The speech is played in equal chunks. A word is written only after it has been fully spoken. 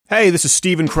Hey, this is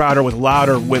Steven Crowder with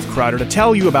Louder with Crowder to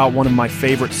tell you about one of my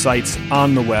favorite sites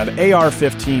on the web,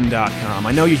 AR-15.com.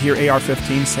 I know you hear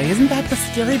AR-15 say, isn't that the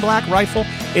scary black rifle?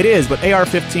 It is, but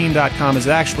AR-15.com is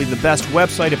actually the best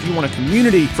website if you want a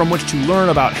community from which to learn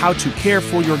about how to care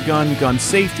for your gun, gun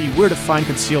safety, where to find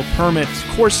concealed permits,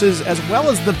 courses, as well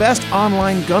as the best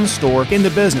online gun store in the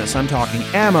business. I'm talking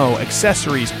ammo,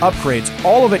 accessories, upgrades.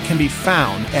 All of it can be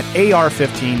found at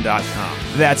AR-15.com.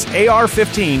 That's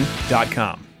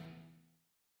AR-15.com.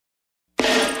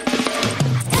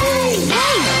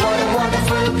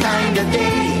 Kind of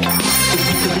day, if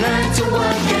you could learn to work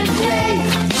and play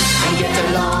and get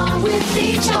along with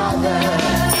each other.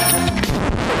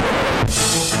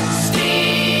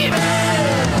 Steven,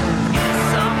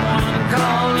 someone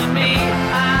calling me.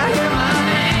 I hear my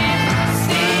name,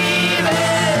 Steven,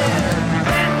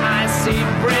 and I see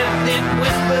breath in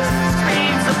whispers,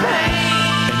 screams of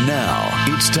pain. And now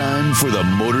it's time for the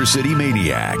Motor City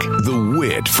Maniac, the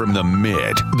wit from the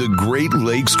Mitt, the Great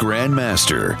Lakes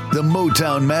Grandmaster, the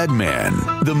Motown Madman,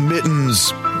 the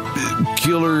Mittens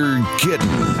Killer Kitten.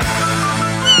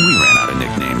 We ran out of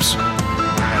nicknames.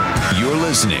 You're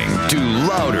listening to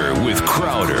Louder with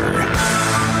Crowder.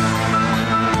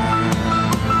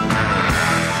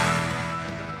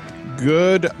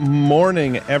 Good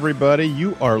morning, everybody.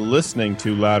 You are listening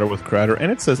to Louder with Crowder,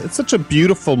 and it's such a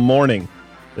beautiful morning.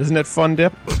 Isn't it fun,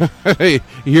 Dip?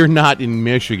 You're not in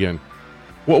Michigan.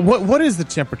 What is the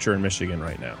temperature in Michigan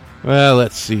right now? Well,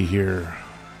 let's see here.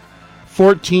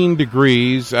 14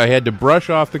 degrees. I had to brush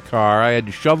off the car. I had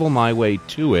to shovel my way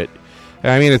to it.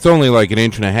 I mean, it's only like an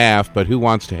inch and a half, but who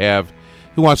wants to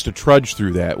trudge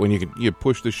through that when you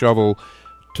push the shovel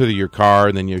to your car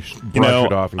and then you brush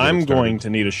it off? And I'm going to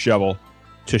need a shovel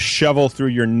to shovel through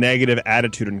your negative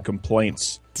attitude and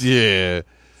complaints. Yeah.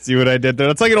 See what I did there?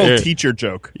 It's like an old teacher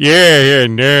joke. Yeah,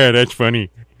 that's funny.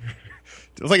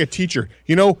 It's like a teacher.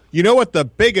 You know what the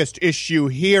biggest issue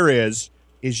here is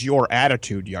your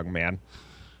attitude, young man.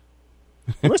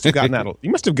 You must have gotten that.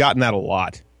 You must have gotten that a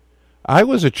lot. I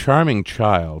was a charming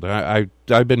child.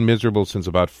 I've been miserable since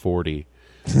about 40.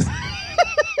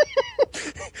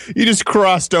 You just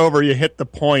crossed over. You hit the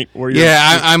point where you're...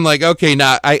 Yeah, I'm like, okay,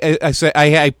 now I said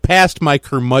I passed my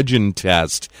curmudgeon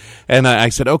test, and I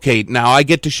said, okay, now I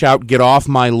get to shout, "Get off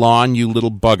my lawn, you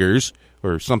little buggers,"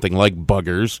 or something like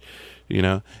buggers, you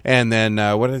know. And then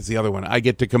what is the other one? I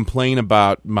get to complain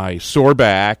about my sore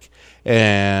back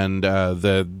and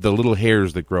the little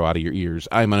hairs that grow out of your ears.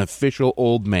 I'm an official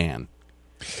old man.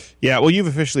 Yeah, well, you've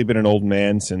officially been an old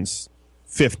man since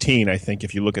 15, I think,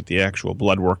 if you look at the actual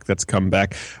blood work that's come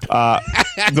back. I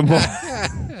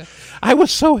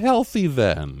was so healthy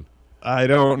then. I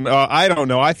don't know.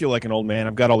 I feel like an old man.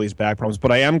 I've got all these back problems,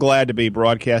 but I am glad to be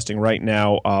broadcasting right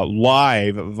now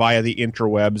live via the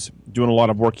interwebs, doing a lot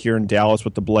of work here in Dallas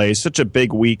with the Blaze. Such a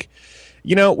big week.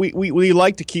 You know, we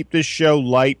like to keep this show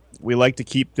light. We like to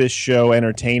keep this show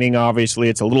entertaining, obviously.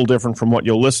 It's a little different from what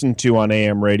you'll listen to on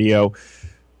AM radio.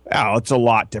 Oh, it's a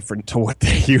lot different to what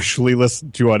they usually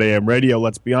listen to on AM radio,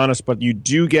 let's be honest. But you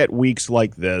do get weeks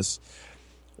like this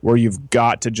where you've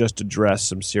got to just address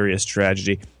some serious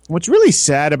tragedy. What's really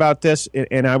sad about this,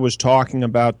 and I was talking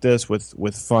about this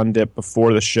with Fun Dip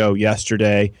before the show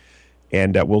yesterday,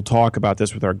 and we'll talk about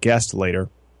this with our guest later.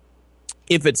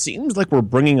 If it seems like we're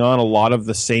bringing on a lot of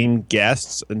the same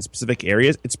guests in specific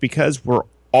areas, it's because we're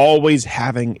always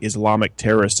having Islamic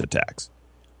terrorist attacks.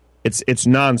 It's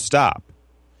nonstop.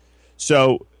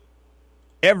 So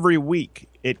every week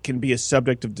it can be a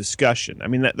subject of discussion. I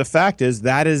mean, the fact is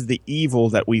that is the evil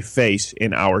that we face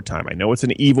in our time. I know it's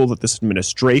an evil that this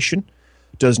administration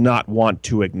does not want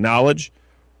to acknowledge,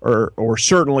 or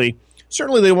certainly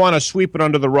they want to sweep it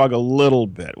under the rug a little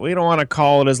bit. We don't want to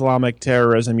call it Islamic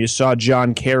terrorism. You saw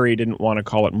John Kerry didn't want to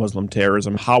call it Muslim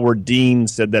terrorism. Howard Dean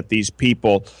said that these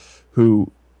people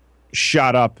who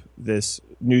shot up this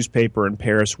newspaper in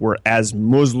Paris were as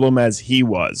Muslim as he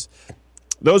was.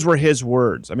 Those were his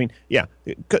words. I mean, yeah,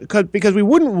 because we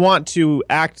wouldn't want to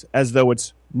act as though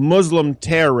it's Muslim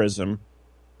terrorism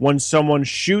when someone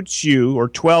shoots you or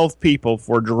 12 people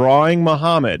for drawing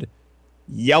Muhammad,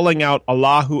 yelling out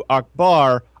Allahu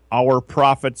Akbar, our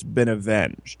prophet's been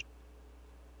avenged.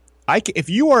 If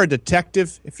you are a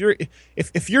detective, if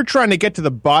you're trying to get to the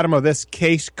bottom of this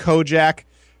case, Kojak,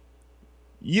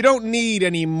 you don't need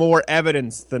any more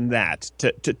evidence than that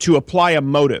to apply a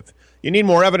motive. You need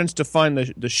more evidence to find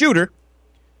the shooter.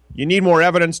 You need more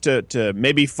evidence to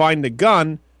maybe find the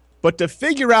gun. But to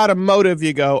figure out a motive,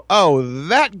 you go, oh,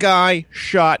 that guy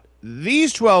shot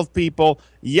these 12 people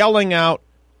yelling out,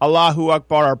 Allahu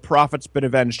Akbar, our prophet's been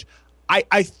avenged.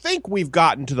 I think we've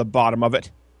gotten to the bottom of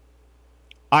it.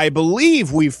 I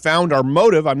believe we've found our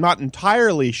motive. I'm not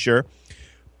entirely sure.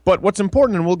 But what's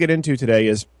important, and we'll get into today,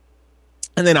 is,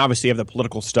 and then obviously you have the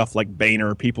political stuff like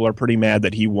Boehner. People are pretty mad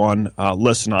that he won.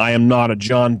 Listen, I am not a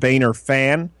John Boehner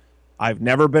fan. I've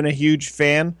never been a huge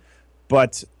fan.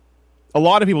 But a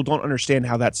lot of people don't understand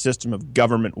how that system of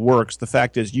government works. The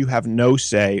fact is you have no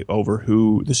say over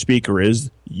who the speaker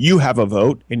is. You have a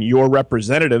vote, and your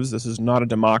representatives, this is not a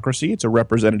democracy, it's a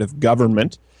representative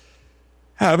government,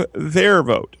 have their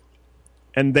vote.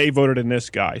 And they voted in this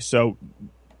guy. So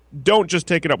don't just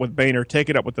take it up with Boehner. Take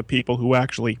it up with the people who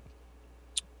actually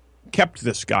kept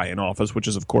this guy in office, which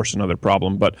is, of course, another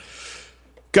problem. But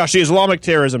gosh, the Islamic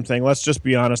terrorism thing, let's just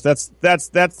be honest, that's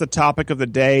the topic of the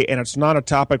day, and it's not a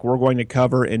topic we're going to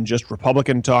cover in just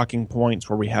Republican talking points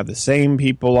where we have the same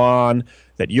people on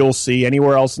that you'll see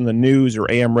anywhere else in the news or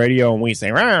AM radio, and we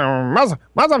say, well,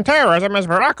 Muslim terrorism is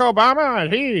Barack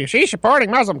Obama. She's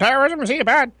supporting Muslim terrorism. Is he a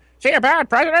bad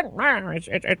president?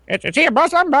 Is he a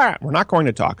Muslim? We're not going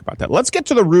to talk about that. Let's get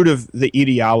to the root of the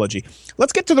ideology.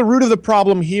 Let's get to the root of the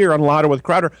problem here on Louder with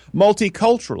Crowder,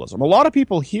 multiculturalism. A lot of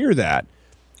people hear that.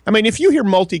 I mean, if you hear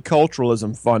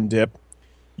multiculturalism, Fun Dip,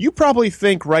 you probably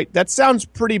think, right, that sounds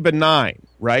pretty benign,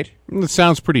 right? It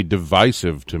sounds pretty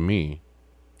divisive to me.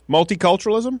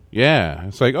 Multiculturalism? Yeah.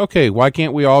 It's like, okay, why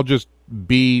can't we all just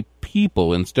be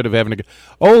people instead of having to go,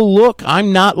 oh, look,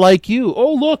 I'm not like you.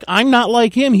 Oh, look, I'm not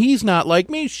like him. He's not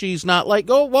like me. She's not like,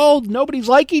 oh, well, nobody's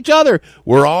like each other.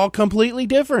 We're all completely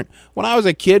different. When I was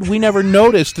a kid, we never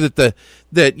noticed that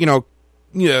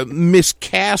Miss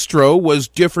Castro was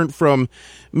different from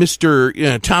Mr.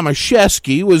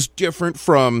 Tomaszewski, was different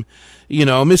from,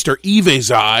 Mr.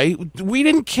 Ivezai. We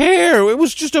didn't care. It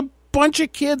was just a bunch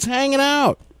of kids hanging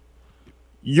out.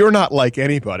 You're not like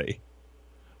anybody.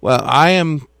 Well, I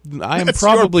am That's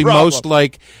probably your problem. most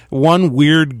like one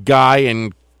weird guy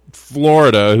in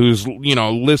Florida who's,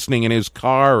 listening in his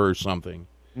car or something.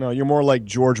 No, you're more like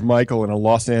George Michael in a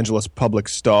Los Angeles public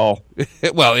stall.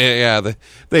 Well, yeah.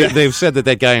 They've said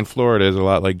that guy in Florida is a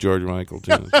lot like George Michael,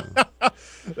 too. So.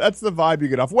 That's the vibe you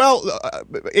get off. Well,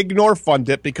 ignore Fun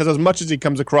Dip, because as much as he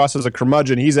comes across as a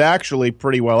curmudgeon, he's actually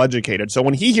pretty well educated. So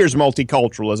when he hears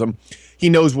multiculturalism, he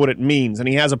knows what it means, and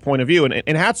he has a point of view.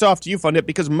 And hats off to you, Fun Dip,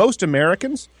 because most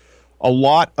Americans, a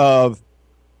lot of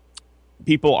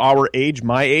people our age,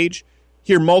 my age,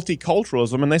 hear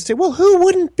multiculturalism, and they say, well, who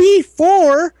wouldn't be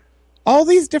for all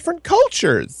these different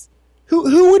cultures?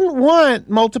 Who wouldn't want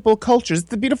multiple cultures? It's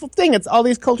the beautiful thing. It's all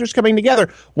these cultures coming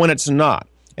together when it's not.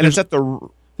 And it's at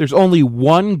There's only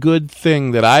one good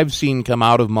thing that I've seen come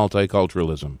out of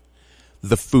multiculturalism: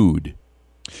 the food.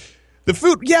 The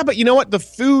food, yeah, but you know what? The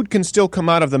food can still come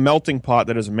out of the melting pot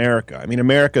that is America. I mean,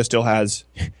 America still has,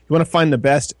 you want to find the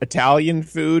best Italian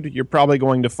food, you're probably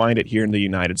going to find it here in the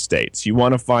United States. You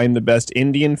want to find the best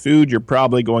Indian food, you're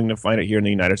probably going to find it here in the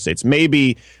United States.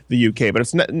 Maybe the UK, but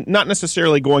it's not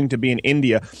necessarily going to be in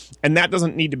India, and that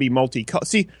doesn't need to be multicultural.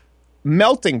 See,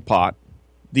 melting pot,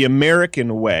 the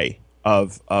American way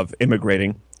of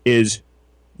immigrating is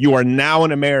you are now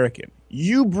an American.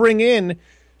 You bring in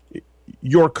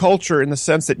your culture in the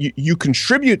sense that you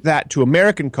contribute that to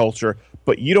American culture,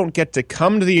 but you don't get to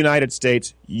come to the United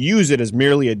States, use it as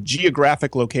merely a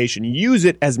geographic location, use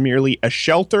it as merely a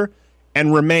shelter,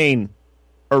 and remain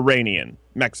Iranian,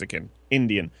 Mexican,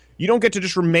 Indian. You don't get to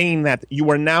just remain that. You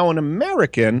are now an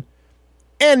American,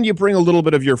 and you bring a little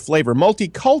bit of your flavor.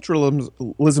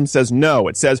 Multiculturalism says no.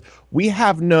 It says we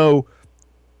have no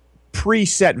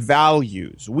preset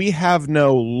values. We have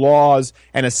no laws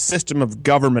and a system of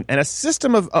government and a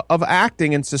system of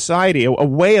acting in society, a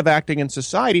way of acting in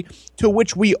society to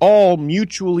which we all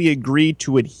mutually agree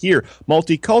to adhere.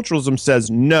 Multiculturalism says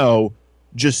no,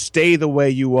 just stay the way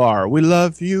you are. We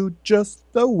love you just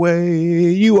the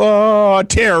way you are.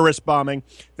 Terrorist bombing.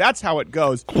 That's how it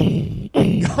goes.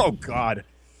 Oh, God.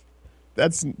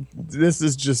 This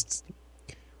is just...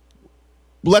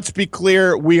 Let's be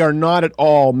clear, we are not at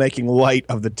all making light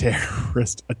of the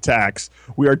terrorist attacks.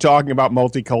 We are talking about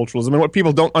multiculturalism. And what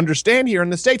people don't understand here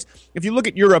in the States, if you look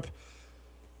at Europe,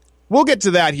 we'll get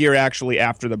to that here actually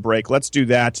after the break. Let's do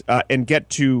that and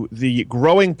get to the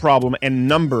growing problem and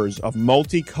numbers of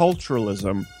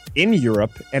multiculturalism in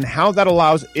Europe and how that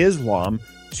allows Islam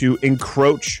to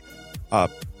encroach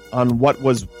on what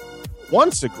was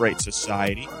once a great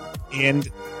society, and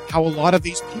how a lot of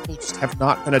these people just have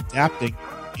not been adapting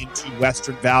into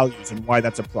Western values and why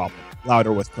that's a problem.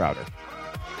 Louder with Crowder.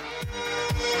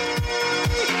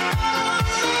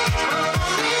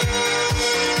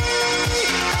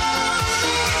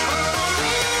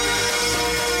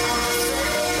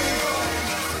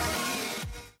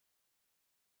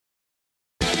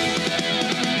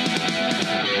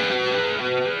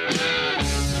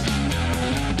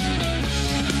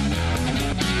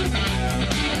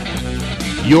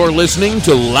 You're listening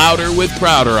to Louder with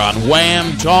Crowder on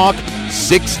Wham Talk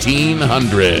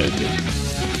 1600.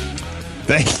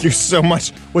 Thank you so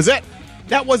much.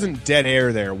 That wasn't dead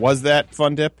air there, was that,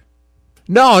 Fun Dip?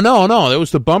 No. That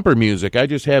was the bumper music. I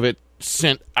just have it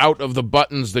sent out of the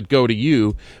buttons that go to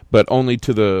you, but only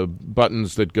to the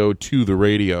buttons that go to the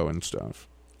radio and stuff.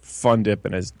 Fun Dip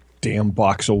and his damn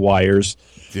box of wires.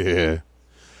 Yeah.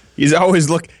 He's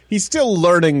still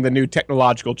learning the new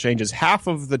technological changes half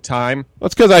of the time.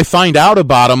 That's because I find out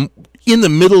about them in the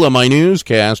middle of my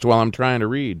newscast while I'm trying to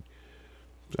read.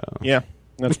 So. Yeah,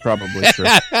 that's probably true.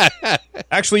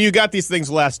 Actually, you got these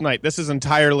things last night. This is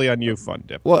entirely on you, Fun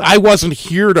Dip. Well, I wasn't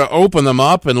here to open them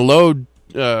up and load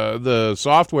the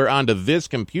software onto this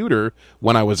computer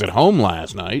when I was at home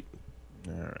last night.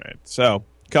 All right. So,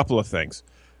 a couple of things.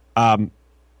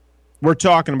 We're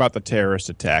talking about the terrorist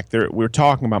attack. We're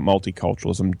talking about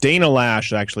multiculturalism. Dana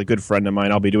Lash, actually a good friend of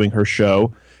mine, I'll be doing her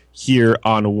show here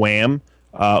on Wham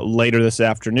later this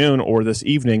afternoon or this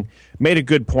evening, made a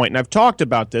good point. And I've talked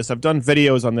about this. I've done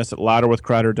videos on this at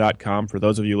louderwithcrowder.com for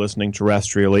those of you listening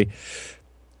terrestrially.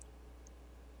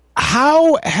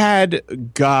 How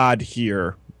had God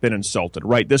here been insulted,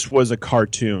 right? This was a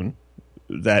cartoon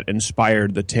that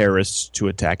inspired the terrorists to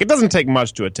attack. It doesn't take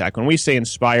much to attack. When we say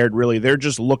inspired, really, they're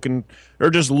just looking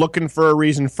for a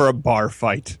reason for a bar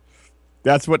fight.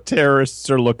 That's what terrorists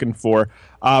are looking for.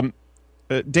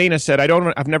 Dana said,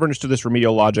 I've never understood this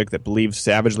remedial logic that believes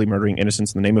savagely murdering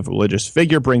innocents in the name of a religious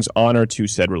figure brings honor to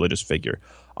said religious figure.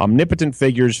 Omnipotent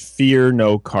figures fear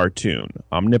no cartoon.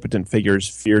 Omnipotent figures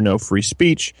fear no free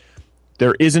speech.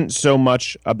 This isn't so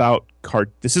much about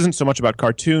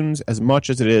cartoons as much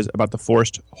as it is about the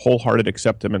forced, wholehearted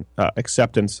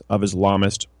acceptance of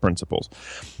Islamist principles.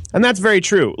 And that's very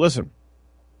true. Listen,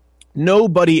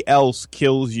 nobody else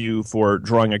kills you for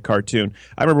drawing a cartoon.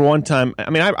 I remember one time,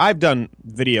 I've done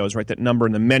videos, right, that number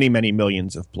in the many, many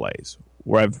millions of plays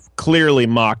where I've clearly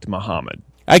mocked Muhammad.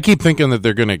 I keep thinking that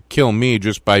they're going to kill me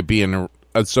just by being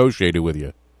associated with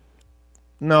you.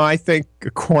 No, I think a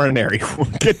coronary will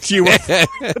get you a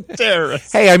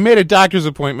terrorist. Hey, I made a doctor's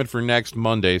appointment for next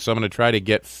Monday, so I'm going to try to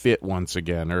get fit once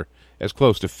again, or as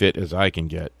close to fit as I can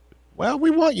get. Well, we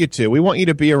want you to. We want you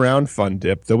to be around Fun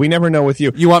Dip, though we never know with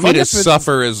you. You want me to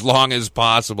suffer as long as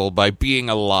possible by being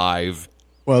alive.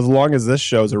 Well, as long as this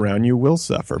show's around, you will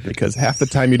suffer, because half the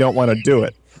time you don't want to do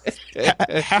it.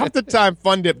 Half the time,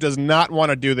 Fun Dip does not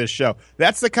want to do this show.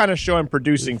 That's the kind of show I'm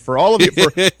producing for all of you,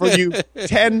 for you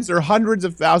tens or hundreds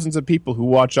of thousands of people who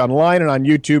watch online and on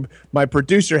YouTube. My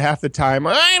producer, half the time,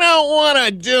 I don't want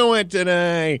to do it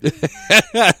today.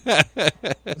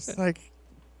 It's like,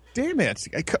 damn it.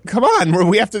 Come on.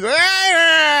 We have to.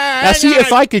 Now, see,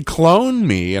 if I could clone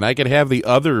me and I could have the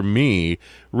other me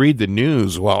read the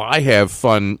news while I have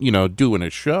fun, doing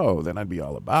a show, then I'd be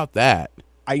all about that.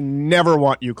 I never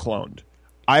want you cloned.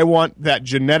 I want that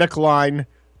genetic line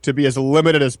to be as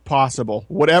limited as possible.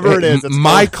 Whatever it is.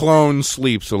 My clone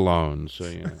sleeps alone. So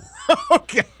yeah.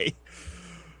 Okay.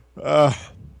 Pat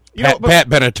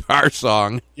Benatar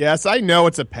song. Yes, I know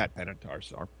it's a Pat Benatar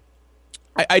song.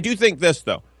 I do think this,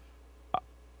 though.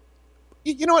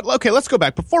 You know what? Okay, let's go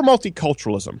back. Before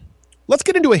multiculturalism, let's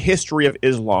get into a history of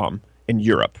Islam in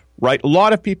Europe, right? A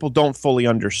lot of people don't fully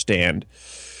understand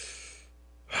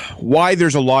why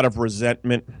there's a lot of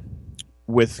resentment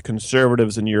with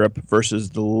conservatives in Europe versus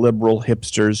the liberal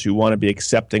hipsters who want to be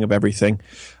accepting of everything.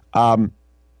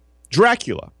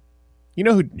 Dracula. You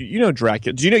know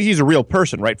Dracula. Do you know he's a real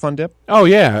person, right, Fun Dip? Oh,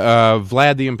 yeah.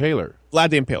 Vlad the Impaler.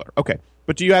 Vlad the Impaler. Okay.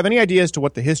 But do you have any idea as to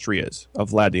what the history is of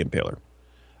Vlad the Impaler?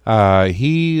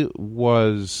 He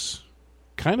was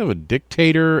kind of a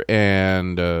dictator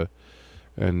and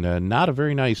not a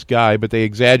very nice guy, but they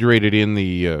exaggerated in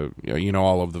the,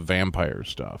 all of the vampire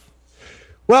stuff.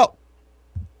 Well,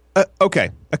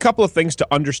 okay. A couple of things to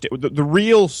understand. The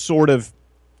real sort of,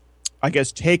 I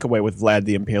guess, takeaway with Vlad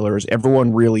the Impaler is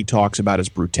everyone really talks about his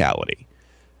brutality.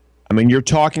 I mean, you're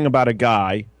talking about a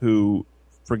guy who,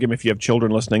 forgive me if you have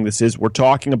children listening, we're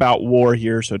talking about war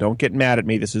here, so don't get mad at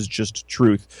me. This is just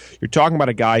truth. You're talking about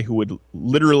a guy who would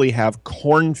literally have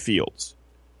cornfields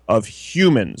of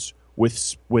humans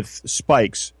with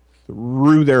spikes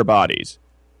through their bodies.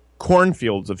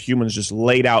 Cornfields of humans just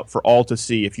laid out for all to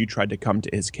see if you tried to come to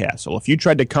his castle. If you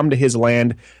tried to come to his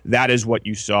land, that is what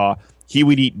you saw. He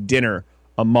would eat dinner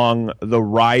among the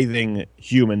writhing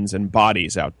humans and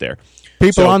bodies out there.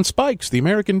 People on spikes, the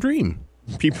American dream.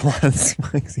 People on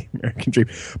spikes, the American dream.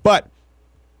 But,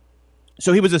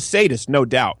 so he was a sadist, no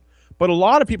doubt. But a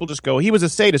lot of people just go, he was a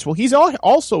sadist. Well, he's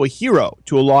also a hero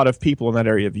to a lot of people in that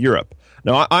area of Europe.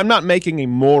 Now, I'm not making a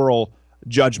moral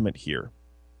judgment here.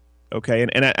 Okay,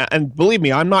 and believe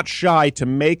me, I'm not shy to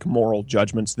make moral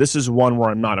judgments. This is one where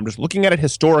I'm not. I'm just looking at it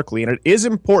historically, and it is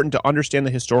important to understand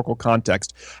the historical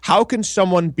context. How can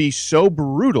someone be so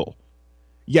brutal,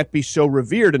 yet be so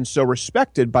revered and so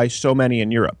respected by so many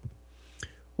in Europe?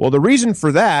 Well, the reason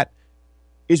for that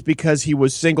is because he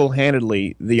was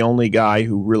single-handedly the only guy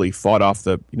who really fought off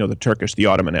the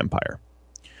Ottoman Empire.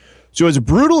 So as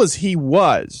brutal as he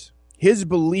was, his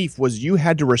belief was you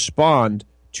had to respond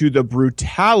to the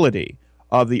brutality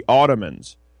of the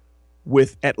Ottomans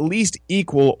with at least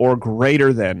equal or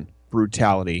greater than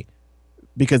brutality,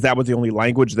 because that was the only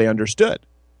language they understood.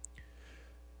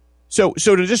 So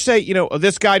to just say,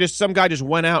 some guy just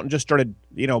went out and just started,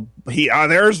 there's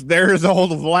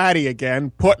old Vladdy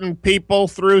again, putting people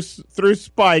through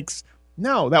spikes.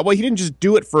 No, that way he didn't just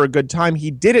do it for a good time.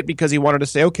 He did it because he wanted to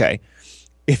say, okay,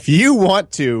 if you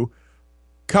want to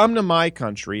come to my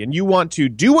country and you want to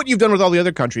do what you've done with all the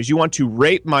other countries, you want to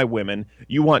rape my women,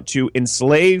 you want to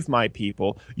enslave my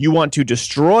people, you want to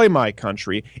destroy my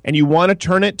country, and you want to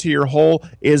turn it to your whole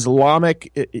Islamic,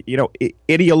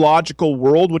 ideological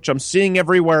world, which I'm seeing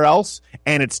everywhere else,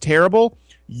 and it's terrible,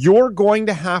 you're going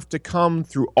to have to come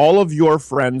through all of your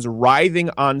friends writhing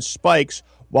on spikes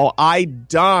while I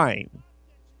dine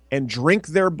and drink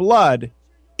their blood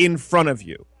in front of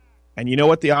you. And you know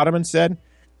what the Ottomans said?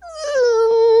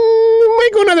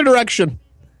 Might go another direction.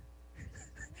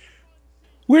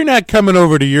 We're not coming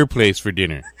over to your place for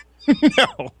dinner.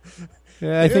 No.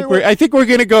 I think we're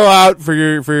going to go out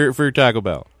for Taco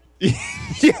Bell.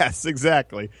 Yes,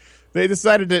 exactly. They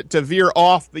decided to veer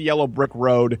off the yellow brick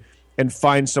road and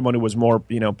find someone who was more,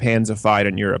 pansified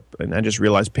in Europe. And I just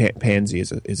realized pansy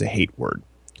is a hate word.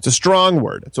 It's a strong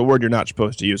word. It's a word you're not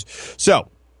supposed to use. So,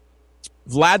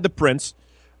 Vlad the Prince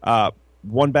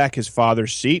won back his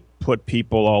father's seat, put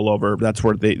people all over. That's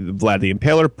where Vlad the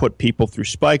Impaler put people through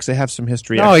spikes. They have some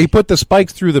history. No, he put the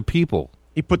spikes through the people.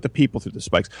 He put the people through the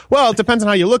spikes. Well, it depends on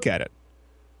how you look at it.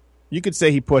 You could say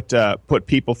he put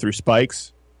people through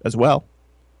spikes as well.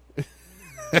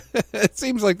 It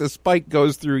seems like the spike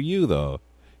goes through you, though.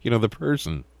 The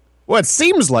person. Well, it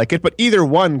seems like it, but either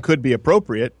one could be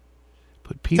appropriate.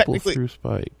 Put people through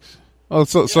spikes. Oh,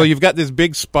 so you've got this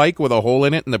big spike with a hole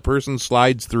in it, and the person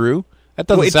slides through? That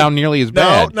doesn't sound nearly as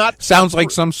bad. Sounds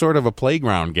like some sort of a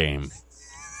playground game.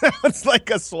 It's like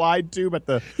a slide tube at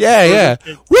the... Yeah.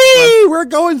 Whee! We're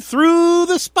going through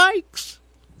the spikes.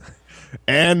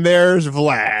 And there's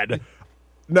Vlad.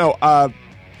 No,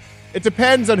 it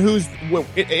depends on who's...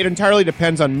 It entirely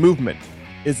depends on movement.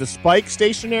 Is the spike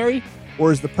stationary,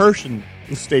 or is the person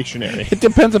stationary? It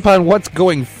depends upon what's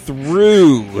going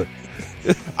through.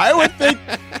 I would think...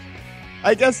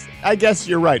 I guess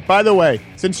you're right. By the way,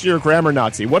 since you're a grammar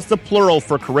Nazi, what's the plural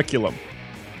for curriculum?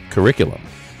 Curriculum.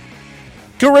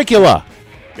 Curricula.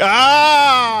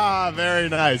 Ah, very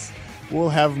nice. We'll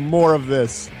have more of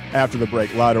this after the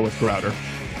break. Louder with Crowder.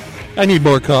 I need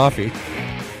more coffee.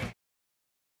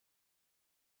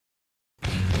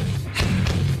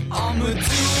 I'ma do the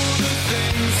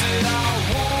things that I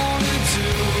wanna do.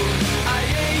 I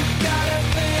ain't got a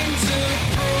thing to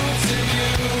prove to you.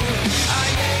 I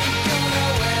ain't gonna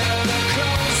wear the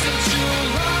clothes that you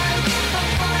like.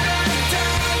 I'm fine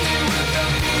down here with the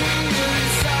mirror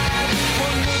inside.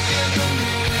 One look in the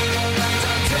mirror and I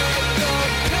take the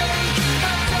pink.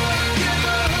 I don't give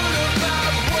a hoot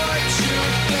about what you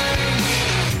think.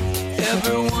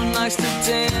 Everyone likes to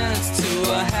dance to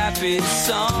a happy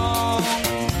song.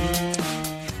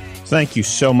 Thank you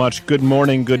so much. Good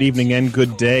morning, good evening, and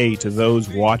good day to those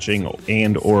watching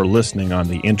and or listening on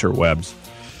the interwebs.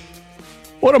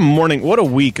 What a morning, what a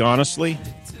week, honestly.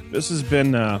 This has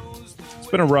been it's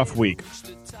been a rough week.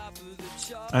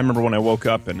 I remember when I woke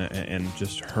up and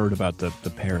just heard about the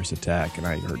Paris attack, and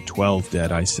I heard 12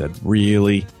 dead. I said,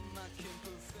 really?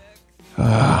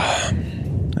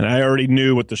 And I already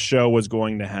knew what the show was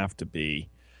going to have to be.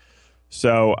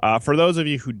 So for those of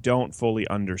you who don't fully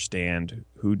understand,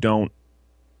 who don't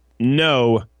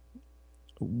know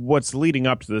what's leading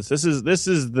up to this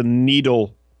is the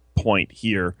needle point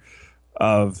here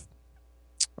of,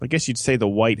 I guess you'd say, the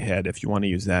whitehead, if you want to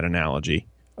use that analogy,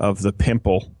 of the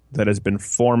pimple that has been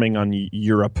forming on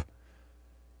Europe.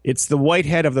 It's the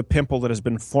whitehead of the pimple that has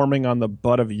been forming on the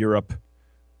butt of Europe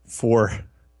for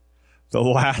the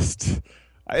last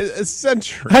a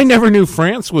century. I never knew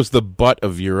France was the butt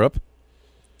of Europe.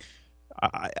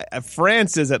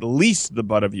 France is at least the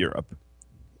butt of Europe.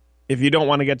 If you don't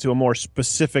want to get to a more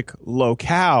specific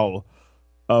locale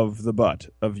of the butt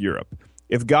of Europe.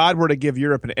 If God were to give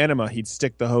Europe an enema, he'd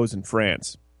stick the hose in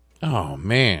France. Oh,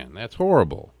 man, that's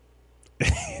horrible.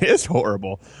 It is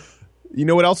horrible. You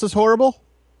know what else is horrible?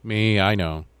 Me, I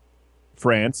know.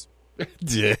 France.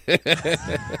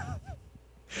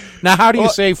 Now, how do you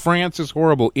say France is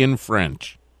horrible in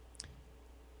French?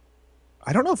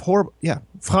 I don't know if horrible. Yeah,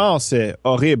 France c'est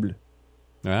horrible.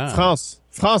 Ah.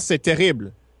 France c'est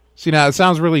terrible. See, now it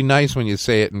sounds really nice when you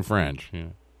say it in French. Yeah.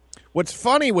 What's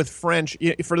funny with French,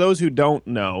 for those who don't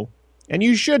know, and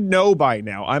you should know by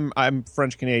now, I'm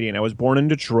French Canadian. I was born in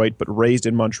Detroit but raised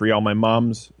in Montreal. My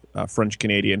mom's French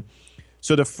Canadian.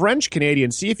 So the French Canadian,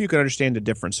 see if you can understand the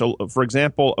difference. So, for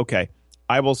example, okay,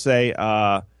 I will say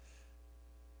I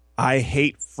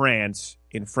hate France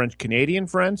in French Canadian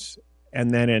French,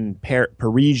 and then in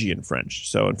Parisian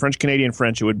French. So in French Canadian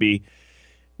French, it would be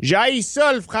J'haïs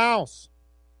seul France.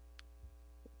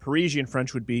 Parisian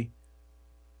French would be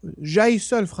J'haïs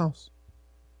seul France.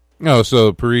 Oh,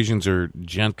 so Parisians are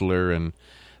gentler and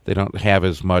they don't have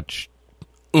as much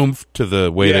oomph to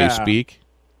the way they speak.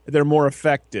 They're more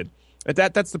affected.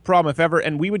 That's the problem. If ever,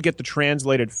 and we would get the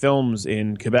translated films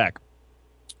in Quebec.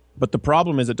 But the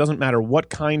problem is it doesn't matter what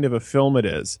kind of a film it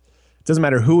is. It doesn't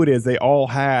matter who it is. They all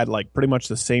had like pretty much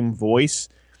the same voice.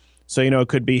 So, it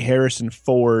could be Harrison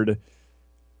Ford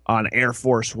on Air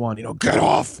Force One, get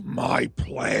off my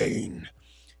plane.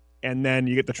 And then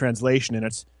you get the translation and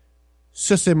it's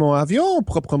ça c'est mon avion,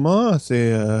 proprement,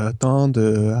 c'est temps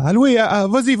de allouer,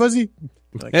 vas-y.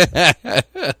 Like,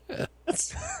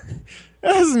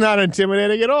 that's not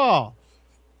intimidating at all.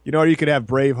 Or you could have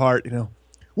Braveheart,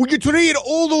 we could trade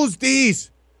all those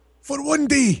days for one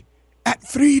day at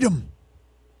freedom.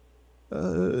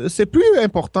 C'est plus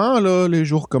important là, les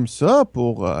jours comme ça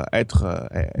pour être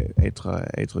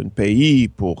un pays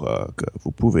pour que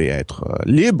vous pouvez être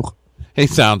libre. He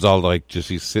sounds all like just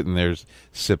he's sitting there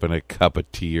sipping a cup of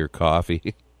tea or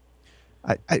coffee.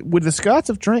 Would the Scots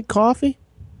have drank coffee?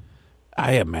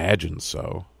 I imagine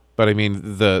so. But I mean,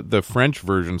 the French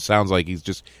version sounds like he's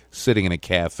just sitting in a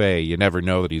cafe. You never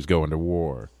know that he's going to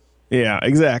war. Yeah,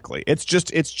 exactly. It's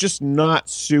just not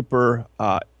super.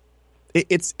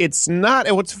 It's not.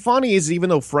 And what's funny is even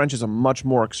though French is a much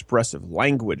more expressive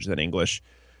language than English,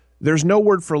 there's no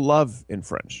word for love in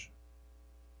French.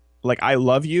 Like I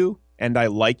love you and I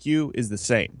like you is the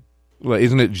same. Well,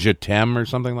 isn't it je t'aime or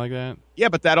something like that? Yeah,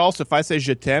 but that also, if I say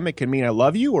je t'aime, it can mean I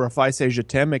love you, or if I say je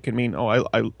t'aime, it can mean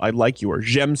I like you, or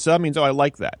j'aime ça means I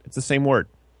like that. It's the same word.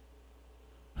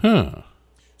 Huh.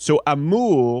 So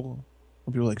amour,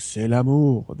 people are like c'est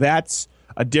l'amour. That's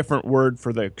a different word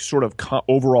for the sort of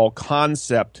overall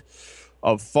concept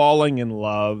of falling in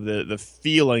love, the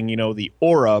feeling, the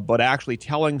aura, but actually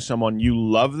telling someone you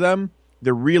love them.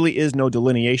 There really is no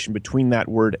delineation between that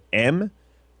word aime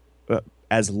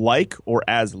as like or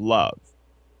as love.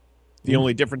 The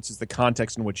only difference is the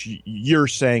context in which you're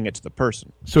saying it to the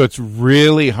person. So it's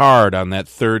really hard on that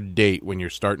third date when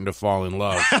you're starting to fall in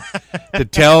love to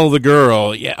tell the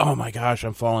girl, yeah, oh my gosh,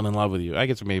 I'm falling in love with you. I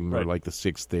guess maybe more like the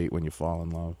sixth date when you fall in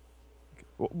love.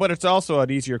 But it's also an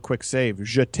easier quick save.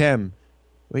 Je t'aime.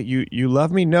 Wait, you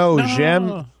love me? No.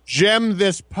 J'aime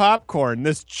this popcorn,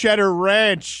 this cheddar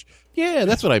ranch. Yeah,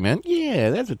 that's what I meant.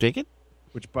 Yeah, that's a ticket.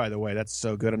 Which, by the way, that's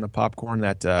so good on the popcorn,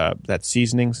 that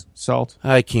seasoning salt.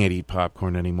 I can't eat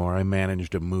popcorn anymore. I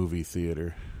managed a movie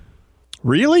theater.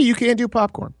 Really? You can't do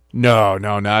popcorn? No,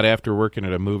 not after working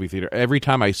at a movie theater. Every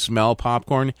time I smell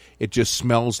popcorn, it just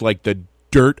smells like the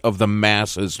dirt of the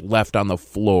masses left on the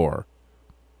floor.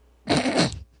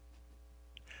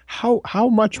 How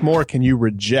much more can you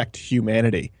reject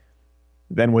humanity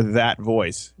than with that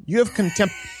voice? You have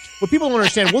contempt. What people don't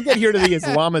understand, we'll get here to the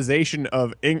Islamization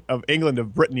of England,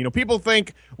 of Britain. People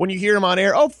think when you hear him on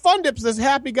air, oh, Fun Dips, this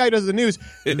happy guy does the news.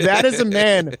 That is a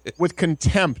man with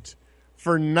contempt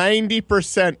for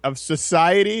 90% of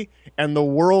society and the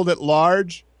world at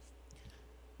large.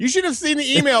 You should have seen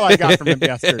the email I got from him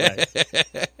yesterday.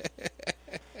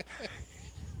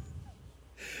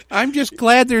 I'm just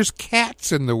glad there's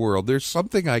cats in the world. There's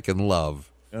something I can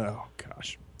love. Oh,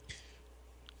 gosh.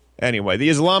 Anyway, the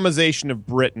Islamization of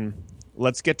Britain,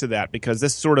 let's get to that because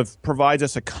this sort of provides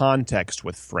us a context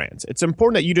with France. It's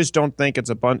important that you just don't think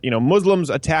it's a bunch, Muslims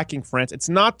attacking France. It's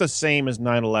not the same as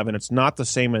 9/11. It's not the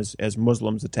same as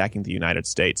Muslims attacking the United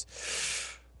States.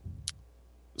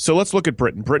 So let's look at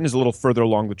Britain. Britain is a little further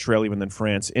along the trail even than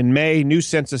France. In May, new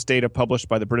census data published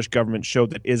by the British government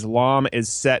showed that Islam is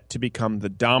set to become the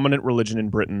dominant religion in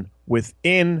Britain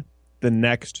within the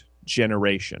next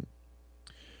generation.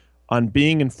 On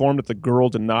being informed that the girl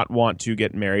did not want to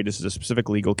get married, this is a specific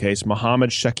legal case, Mohammed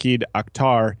Shakid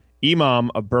Akhtar,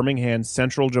 Imam of Birmingham's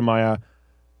Central Jamia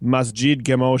Masjid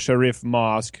Gemo Sharif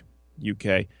Mosque,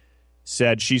 UK,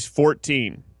 said she's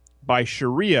 14. By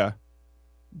Sharia,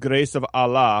 grace of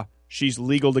Allah, she's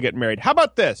legal to get married. How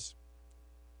about this?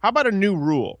 How about a new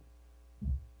rule?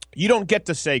 You don't get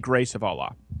to say grace of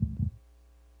Allah.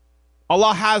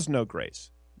 Allah has no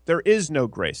grace. There is no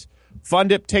grace.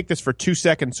 Fundip, take this for 2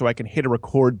 seconds so I can hit a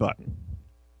record button.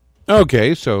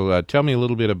 Okay, so tell me a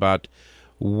little bit about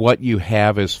what you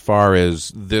have as far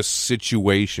as this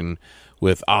situation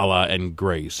with Allah and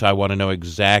grace. I want to know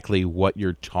exactly what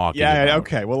you're talking about. Yeah,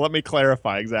 okay. Well, let me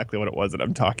clarify exactly what it was that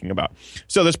I'm talking about.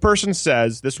 So this person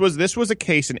says, this was a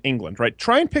case in England, right?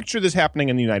 Try and picture this happening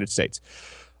in the United States.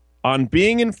 On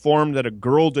being informed that a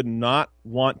girl did not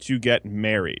want to get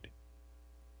married,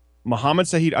 Muhammad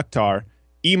Sahid Akhtar,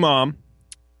 imam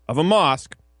of a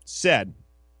mosque, said,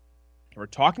 we're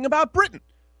talking about Britain,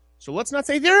 so let's not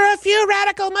say there are a few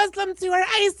radical Muslims who are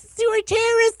terrorists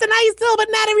and ISIL, but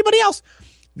not everybody else.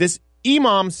 This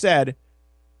imam said,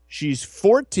 she's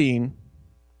 14.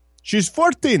 She's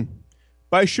 14.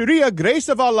 By Sharia, grace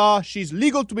of Allah, she's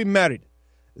legal to be married.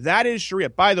 That is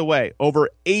Sharia. By the way, over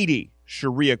 80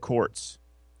 Sharia courts.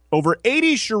 Over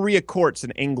 80 Sharia courts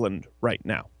in England right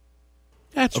now.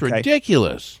 That's Okay.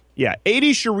 ridiculous. Yeah,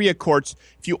 80 Sharia courts.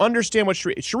 If you understand what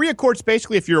Sharia courts,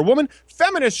 basically, if you're a woman,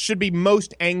 feminists should be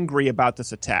most angry about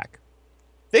this attack.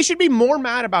 They should be more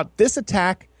mad about this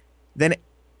attack than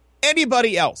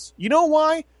anybody else. You know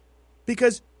why?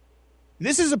 Because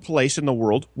this is a place in the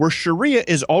world where Sharia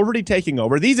is already taking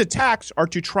over. These attacks are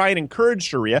to try and encourage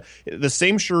Sharia, the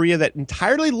same Sharia that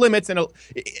entirely limits and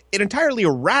it entirely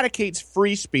eradicates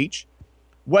free speech,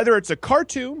 whether it's a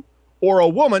cartoon or a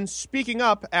woman speaking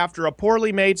up after a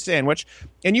poorly made sandwich.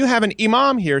 And you have an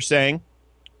imam here saying,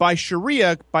 by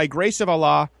Sharia, by grace of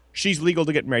Allah, she's legal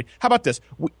to get married. How about this?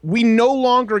 We no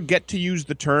longer get to use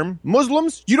the term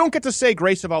Muslims. You don't get to say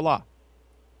grace of Allah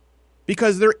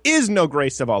because there is no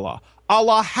grace of Allah.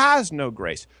 Allah has no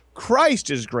grace. Christ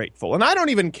is grateful. And I don't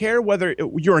even care whether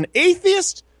you're an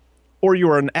atheist or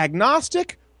you're an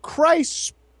agnostic.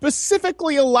 Christ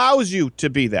specifically allows you to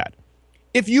be that.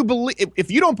 If you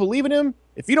don't believe in him,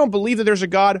 if you don't believe that there's a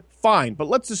God, fine. But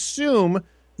let's assume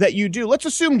that you do. Let's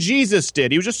assume Jesus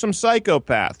did. He was just some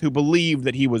psychopath who believed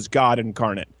that he was God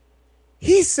incarnate.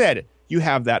 He said you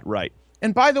have that right.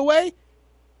 And by the way,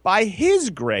 by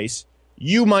his grace,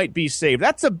 you might be saved.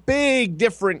 That's a big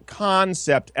different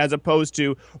concept as opposed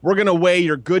to we're going to weigh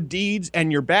your good deeds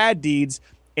and your bad deeds,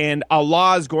 and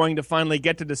Allah is going to finally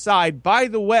get to decide, by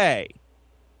the way,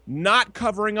 not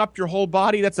covering up your whole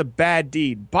body, that's a bad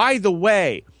deed. By the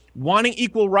way, wanting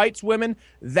equal rights, women,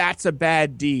 that's a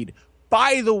bad deed.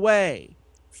 By the way,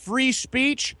 free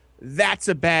speech, that's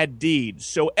a bad deed.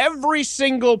 So every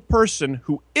single person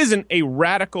who isn't a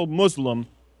radical Muslim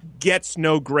gets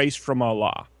no grace from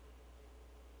Allah.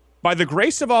 By the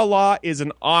grace of Allah is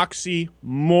an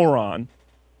oxymoron,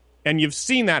 and you've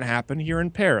seen that happen here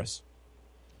in Paris.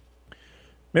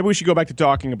 Maybe we should go back to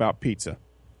talking about pizza.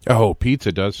 Oh,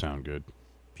 pizza does sound good.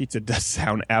 Pizza does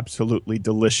sound absolutely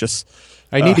delicious.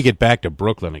 I need to get back to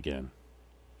Brooklyn again.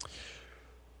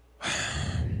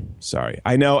 Sorry.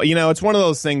 I know, it's one of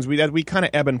those things we kind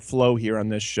of ebb and flow here on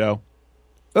this show.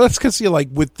 Well, that's because,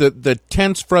 with the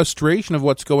tense frustration of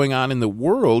what's going on in the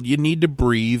world, you need to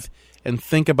breathe and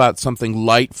think about something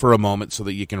light for a moment so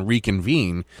that you can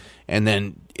reconvene. And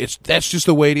then that's just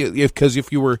the way to, because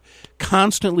if you were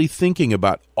constantly thinking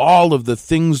about all of the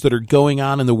things that are going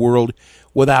on in the world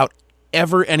without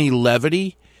ever any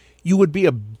levity, you would be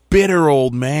a bitter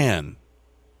old man.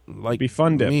 Like be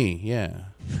fun to me, yeah.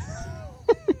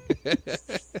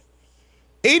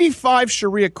 85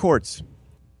 Sharia courts.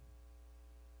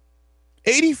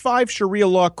 85 Sharia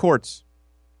law courts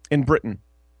in Britain.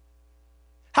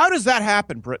 How does that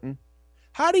happen, Britain?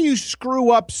 How do you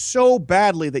screw up so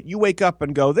badly that you wake up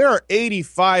and go, there are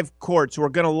 85 courts who are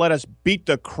going to let us beat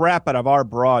the crap out of our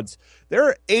broads. There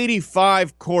are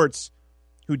 85 courts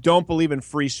who don't believe in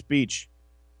free speech.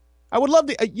 I would love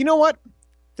to, you know what?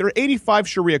 There are 85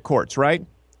 Sharia courts, right?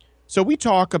 So we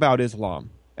talk about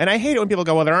Islam. And I hate it when people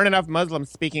go, well, there aren't enough Muslims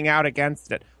speaking out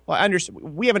against it. Well, I understand.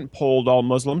 We haven't polled all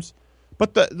Muslims.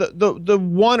 But the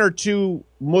one or two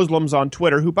Muslims on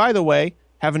Twitter who, by the way,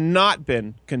 have not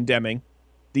been condemning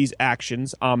these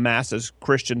actions en masse as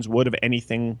Christians would of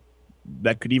anything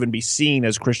that could even be seen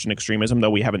as Christian extremism, though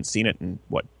we haven't seen it in,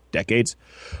 decades.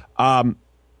 But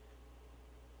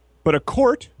a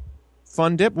court,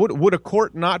 Fundip, would a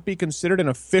court not be considered an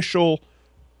official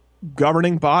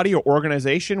governing body or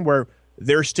organization where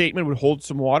their statement would hold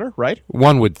some water, right?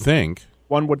 One would think.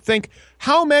 One would think.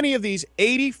 How many of these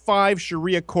 85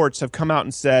 Sharia courts have come out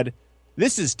and said,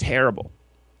 this is terrible.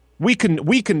 We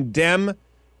condemn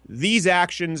these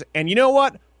actions, and you know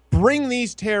what? Bring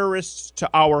these terrorists to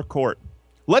our court.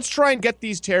 Let's try and get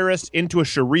these terrorists into a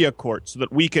Sharia court so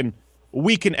that we can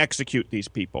execute these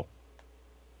people.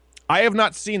 I have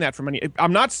not seen that from any.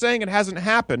 I'm not saying it hasn't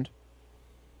happened,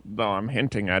 though I'm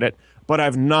hinting at it, but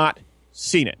I've not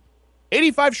seen it.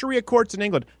 85 Sharia courts in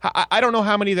England. I don't know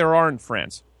how many there are in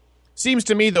France. Seems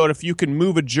to me, though, that if you can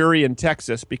move a jury in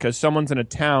Texas because someone's in a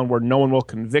town where no one will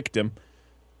convict him,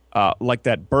 like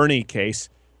that Bernie case,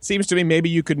 seems to me maybe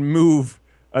you could move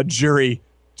a jury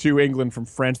to England from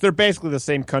France. They're basically the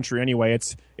same country anyway.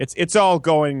 It's all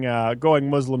going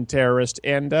Muslim terrorist,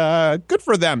 and good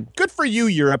for them. Good for you,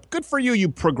 Europe. Good for you, you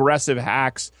progressive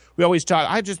hacks. We always talk,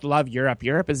 I just love Europe.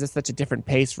 Europe is just such a different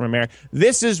pace from America.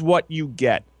 This is what you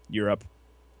get, Europe.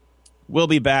 We'll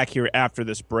be back here after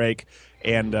this break,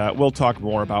 and we'll talk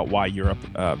more about why Europe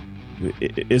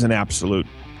is an absolute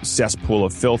cesspool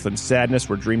of filth and sadness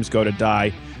where dreams go to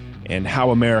die, and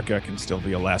how America can still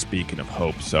be a last beacon of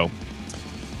hope. So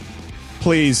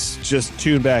please just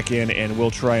tune back in, and we'll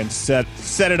try and set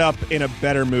it up in a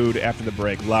better mood after the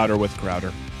break. Louder with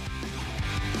Crowder.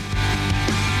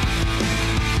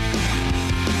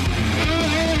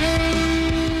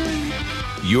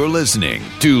 You're listening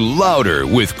to Louder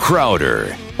with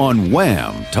Crowder on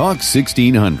Wham Talk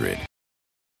 1600.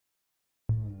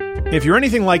 If you're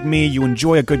anything like me, you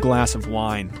enjoy a good glass of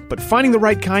wine, but finding the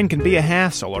right kind can be a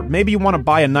hassle, or maybe you want to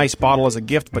buy a nice bottle as a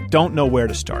gift but don't know where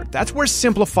to start. That's where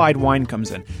Simplified Wine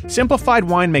comes in. Simplified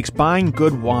Wine makes buying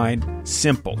good wine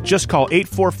simple. Just call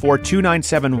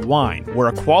 844-297-WINE, where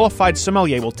a qualified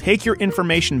sommelier will take your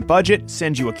information budget,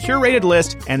 send you a curated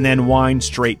list, and then wine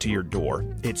straight to your door.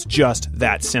 It's just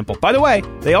that simple. By the way,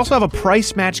 they also have a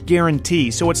price match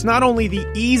guarantee, so it's not only the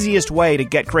easiest way to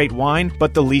get great wine,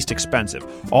 but the least expensive.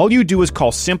 All you do is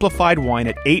call Simplified Wine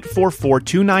at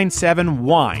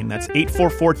 844-297-WINE. That's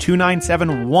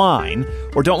 844-297-WINE.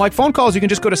 Or don't like phone calls, you can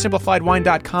just go to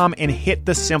simplifiedwine.com and hit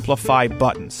the Simplify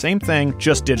button. Same thing,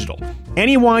 just digital.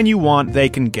 Any wine you want, they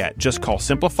can get. Just call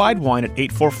Simplified Wine at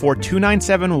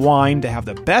 844-297-WINE to have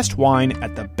the best wine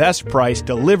at the best price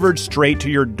delivered straight to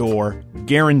your door.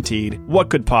 Guaranteed. What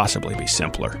could possibly be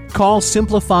simpler? Call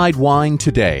Simplified Wine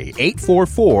today,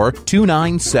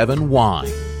 844-297-WINE.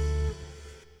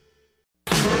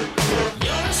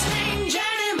 You're a strange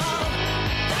animal,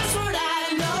 that's what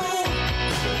I know.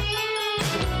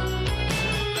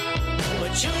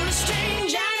 But you're a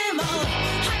strange animal,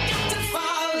 I got to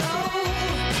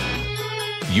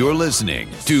follow. You're listening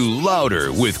to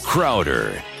Louder with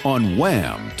Crowder on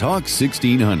Wham Talk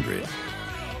 1600.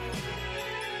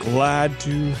 Glad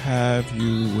to have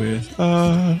you with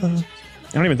us.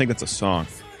 I don't even think that's a song.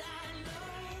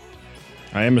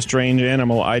 I am a strange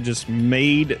animal. I just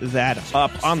made that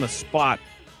up on the spot.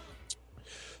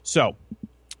 So,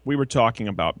 we were talking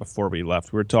about, before we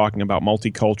left, we were talking about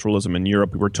multiculturalism in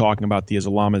Europe. We were talking about the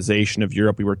Islamization of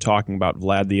Europe. We were talking about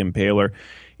Vlad the Impaler.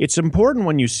 It's important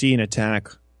when you see an attack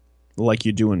like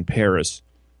you do in Paris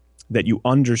that you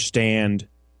understand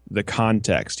the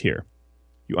context here.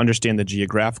 You understand the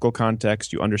geographical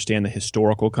context. You understand the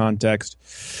historical context.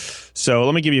 So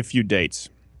let me give you a few dates.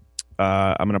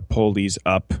 I'm going to pull these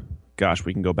up. Gosh,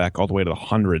 we can go back all the way to the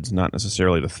hundreds, not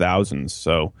necessarily the thousands.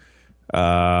 So,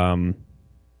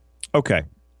 okay.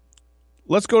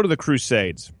 Let's go to the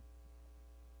Crusades.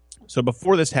 So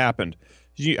before this happened,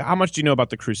 how much do you know about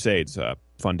the Crusades,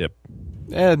 Fun Dip?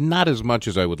 Not as much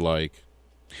as I would like.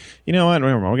 You know what?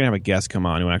 Remember, we're gonna have a guest come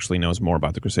on who actually knows more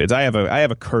about the Crusades. I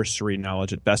have a cursory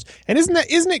knowledge at best. And isn't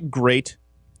it great?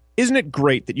 Isn't it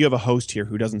great that you have a host here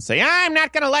who doesn't say, "I'm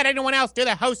not gonna let anyone else do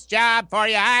the host job for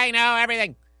you. I know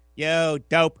everything." You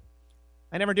dope.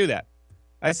 I never do that.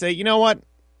 I say, you know what?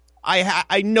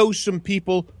 I know some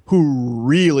people who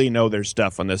really know their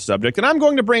stuff on this subject, and I'm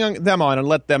going to bring them on and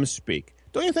let them speak.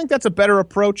 Don't you think that's a better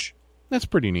approach? That's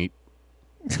pretty neat.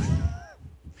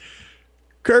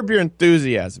 Curb your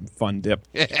enthusiasm, Fun Dip.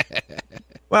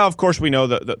 Well, of course, we know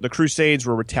the Crusades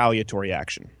were retaliatory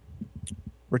action.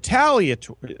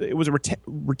 It was a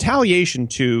retaliation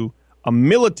to a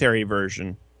military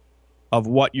version of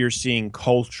what you're seeing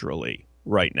culturally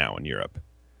right now in Europe.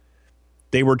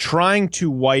 They were trying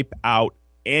to wipe out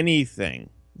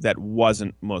anything that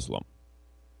wasn't Muslim.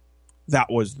 That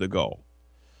was the goal.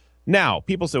 Now,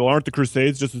 people say, well, aren't the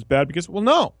Crusades just as bad? Because, well,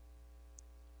 no.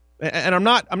 And I'm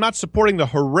not supporting the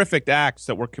horrific acts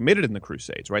that were committed in the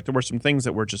Crusades, right? There were some things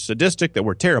that were just sadistic, that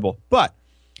were terrible. But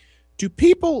do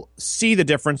people see the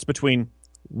difference between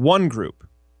one group,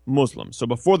 Muslims, so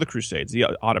before the Crusades, the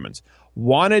Ottomans,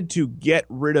 wanted to get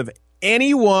rid of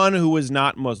anyone who was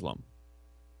not Muslim?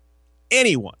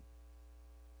 Anyone.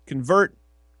 Convert,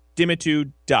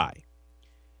 dimitude, die.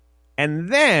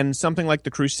 And then something like the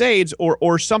Crusades,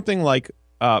 or something like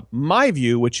my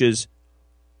view, which is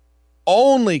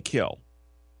only kill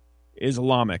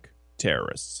Islamic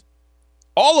terrorists.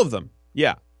 All of them,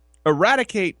 yeah.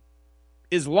 eradicate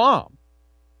Islam.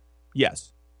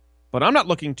 Yes. But I'm not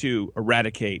looking to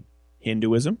eradicate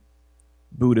Hinduism,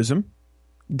 Buddhism,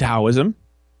 Taoism,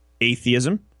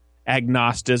 atheism,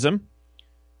 agnosticism,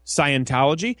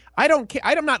 Scientology. I don't care.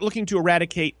 I'm not looking to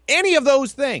eradicate any of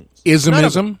those things.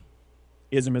 Ismism?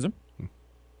 Ismism.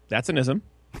 That's an ism.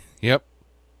 Yep.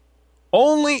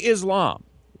 Only Islam.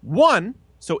 One,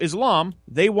 so Islam,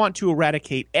 they want to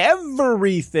eradicate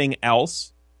everything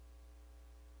else.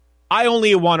 I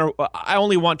only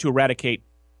want to eradicate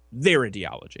their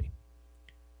ideology.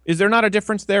 Is there not a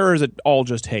difference there, or is it all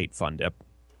just hate, Fun Dip?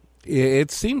 It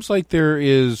seems like there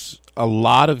is a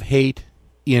lot of hate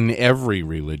in every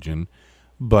religion,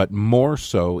 but more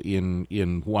so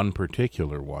in one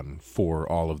particular one for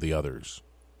all of the others.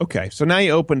 Okay, so now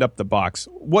you opened up the box.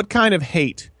 What kind of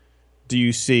hate do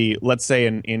you see, let's say,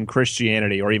 in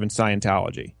Christianity or even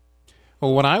Scientology?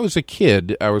 Well, when I was a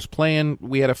kid,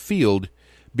 we had a field.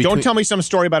 Don't tell me some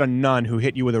story about a nun who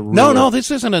hit you with a ruler. No, this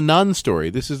isn't a nun story.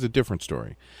 This is a different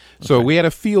story. So we had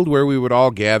a field where we would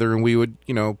all gather and we would,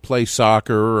 play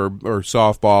soccer or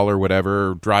softball or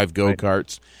whatever, or drive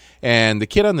go-karts. Right. And the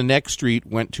kid on the next street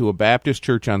went to a Baptist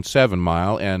church on 7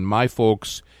 Mile, and my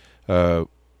folks, they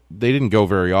didn't go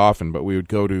very often, but we would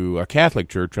go to a Catholic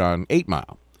church on 8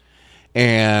 Mile.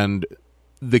 And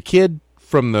the kid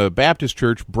from the Baptist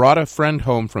church brought a friend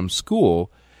home from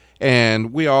school,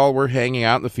 and we all were hanging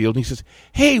out in the field, and he says,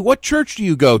 "Hey, what church do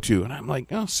you go to?" And I'm like,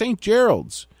 "Oh, St.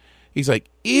 Gerald's." He's like,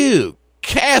 "Ew,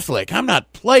 Catholic, I'm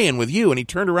not playing with you." And he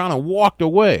turned around and walked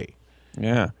away.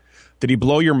 Yeah. Did he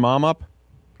blow your mom up?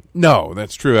 No,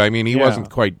 that's true. I mean, he wasn't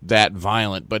quite that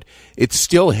violent, but it's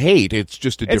still hate. It's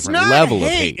just a different level of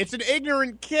hate. It's an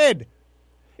ignorant kid.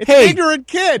 It's an ignorant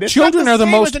kid. It's children not are the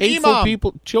same most as an hateful imam.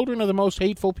 people. Children are the most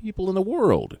hateful people in the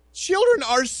world. Children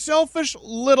are selfish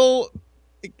little.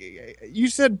 You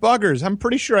said buggers. I'm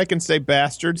pretty sure I can say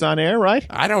bastards on air, right?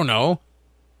 I don't know.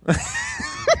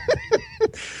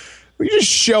 You just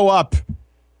show up.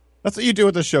 That's what you do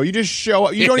at the show. You just show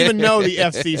up. You don't even know the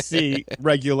FCC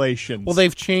regulations. Well,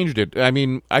 they've changed it. I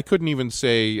mean, I couldn't even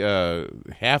say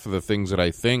half of the things that I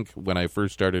think when I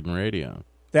first started in radio.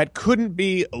 That couldn't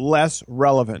be less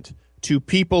relevant to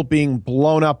people being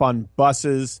blown up on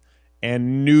buses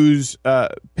and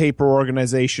newspaper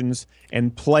organizations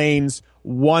and planes.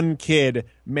 One kid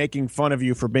making fun of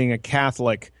you for being a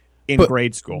Catholic in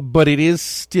grade school. But it is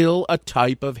still a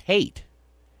type of hate.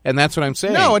 And that's what I'm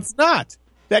saying. No, it's not.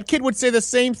 That kid would say the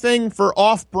same thing for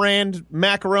off-brand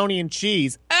macaroni and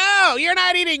cheese. Oh, you're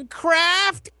not eating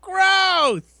Kraft?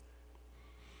 Gross!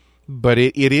 But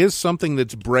it is something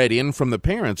that's bred in from the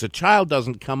parents. A child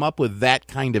doesn't come up with that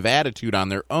kind of attitude on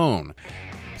their own.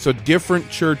 So different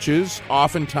churches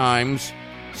oftentimes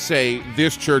say,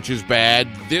 this church is bad,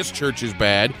 this church is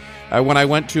bad. When I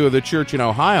went to the church in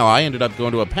Ohio, I ended up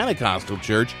going to a Pentecostal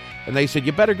church, and they said,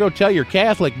 you better go tell your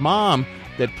Catholic mom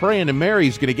that praying to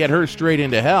Mary's going to get her straight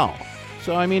into hell.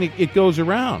 So, I mean, it goes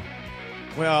around.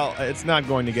 Well, it's not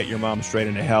going to get your mom straight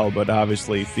into hell, but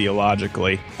obviously,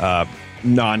 theologically,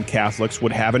 non-Catholics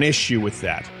would have an issue with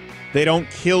that. They don't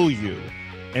kill you,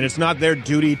 and it's not their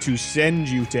duty to send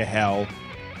you to hell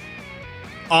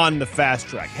on the fast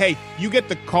track. Hey, you get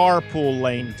the carpool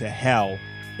lane to hell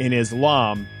in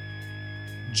Islam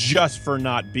just for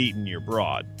not beating your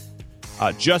broad.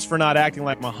 Just for not acting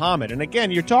like Muhammad. And again,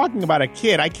 you're talking about a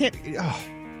kid.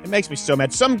 It makes me so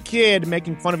mad. Some kid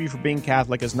making fun of you for being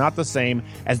Catholic is not the same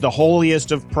as the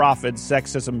holiest of prophets,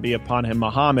 sexism be upon him,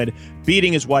 Muhammad,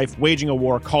 beating his wife, waging a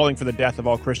war, calling for the death of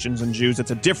all Christians and Jews.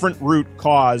 It's a different root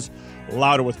cause.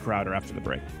 Louder with Crowder after the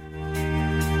break.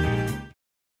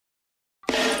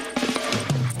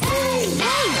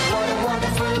 What a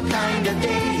wonderful kind of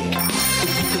day.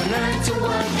 If you could learn to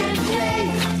work and play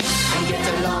and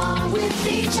get along with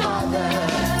each other.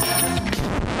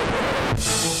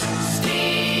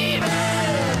 Steven,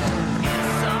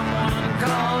 someone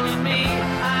calling me.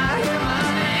 I hear my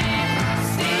name.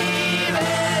 Steven,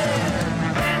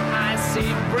 and I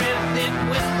see breath in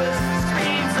whispers,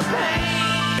 screams of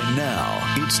pain. And now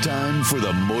it's time for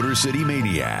the Motor City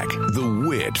Maniac, the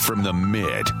wit from the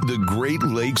Mitt, the Great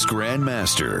Lakes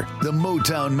Grandmaster, the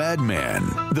Motown Madman,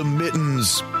 the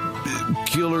Mittens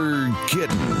Killer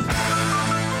Kitten.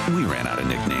 We ran out of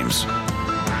nicknames.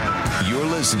 You're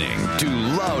listening to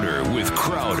Louder with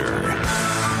Crowder.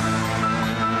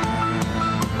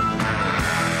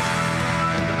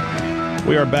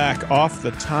 We are back off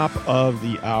the top of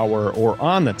the hour, or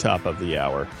on the top of the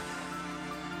hour.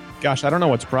 Gosh, I don't know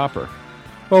what's proper.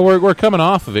 Well, we're coming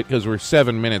off of it because we're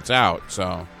 7 minutes out,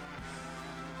 so.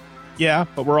 Yeah,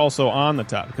 but we're also on the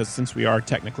top, because since we are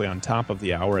technically on top of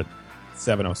the hour at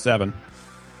 7:07,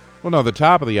 Well, no, the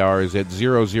top of the hour is at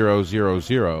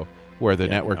 0000, where the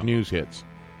network no. news hits.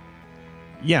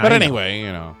 Yeah, But I know. anyway,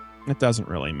 you know. It doesn't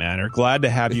really matter. Glad to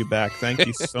have you back. Thank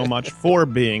you so much for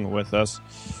being with us.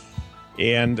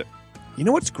 And you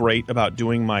know what's great about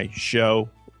doing my show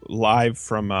live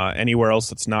from anywhere else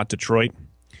that's not Detroit?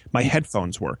 My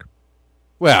headphones work.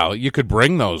 Well, you could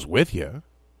bring those with you.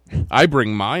 I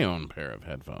bring my own pair of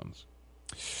headphones.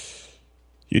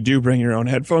 You do bring your own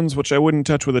headphones, which I wouldn't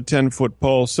touch with a 10-foot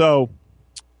pole. So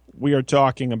we've been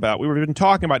talking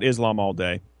about Islam all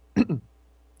day.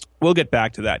 We'll get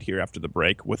back to that here after the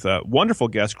break with a wonderful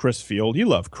guest, Chris Field. You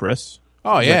love Chris.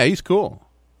 Oh, yeah, he's cool.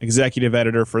 Executive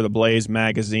editor for the Blaze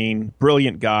magazine.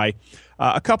 Brilliant guy.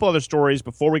 A couple other stories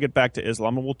before we get back to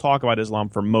Islam, and we'll talk about Islam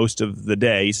for most of the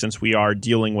day since we are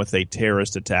dealing with a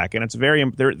terrorist attack. And it's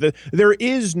there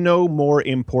is no more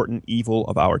important evil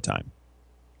of our time.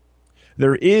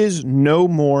 There is no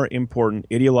more important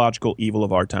ideological evil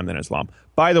of our time than Islam.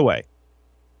 By the way,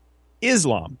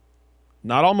 Islam,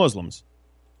 not all Muslims,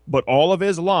 but all of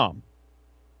Islam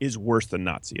is worse than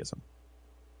Nazism.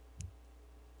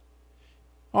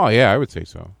 Oh, yeah, I would say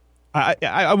so.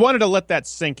 I wanted to let that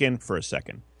sink in for a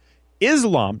second.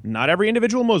 Islam, not every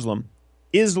individual Muslim,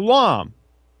 Islam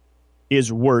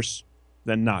is worse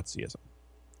than Nazism.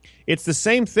 It's the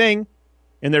same thing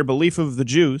in their belief of the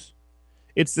Jews.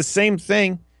 It's the same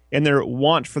thing in their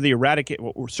want for the eradicate,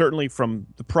 certainly from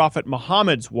the Prophet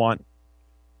Muhammad's want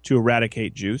to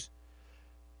eradicate Jews.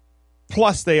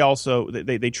 Plus, they also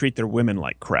they treat their women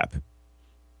like crap.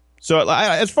 So,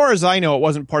 as far as I know, it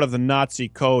wasn't part of the Nazi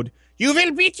code. You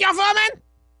will beat your woman.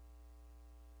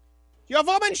 Your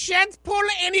woman shan't pull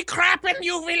any crap, and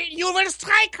you will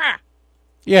strike her.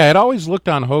 Yeah, it always looked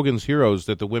on Hogan's Heroes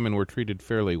that the women were treated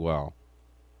fairly well.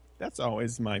 That's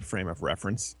always my frame of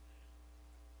reference.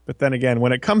 But then again,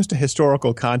 when it comes to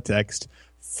historical context,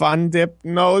 Van Dip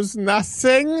knows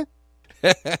nothing.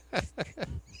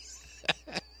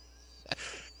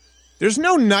 There's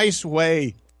no nice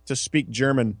way to speak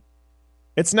German.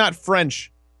 It's not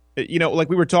French. You know, like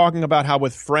we were talking about how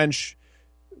with French,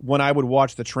 when I would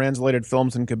watch the translated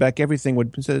films in Quebec, everything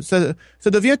would say, ça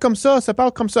devient comme ça, ça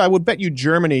parle comme ça. I would bet you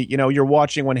Germany, you know, you're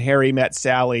watching When Harry Met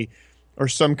Sally or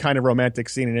some kind of romantic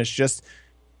scene, and it's just,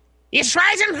 it's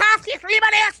rising half, ich liebe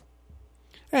dich.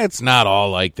 It's not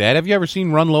all like that. Have you ever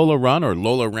seen Run, Lola, Run or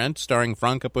Lola Rent starring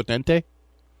Franca Potente?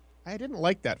 I didn't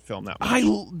like that film that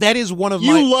much. That is one of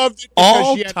You my loved it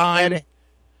because she had all-time... red-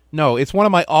 No, it's one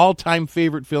of my all-time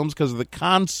favorite films because of the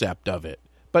concept of it.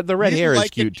 But the red You hair like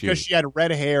is cute, too. because she had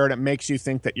red hair, and it makes you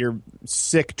think that your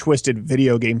sick, twisted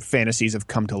video game fantasies have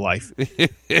come to life.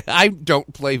 I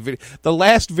don't play video. The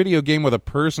last video game with a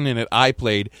person in it I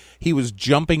played, he was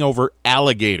jumping over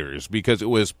alligators because it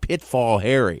was Pitfall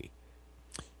Harry.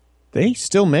 They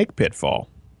still make Pitfall.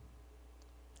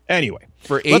 Anyway,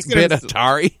 For let's get 8-bit into-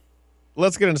 Atari?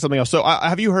 Let's get into something else. So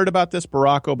have you heard about this?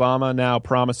 Barack Obama now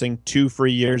promising 2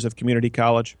 free years of community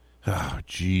college. Oh,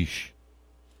 geesh.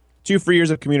 2 free years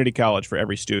of community college for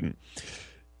every student.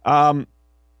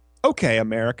 Okay,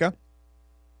 America.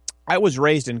 I was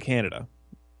raised in Canada.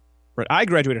 Right? I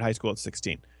graduated high school at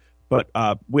 16. But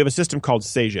we have a system called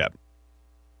CEGEP,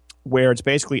 where it's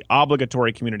basically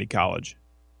obligatory community college,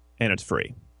 and it's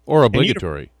free. Or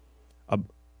obligatory.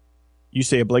 You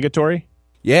say obligatory?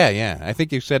 Yeah. I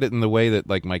think you said it in the way that,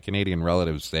 like, my Canadian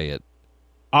relatives say it.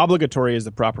 Obligatory is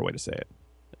the proper way to say it.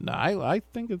 No, I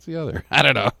think it's the other. I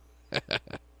don't know.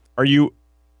 Are you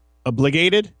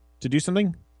obligated to do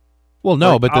something? Well,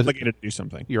 no, Or but obligated to do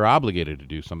something. you're obligated to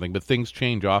do something, but things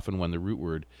change often when the root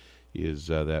word is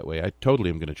that way. I totally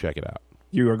am going to check it out.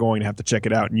 You are going to have to check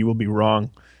it out, and you will be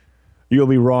wrong. You will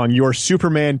be wrong. Your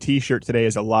Superman T-shirt today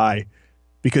is a lie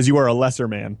because you are a lesser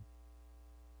man.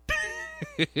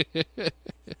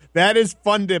 That is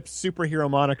Fun Dip's superhero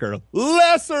moniker.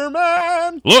 Lesser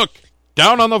man! Look,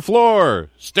 down on the floor,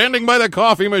 standing by the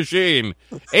coffee machine,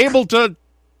 able to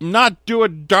not do a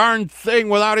darn thing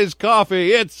without his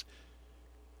coffee. It's...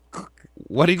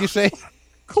 What did you say?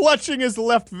 Clutching his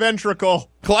left ventricle.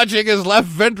 Clutching his left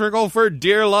ventricle for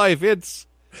dear life. It's...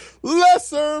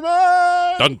 Lesser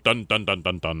man! Dun, dun, dun, dun,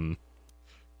 dun, dun.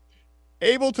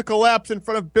 Able to collapse in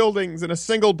front of buildings in a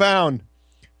single bound.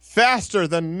 Faster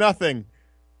than nothing.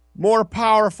 More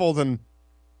powerful than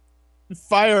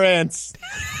fire ants.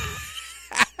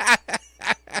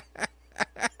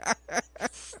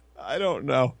 I don't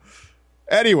know.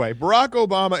 Anyway, Barack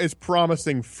Obama is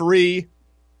promising free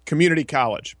community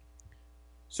college.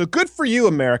 So good for you,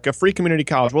 America, free community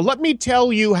college. Well, let me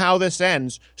tell you how this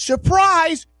ends.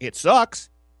 Surprise! It sucks.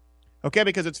 Okay,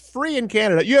 because it's free in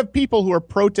Canada. You have people who are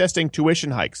protesting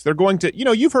tuition hikes. They're going to,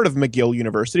 you've heard of McGill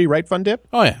University, right, Fun Dip?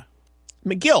 Oh, yeah.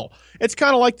 McGill. It's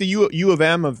kind of like the U of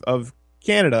M of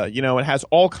Canada. You know, it has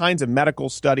all kinds of medical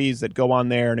studies that go on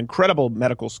there, an incredible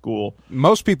medical school.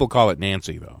 Most people call it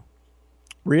Nancy, though.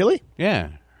 Really? Yeah.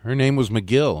 Her name was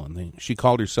McGill, and she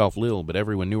called herself Lil, but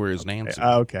everyone knew her as Nancy.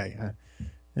 Okay.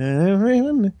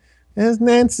 Everyone is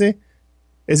Nancy.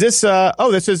 Is this,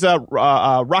 this is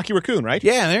Rocky Raccoon, right?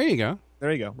 Yeah, there you go.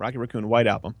 There you go. Rocky Raccoon, White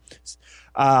Album.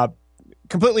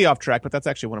 Completely off track, but that's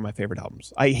actually one of my favorite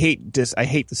albums. I hate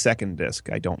the second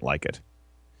disc. I don't like it.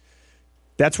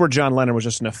 That's where John Lennon was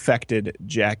just an affected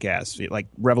jackass. Like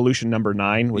Revolution Number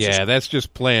 9 was that's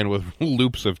just playing with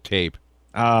loops of tape.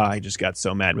 I just got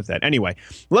so mad with that. Anyway,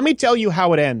 let me tell you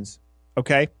how it ends,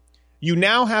 okay? You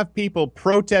now have people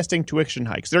protesting tuition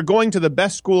hikes. They're going to the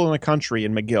best school in the country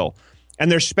in McGill,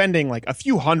 and they're spending like a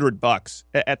few $100.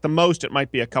 At the most, it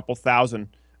might be a couple thousand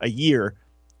a year.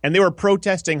 And they were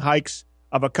protesting hikes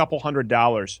of a couple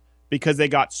 $100 because they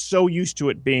got so used to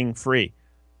it being free.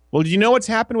 Well, do you know what's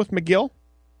happened with McGill?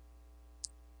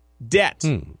 Debt.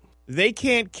 They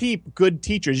can't keep good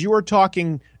teachers. You are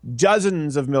talking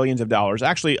dozens of millions of dollars.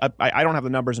 Actually, I don't have the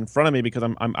numbers in front of me because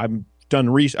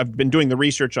I've been doing the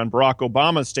research on Barack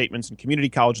Obama's statements in community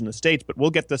college in the States, but we'll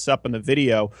get this up in the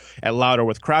video at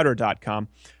louderwithcrowder.com.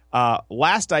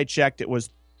 Last I checked, it was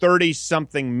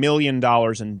 $30-something million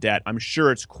in debt. I'm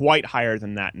sure it's quite higher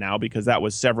than that now because that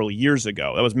was several years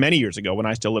ago. That was many years ago when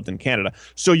I still lived in Canada.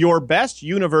 So your best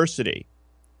university,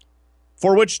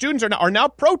 for which students are now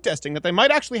protesting that they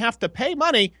might actually have to pay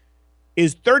money,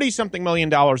 is $30-something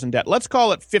million in debt. Let's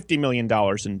call it $50 million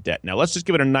in debt. Now, let's just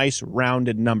give it a nice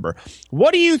rounded number.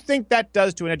 What do you think that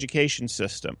does to an education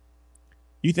system?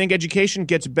 You think education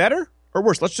gets better or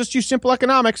worse? Let's just use simple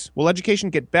economics. Will education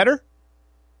get better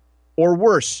or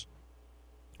worse?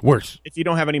 Worse. If you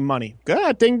don't have any money.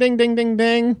 God, ding, ding, ding, ding,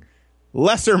 ding.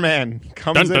 Lesser man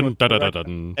comes in with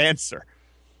the answer.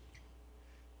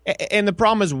 And the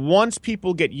problem is once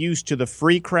people get used to the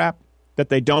free crap that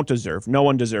they don't deserve, no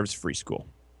one deserves free school.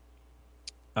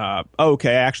 Okay,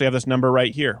 I actually have this number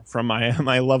right here from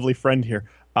my lovely friend here.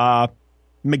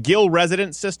 McGill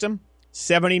resident system,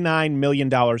 $79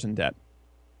 million in debt.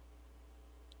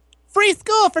 Free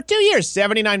school for 2 years,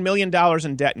 $79 million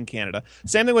in debt in Canada.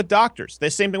 Same thing with doctors. The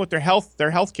same thing with their health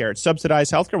care. It's subsidized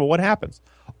health care. Well, what happens?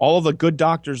 All of the good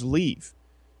doctors leave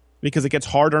because it gets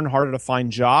harder and harder to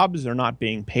find jobs. They're not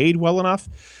being paid well enough.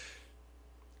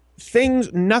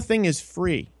 Nothing is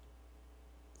free.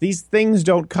 These things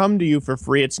don't come to you for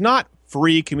free. It's not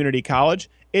free community college.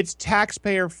 It's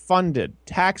taxpayer-funded,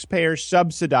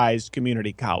 taxpayer-subsidized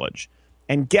community college.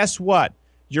 And guess what?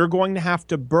 You're going to have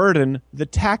to burden the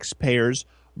taxpayers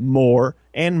more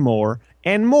and more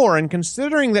and more. And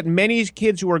considering that many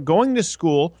kids who are going to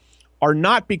school are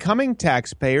not becoming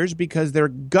taxpayers because they're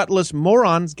gutless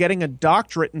morons getting a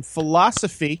doctorate in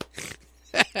philosophy,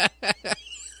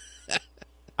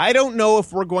 I don't know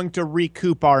if we're going to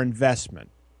recoup our investment.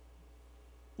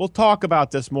 We'll talk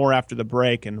about this more after the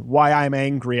break and why I'm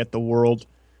angry at the world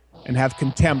and have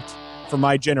contempt for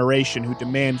my generation who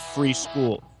demand free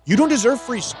school. You don't deserve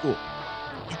free school.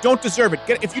 You don't deserve it.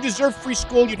 If you deserve free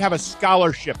school, you'd have a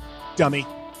scholarship, dummy.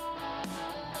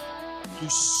 You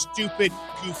stupid,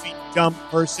 goofy, dumb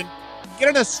person. Get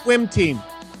on a swim team.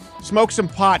 Smoke some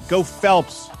pot. Go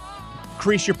Phelps.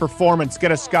 Increase your performance.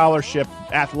 Get a scholarship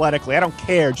athletically. I don't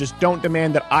care. Just don't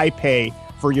demand that I pay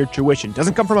for your tuition.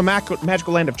 Doesn't come from a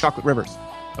magical land of chocolate rivers.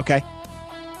 Okay?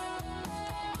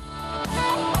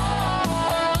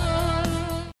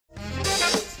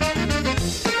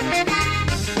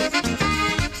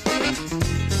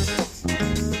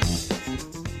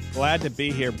 Glad to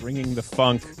be here bringing the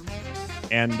funk,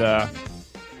 and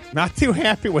not too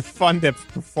happy with Fundip's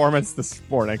performance this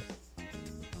morning,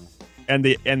 and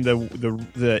the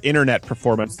internet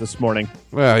performance this morning.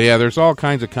 Well, yeah, there's all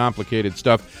kinds of complicated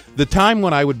stuff. The time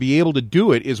when I would be able to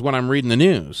do it is when I'm reading the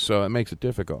news, so it makes it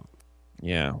difficult.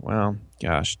 Yeah, well,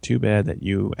 gosh, too bad that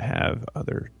you have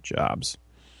other jobs.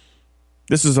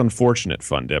 This is unfortunate,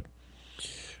 Fundip.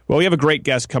 Well, we have a great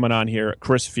guest coming on here,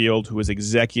 Chris Field, who is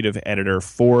executive editor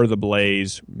for the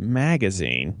Blaze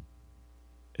magazine.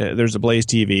 There's a Blaze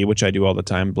TV, which I do all the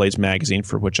time, Blaze magazine,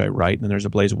 for which I write, and there's a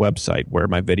Blaze website where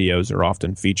my videos are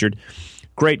often featured.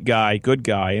 Great guy, good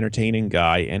guy, entertaining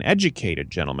guy, and educated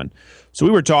gentleman. So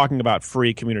we were talking about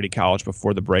free community college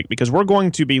before the break because we're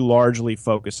going to be largely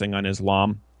focusing on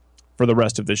Islam for the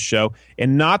rest of this show,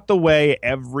 and not the way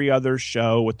every other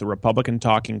show with the Republican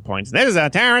talking points. This is a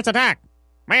terrorist attack.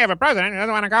 We have a president who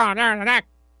doesn't want to call a terrorist attack.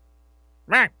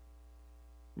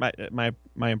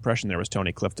 My impression there was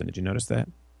Tony Clifton. Did you notice that?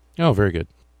 Oh, very good.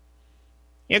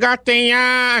 You got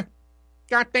the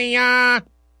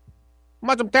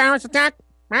Muslim terrorist attack,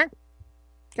 right?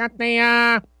 Got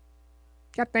the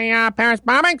Paris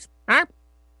bombings, huh?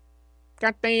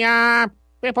 Got the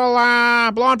people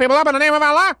blowing people up in the name of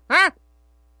Allah, huh?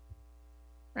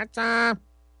 That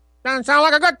doesn't sound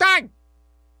like a good thing.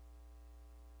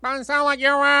 Doesn't sound like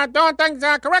you're doing things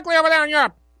correctly over there in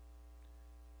Europe.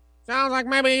 Sounds like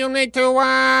maybe you need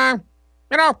to,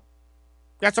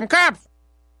 get some cops.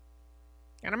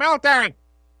 And a military.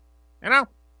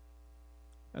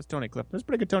 That's Tony Clifton. That's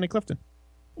pretty good Tony Clifton.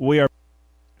 We are...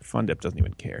 Fun Dip doesn't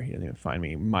even care. He doesn't even find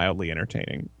me mildly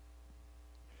entertaining.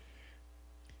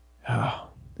 Oh,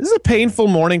 this is a painful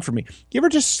morning for me. You ever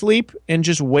just sleep and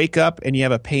just wake up and you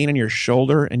have a pain in your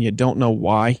shoulder and you don't know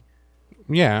why?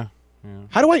 Yeah.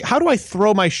 How do I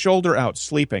throw my shoulder out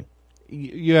sleeping?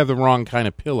 You have the wrong kind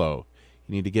of pillow.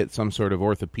 You need to get some sort of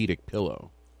orthopedic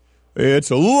pillow.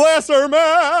 It's a lesser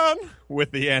man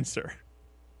with the answer.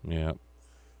 Yeah.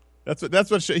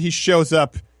 That's what he shows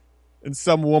up and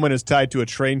some woman is tied to a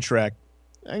train track.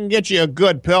 I can get you a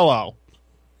good pillow.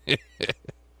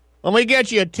 Let me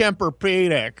get you a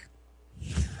Tempur-Pedic.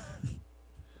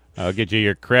 I'll get you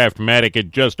your Craftmatic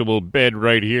adjustable bed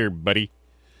right here, buddy.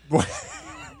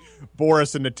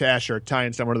 Boris and Natasha are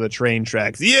tying someone to the train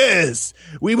tracks. Yes,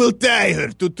 we will tie her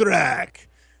to track.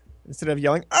 Instead of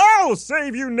yelling, "Oh,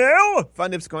 save you, Nell!"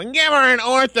 Fun Dip's going, "Give her an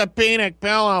orthopedic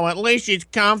pillow. At least she's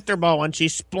comfortable when she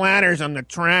splatters on the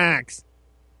tracks."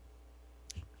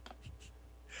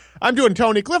 I'm doing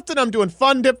Tony Clifton. I'm doing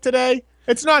Fun Dip today.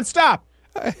 It's nonstop.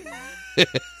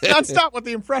 Nonstop with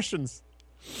the impressions.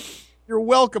 You're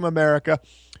welcome, America.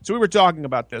 So we were talking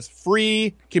about this.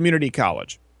 Free community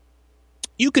college.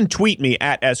 You can tweet me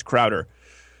at @SCrowder.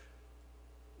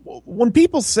 When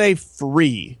people say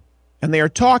free, and they are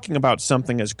talking about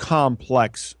something as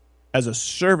complex as a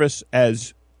service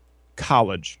as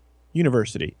college,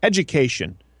 university,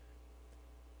 education,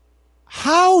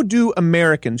 how do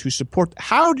Americans who support,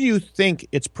 how do you think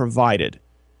it's provided?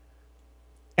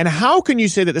 And how can you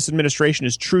say that this administration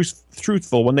is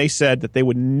truthful when they said that they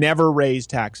would never raise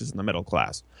taxes in the middle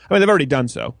class? I mean, they've already done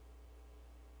so.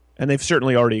 And they've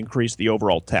certainly already increased the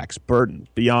overall tax burden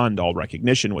beyond all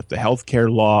recognition with the health care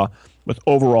law, with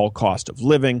overall cost of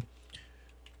living,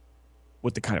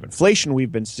 with the kind of inflation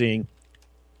we've been seeing.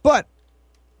 But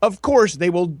of course, they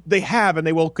will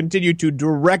continue to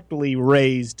directly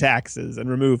raise taxes and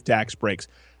remove tax breaks.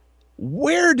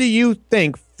 Where do you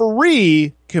think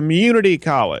free community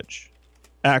college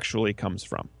actually comes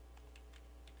from?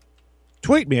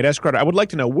 Tweet me at @SCrowder. I would like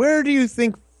to know, where do you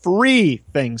think free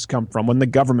things come from when the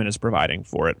government is providing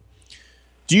for it?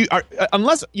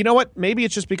 Unless, you know what, maybe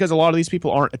it's just because a lot of these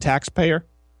people aren't a taxpayer.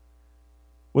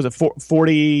 Was it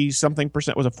 40-something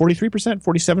percent? Was it 43%?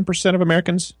 47% of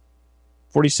Americans?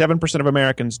 47% of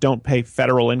Americans don't pay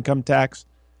federal income tax.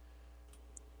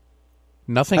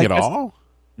 Nothing at all?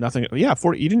 Nothing. Yeah,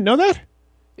 40. You didn't know that?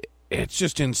 It's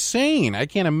just insane. I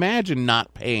can't imagine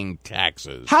not paying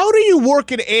taxes. How do you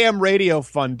work at AM radio,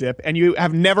 Fun Dip, and you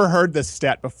have never heard this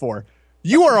stat before?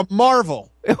 You are a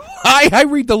marvel. I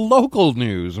read the local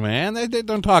news, man. They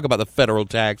don't talk about the federal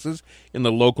taxes in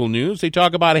the local news. They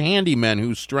talk about handymen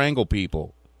who strangle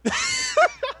people.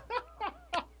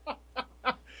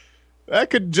 That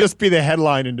could just be the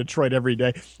headline in Detroit every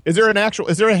day. Is there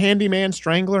a handyman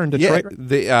strangler in Detroit?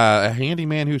 Yeah, a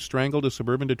handyman who strangled a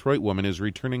suburban Detroit woman is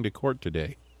returning to court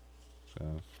today.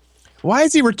 So. Why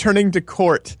is he returning to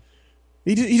court?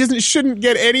 He shouldn't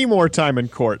get any more time in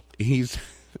court.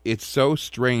 It's so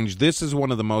strange. This is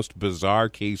one of the most bizarre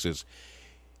cases.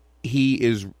 He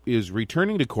is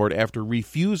returning to court after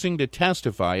refusing to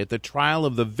testify at the trial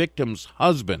of the victim's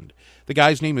husband. The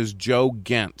guy's name is Joe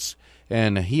Gentz.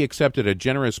 And he accepted a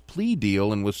generous plea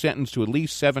deal and was sentenced to at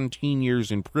least 17 years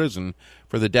in prison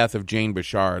for the death of Jane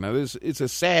Bashar. Now, it's a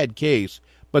sad case,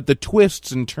 but the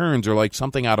twists and turns are like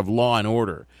something out of Law and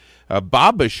Order.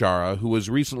 Bob Bashara, who was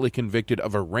recently convicted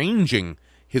of arranging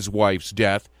his wife's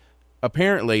death,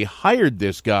 apparently hired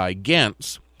this guy,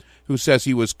 Gentz, who says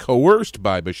he was coerced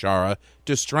by Bashara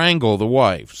to strangle the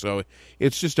wife. So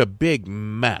it's just a big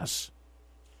mess.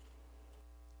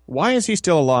 Why is he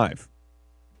still alive?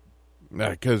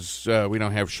 Because we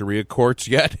don't have Sharia courts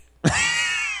yet.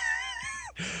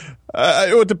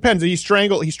 It depends. He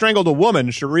strangled a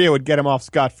woman. Sharia would get him off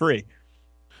scot-free.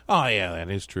 Oh, yeah, that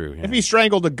is true. Yeah. If he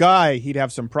strangled a guy, he'd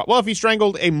have some problem. Well, if he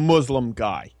strangled a Muslim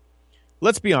guy.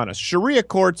 Let's be honest. Sharia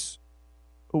courts,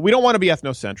 we don't want to be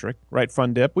ethnocentric, right,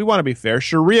 Fun Dip? We want to be fair.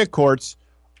 Sharia courts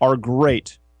are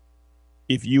great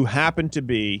if you happen to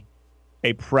be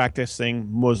a practicing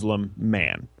Muslim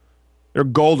man. They're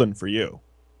golden for you.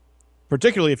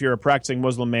 Particularly if you're a practicing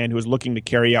Muslim man who is looking to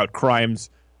carry out crimes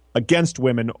against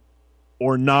women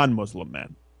or non-Muslim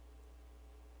men.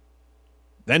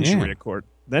 Then Yeah. Sharia court.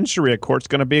 Then Sharia court's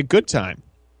going to be a good time.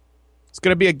 It's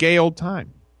going to be a gay old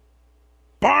time.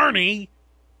 Barney.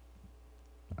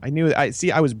 I knew.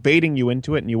 I was baiting you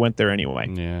into it, and you went there anyway.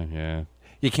 Yeah.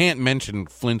 You can't mention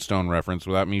Flintstone reference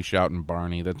without me shouting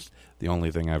Barney. That's the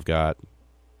only thing I've got.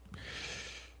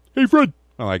 Hey, Fred.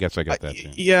 Well, I guess I got that too.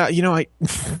 Yeah,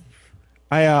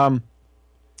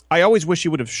 I always wish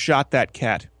you would have shot that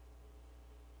cat.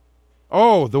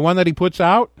 Oh, the one that he puts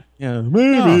out? Yeah,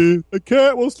 maybe the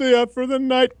cat will stay up for the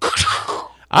night.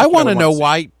 I want to what know I'm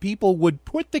why people would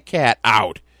put the cat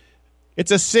out.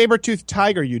 It's a saber-toothed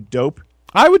tiger, you dope.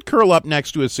 I would curl up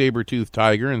next to a saber-toothed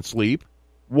tiger and sleep.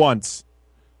 Once.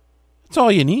 That's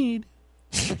all you need.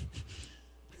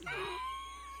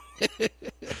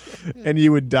 And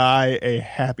you would die a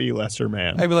happy lesser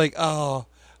man. I'd be like, oh,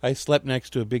 I slept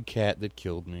next to a big cat that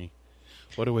killed me.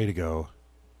 What a way to go.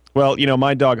 Well,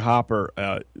 my dog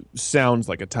Hopper sounds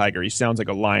like a tiger. He sounds like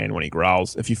a lion when he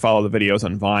growls. If you follow the videos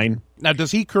on Vine. Now,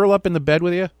 does he curl up in the bed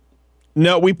with you?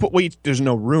 No, there's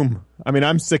no room. I mean,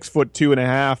 I'm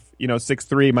 6'2.5",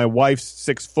 6'3". My wife's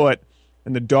 6 foot,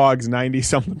 and the dog's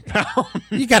 90-something pounds.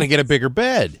 You got to get a bigger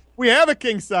bed. We have a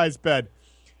king-size bed.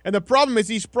 And the problem is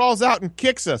he sprawls out and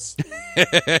kicks us.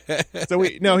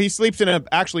 He sleeps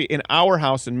actually in our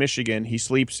house in Michigan, he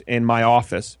sleeps in my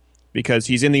office because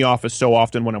he's in the office so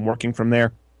often when I'm working from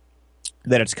there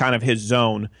that it's kind of his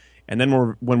zone. And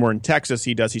then when we're in Texas,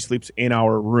 he sleeps in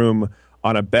our room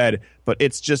on a bed. But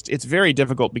it's very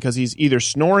difficult because he's either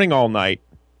snoring all night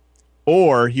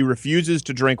or he refuses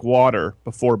to drink water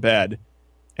before bed.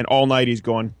 And all night he's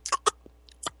going...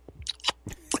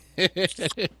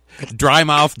 Dry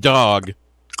mouth dog.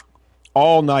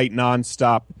 all night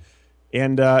nonstop.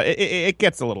 And it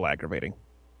gets a little aggravating.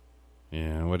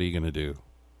 Yeah, what are you going to do?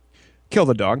 Kill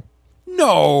the dog.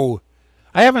 No!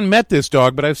 I haven't met this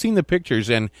dog, but I've seen the pictures,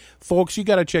 and folks, you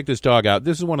got to check this dog out.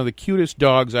 This is one of the cutest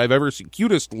dogs I've ever seen,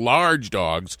 cutest large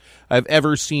dogs I've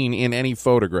ever seen in any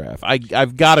photograph.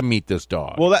 I've got to meet this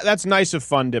dog. Well, that's nice of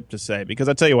Fun Dip to say, because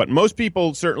I tell you what, most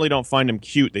people certainly don't find him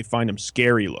cute. They find him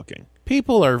scary looking.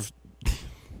 People are...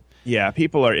 Yeah,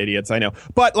 people are idiots, I know.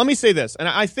 But let me say this, and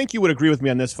I think you would agree with me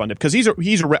on this, Fun Dip, because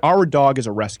our dog is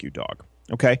a rescue dog,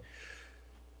 okay?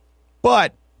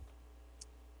 But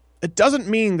it doesn't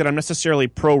mean that I'm necessarily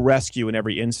pro-rescue in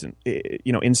every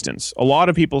instance. A lot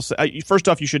of people say, first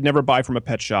off, you should never buy from a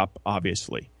pet shop,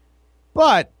 obviously.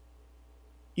 But,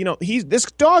 this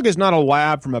dog is not a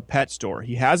lab from a pet store.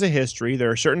 He has a history. There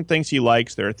are certain things he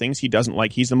likes. There are things he doesn't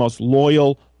like. He's the most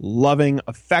loyal, loving,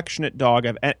 affectionate dog.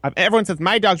 Everyone says,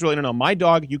 my dog's really, no, my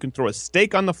dog, you can throw a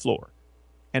steak on the floor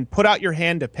and put out your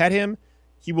hand to pet him.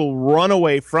 He will run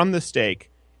away from the steak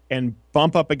and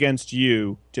bump up against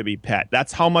you to be pet.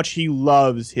 That's how much he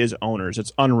loves his owners.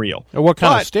 It's unreal. What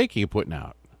kind of steak are you putting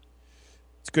out?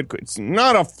 It's good. It's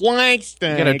not a flank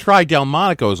steak. You got to try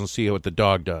Delmonico's and see what the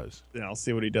dog does. Yeah, I'll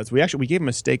see what he does. We gave him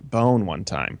a steak bone one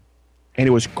time, and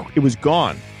it was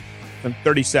gone in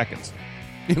 30 seconds.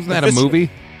 Isn't that a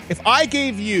movie? If I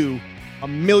gave you $1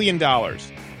 million and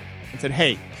said,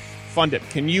 "Hey, Fun Dip,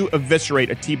 can you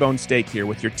eviscerate a T-bone steak here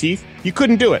with your teeth?" You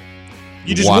couldn't do it.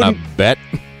 You just want to wouldn't. bet?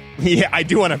 Yeah, I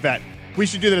do want to bet. We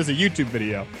should do that as a YouTube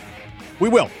video. We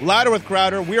will. Louder with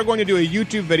Crowder. We are going to do a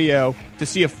YouTube video to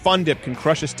see if Fun Dip can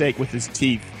crush a steak with his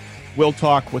teeth. We'll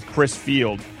talk with Chris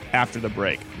Field after the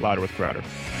break. Louder with Crowder.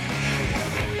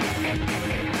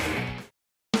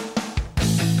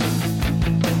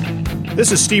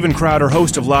 This is Steven Crowder,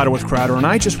 host of Louder with Crowder, and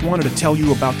I just wanted to tell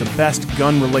you about the best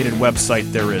gun-related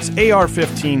website there is,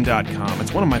 AR15.com.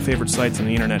 It's one of my favorite sites on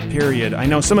the internet, period. I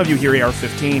know some of you hear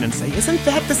AR-15 and say, isn't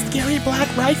that the scary black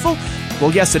rifle?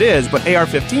 Well, yes, it is, but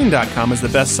AR15.com is the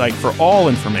best site for all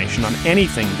information on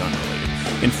anything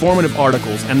gun-related. Informative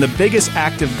articles, and the biggest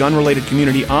active gun-related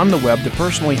community on the web to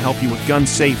personally help you with gun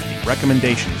safety,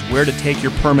 recommendations, where to take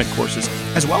your permit courses,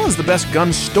 as well as the best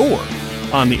gun store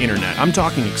on the internet. I'm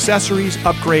talking accessories,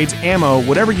 upgrades, ammo,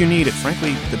 whatever you need at,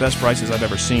 frankly, the best prices I've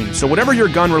ever seen. So whatever your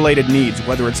gun-related needs,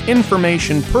 whether it's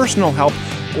information, personal help,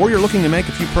 or you're looking to make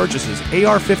a few purchases,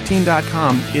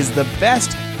 AR15.com is the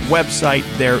best website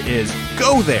there is.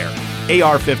 Go there,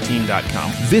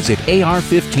 AR15.com. Visit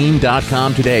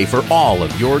AR15.com today for all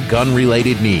of your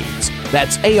gun-related needs.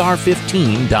 That's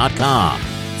AR15.com.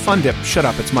 Fun Dip, shut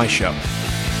up, it's my show.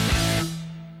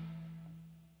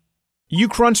 You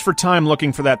crunch for time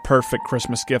looking for that perfect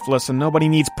Christmas gift. Listen, nobody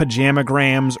needs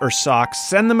pajamagrams or socks.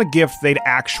 Send them a gift they'd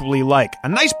actually like. A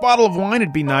nice bottle of wine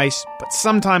would be nice, but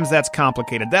sometimes that's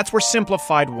complicated. That's where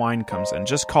Simplified Wine comes in.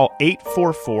 Just call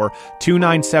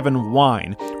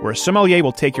 844-297-WINE, where a sommelier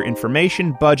will take your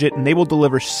information, budget, and they will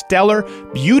deliver stellar,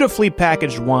 beautifully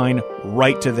packaged wine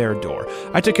right to their door.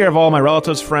 I took care of all my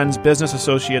relatives, friends, business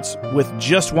associates with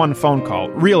just one phone call.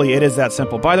 Really, it is that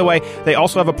simple. By the way, they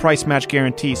also have a price match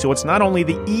guarantee, so it's not only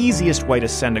the easiest way to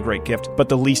send a great gift, but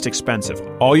the least expensive.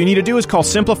 All you need to do is call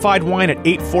Simplified Wine at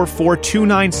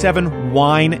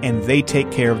 844-297-WINE, and they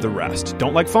take care of the rest.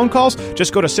 Don't like phone calls?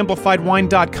 Just go to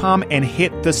simplifiedwine.com and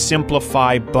hit the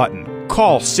Simplify button.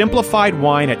 Call Simplified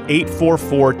Wine at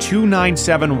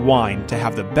 844-297-WINE to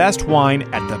have the best wine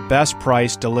at the best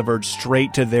price delivered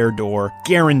straight to their door.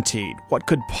 Guaranteed. What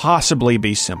could possibly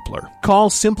be simpler? Call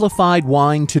Simplified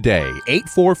Wine today,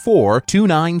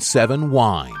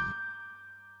 844-297-WINE.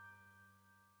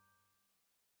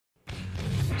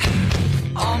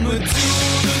 I'ma do the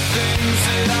things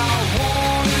that I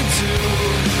wanna do.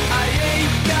 I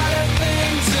ain't got a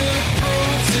thing to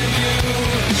prove to you.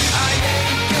 I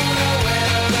ain't gonna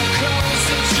wear the clothes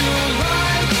that you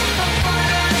like. I'm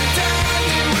fine down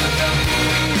here with the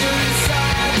mirror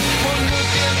inside. One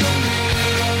look in the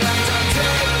mirror and I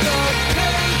take the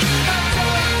pain. I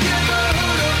don't give a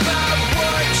hoot about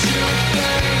what you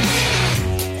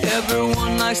think.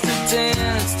 Everyone likes to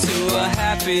dance to a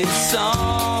happy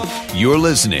song. You're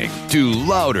listening to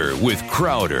Louder with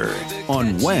Crowder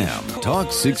on Wham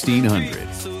Talk 1600.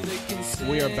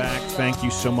 We are back. Thank you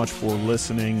so much for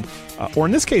listening, or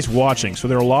in this case, watching. So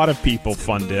there are a lot of people,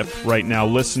 Fun Dip, right now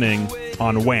listening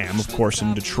on Wham, of course,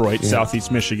 in Detroit,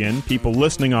 Southeast Michigan, people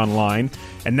listening online.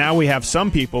 And now we have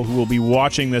some people who will be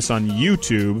watching this on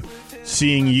YouTube,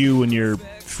 seeing you in your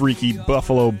freaky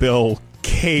Buffalo Bill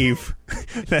cave.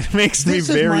 That makes me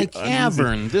very my uneasy.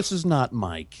 cavern. This is not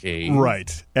my cave.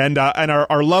 Right. And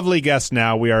our lovely guest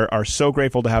now, we are so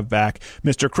grateful to have back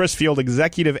Mr. Chris Field,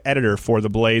 executive editor for The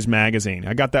Blaze magazine.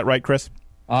 I got that right, Chris?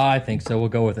 I think so. We'll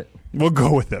go with it. We'll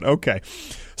go with it. Okay.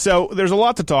 So there's a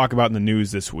lot to talk about in the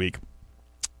news this week.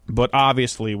 But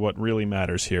obviously what really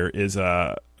matters here is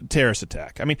a terrorist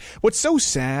attack. I mean, what's so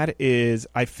sad is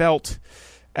I felt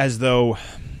as though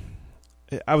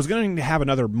I was going to have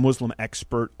another Muslim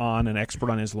expert on, an expert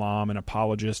on Islam, an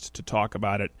apologist to talk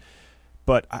about it.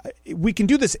 But we can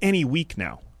do this any week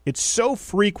now. It's so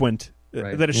frequent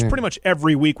that it's pretty much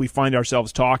every week we find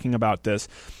ourselves talking about this.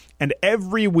 And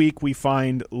every week we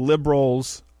find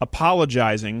liberals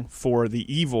apologizing for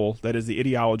the evil that is the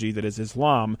ideology that is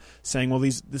Islam, saying, well,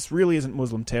 this really isn't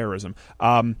Muslim terrorism.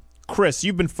 Chris,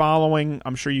 you've been following.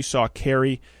 I'm sure you saw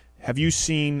Kerry. Have you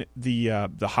seen the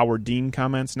Howard Dean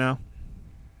comments now?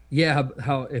 Yeah,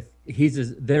 how if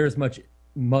they're as much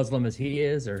Muslim as he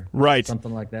is, or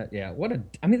something like that. Yeah,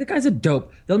 I mean, the guy's a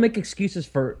dope. They'll make excuses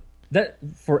for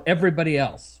everybody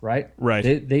else, right?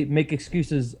 Right. They make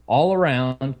excuses all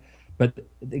around, but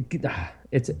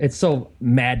it's so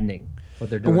maddening what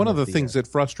they're doing. One of the things that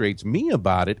frustrates me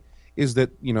about it is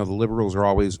that, the liberals are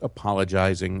always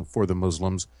apologizing for the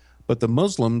Muslims, but the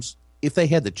Muslims, if they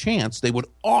had the chance, they would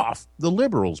off the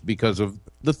liberals because of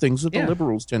the things that the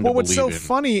liberals tend to believe in. What's so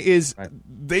funny is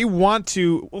they want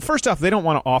to... Well, first off, they don't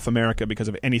want to off America because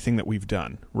of anything that we've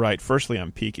done, right? Firstly,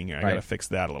 I'm peeking here. I got to fix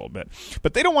that a little bit.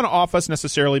 But they don't want to off us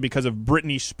necessarily because of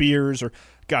Britney Spears or...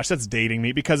 Gosh, that's dating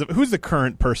me. Because of... Who's the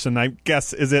current person? I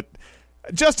guess, is it...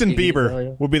 Justin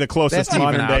Bieber would be the closest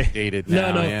modern day. Outdated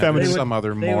now. No. Yeah. There's some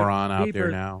other moron out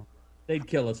there now. They'd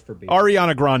kill us for Bieber.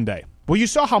 Ariana Grande. Well, you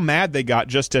saw how mad they got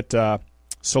just at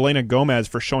Selena Gomez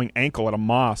for showing ankle at a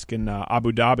mosque in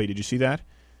Abu Dhabi. Did you see that?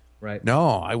 Right. No,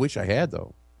 I wish I had,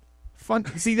 though. Fun.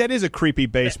 See, that is a creepy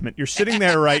basement. You're sitting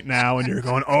there right now and you're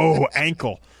going, oh,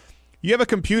 ankle. You have a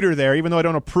computer there. Even though I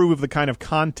don't approve of the kind of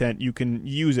content, you can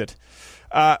use it.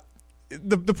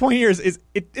 The point here is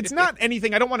it's not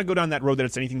anything. I don't want to go down that road that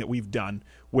it's anything that we've done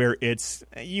where it's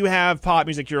you have pop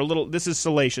music, you're a little, this is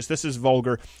salacious, this is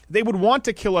vulgar. They would want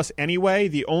to kill us anyway.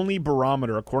 The only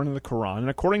barometer, according to the Quran and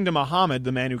according to Muhammad,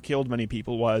 the man who killed many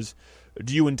people, was,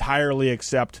 do you entirely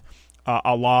accept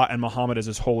Allah and Muhammad as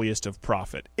his holiest of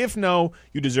prophet? If no,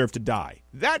 you deserve to die.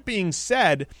 That being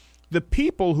said, the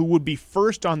people who would be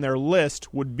first on their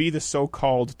list would be the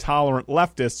so-called tolerant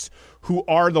leftists who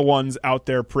are the ones out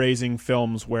there praising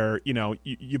films where,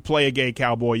 you play a gay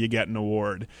cowboy, you get an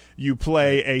award. You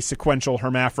play a sequential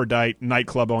hermaphrodite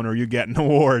nightclub owner, you get an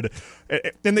award.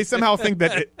 And they somehow think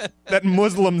that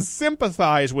Muslims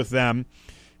sympathize with them.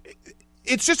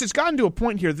 It's gotten to a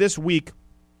point here this week.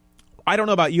 I don't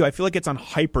know about you. I feel like it's on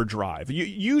hyperdrive.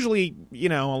 Usually,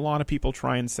 a lot of people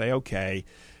try and say, okay,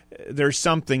 there's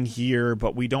something here,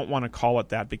 but we don't want to call it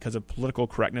that because of political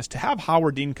correctness. To have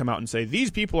Howard Dean come out and say,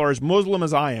 these people are as Muslim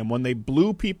as I am, when they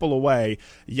blew people away,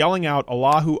 yelling out,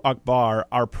 Allahu Akbar,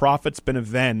 our prophet's been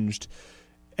avenged.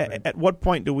 Right. At what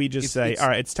point do we just say, all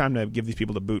right, it's time to give these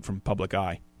people the boot from public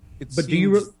eye? But do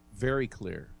you very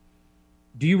clear.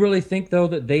 Do you really think, though,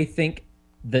 that they think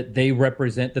that they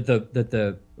represent, that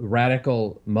the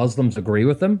radical Muslims agree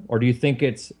with them? Or do you think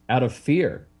it's out of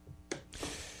fear?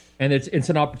 And it's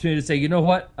an opportunity to say, you know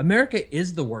what? America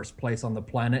is the worst place on the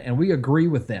planet, and we agree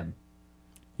with them.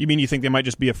 You mean you think they might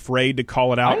just be afraid to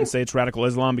call it out and say it's radical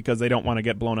Islam because they don't want to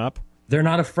get blown up? They're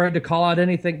not afraid to call out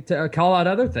anything, to call out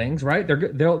other things, right?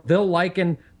 They'll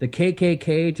liken the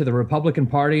KKK to the Republican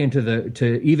Party and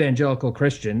to evangelical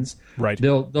Christians. Right.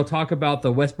 They'll talk about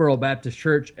the Westboro Baptist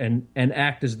Church and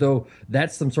act as though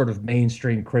that's some sort of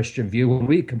mainstream Christian view when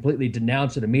we completely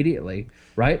denounce it immediately,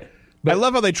 right? But I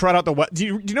love how they trot out the. Do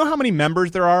you know how many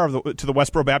members there are to the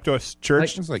Westboro Baptist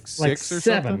Church? It's like 6 or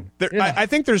 7. something. Yeah. I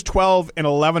think there's 12, and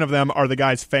 11 of them are the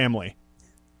guy's family.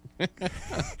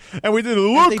 And we did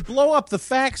look. They blow up the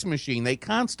fax machine. They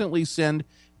constantly send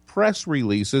press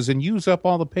releases and use up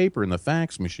all the paper in the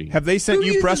fax machine. Have they sent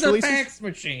you press releases? Fax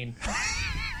machine.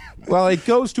 Well, it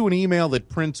goes to an email that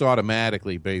prints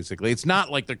automatically, basically. It's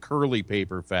not like the curly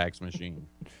paper fax machine.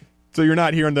 So you're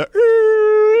not hearing the.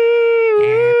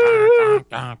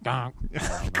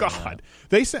 God,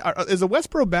 they say, is the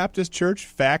Westboro Baptist Church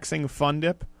faxing Fun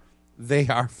Dip? They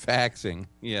are faxing,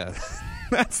 yes.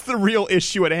 That's the real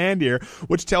issue at hand here,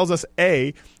 which tells us,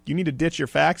 A, you need to ditch your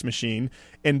fax machine,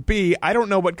 and B, I don't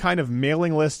know what kind of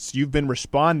mailing lists you've been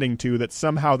responding to that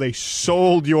somehow they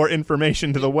sold your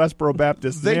information to the Westboro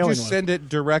Baptist They mailing just list. send it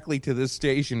directly to the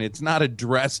station. It's not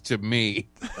addressed to me.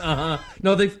 No,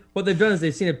 what they've done is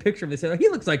they've seen a picture of him. They say, oh, he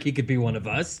looks like he could be one of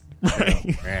us.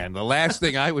 Right. And the last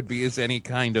thing I would be is any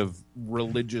kind of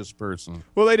religious person.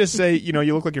 Well, they just say, you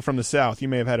look like you're from the South. You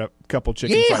may have had a couple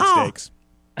chicken fried steaks.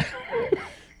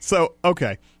 So,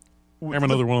 okay. I'm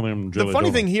another one of them. The funny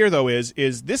thing here, though, is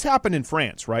this happened in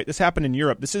France, right? This happened in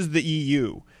Europe. This is the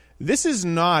EU. This is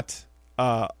not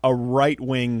a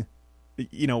right-wing,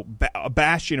 a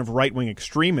bastion of right-wing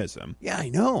extremism. Yeah, I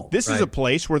know. This is a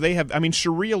place where they have,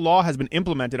 Sharia law has been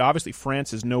implemented. Obviously,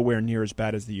 France is nowhere near as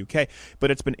bad as the UK,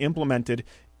 but it's been implemented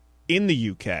in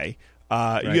the UK.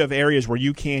 You have areas where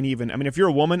you can't even, if you're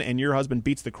a woman and your husband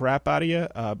beats the crap out of you,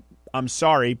 I'm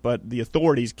sorry, but the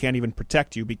authorities can't even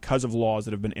protect you because of laws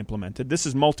that have been implemented. This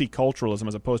is multiculturalism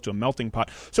as opposed to a melting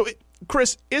pot. So,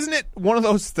 Chris, isn't it one of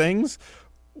those things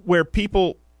where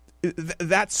people,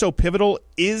 that's so pivotal,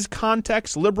 is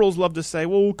context? Liberals love to say,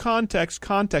 well,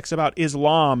 context about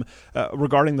Islam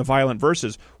regarding the violent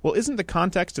verses. Well, isn't the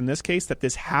context in this case that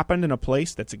this happened in a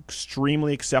place that's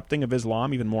extremely accepting of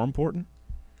Islam even more important?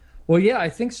 Well, yeah, I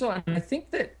think so. And I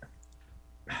think that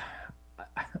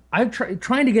I'm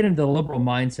trying to get into the liberal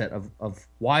mindset of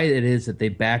why it is that they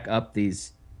back up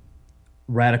these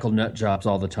radical nut jobs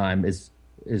all the time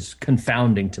is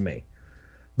confounding to me.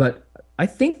 But I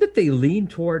think that they lean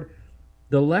toward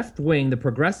the left wing, the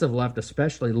progressive left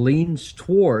especially, leans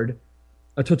toward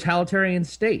a totalitarian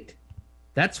state.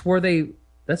 That's where they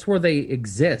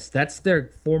exist. That's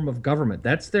their form of government.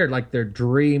 That's their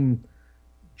dream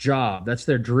job. That's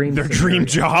their dream. Their dream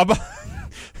job.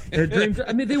 Their dream.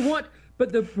 They want.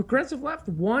 But the progressive left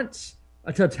wants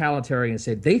a totalitarian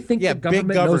state. They think the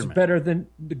government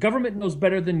knows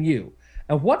better than you.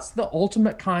 And what's the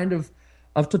ultimate kind of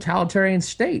totalitarian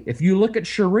state? If you look at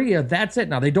Sharia, that's it.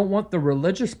 Now they don't want the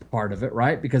religious part of it,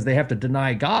 right? Because they have to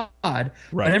deny God. Right.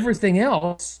 But everything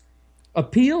else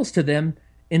appeals to them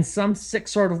in some sick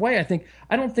sort of way.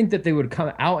 I don't think that they would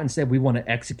come out and say we want to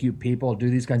execute people, do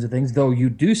these kinds of things. Though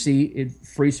you do see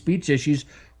free speech issues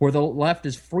where the left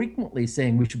is frequently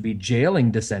saying we should be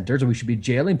jailing dissenters or we should be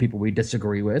jailing people we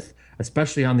disagree with,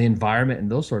 especially on the environment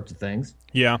and those sorts of things.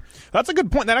 Yeah, that's a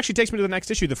good point. That actually takes me to the next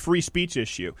issue, the free speech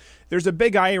issue. There's a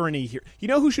big irony here. You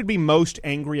know who should be most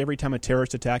angry every time a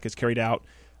terrorist attack is carried out?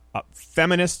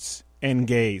 Feminists and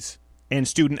gays and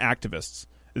student activists.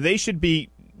 They should be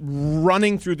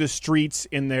running through the streets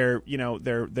in their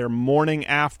morning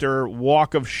after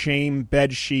walk of shame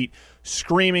bed sheet,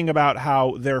 screaming about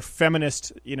how their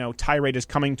feminist tirade is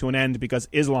coming to an end because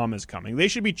Islam is coming. They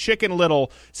should be Chicken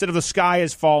Little instead of the sky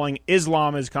is falling.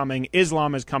 Islam is coming.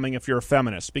 Islam is coming. If you're a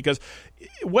feminist, because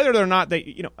whether or not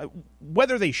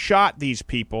whether they shot these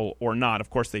people or not, of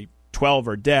course 12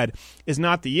 are dead, is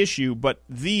not the issue. But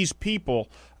these people.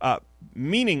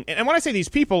 Meaning, and when I say these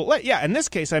people, in this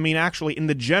case, I mean actually in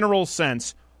the general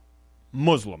sense,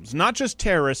 Muslims, not just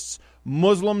terrorists,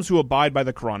 Muslims who abide by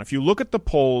the Quran. If you look at the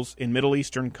polls in Middle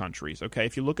Eastern countries, okay,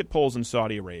 if you look at polls in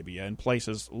Saudi Arabia and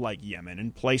places like Yemen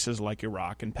and places like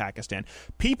Iraq and Pakistan,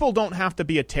 people don't have to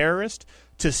be a terrorist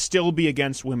to still be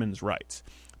against women's rights.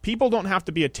 People don't have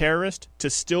to be a terrorist to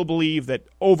still believe that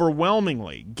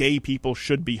overwhelmingly gay people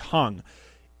should be hung.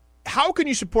 How can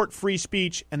you support free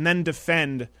speech and then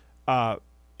defend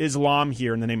Islam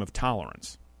here in the name of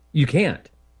tolerance? You can't.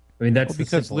 I mean, that's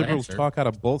because liberals talk out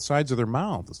of both sides of their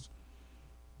mouths.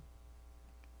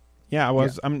 Yeah,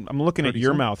 I'm looking at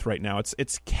your mouth right now.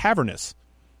 It's cavernous.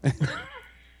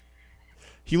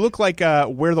 You look like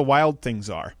Where the Wild Things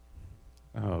Are.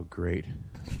 Oh, great.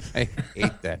 I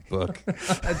hate that book.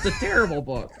 It's a terrible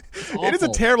book. It is a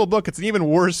terrible book. It's an even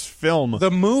worse film. The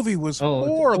movie was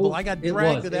horrible. I got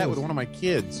dragged to that with one of my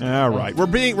kids. All right.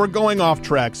 We're going off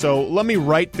track. So let me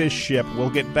right this ship. We'll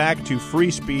get back to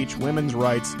free speech, women's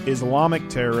rights, Islamic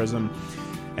terrorism,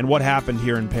 and what happened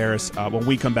here in Paris when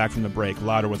we come back from the break.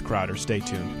 Louder with Crowder. Stay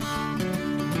tuned.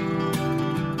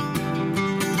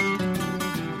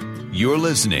 You're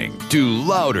listening to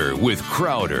Louder with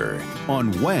Crowder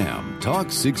on Wham Talk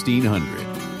 1600.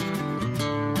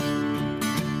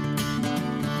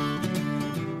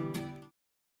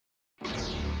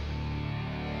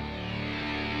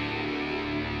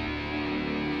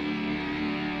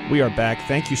 We are back.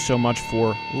 Thank you so much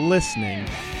for listening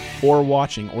or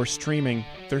watching or streaming.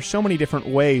 There's so many different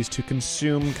ways to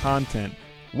consume content.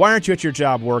 Why aren't you at your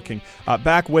job working?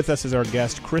 Back with us is our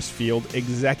guest, Chris Field,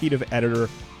 executive editor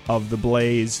of The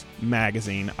Blaze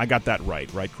magazine. I got that right,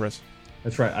 Chris?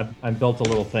 That's right. I built a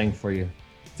little thing for you.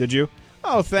 Did you?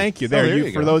 Oh, thank you. There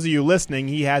you For go. those of you listening,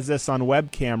 he has this on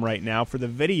webcam right now for the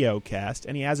video cast,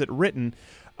 and he has it written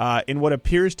in what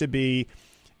appears to be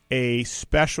a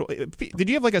special. Did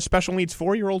you have like a special needs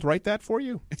 4-year-old write that for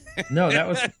you? No, that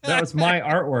was my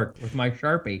artwork with my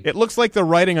Sharpie. It looks like the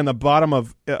writing on the bottom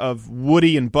of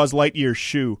Woody and Buzz Lightyear's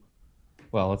shoe.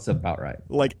 Well, that's about right.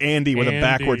 Like Andy with a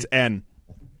backwards N.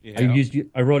 Yeah.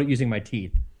 I wrote it using my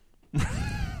teeth.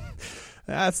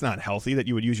 That's not healthy that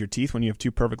you would use your teeth when you have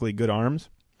two perfectly good arms.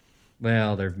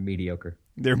 Well, they're mediocre.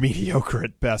 They're mediocre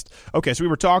at best. Okay, so we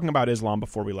were talking about Islam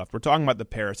before we left. We're talking about the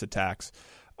Paris attacks.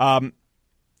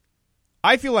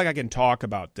 I feel like I can talk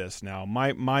about this now.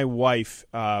 My wife,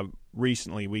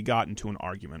 recently, we got into an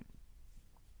argument.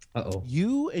 Uh-oh.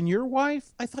 You and your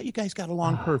wife? I thought you guys got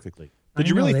along perfectly. Did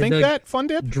you really think that, Fun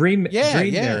Dip? Dream Yeah.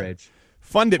 marriage.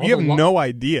 Fun Dip, All you have the no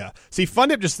idea. See, Fun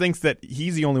Dip just thinks that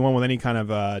he's the only one with any kind of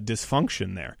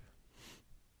dysfunction there.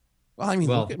 Well, I mean,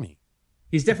 Well, look at me.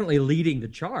 He's definitely leading the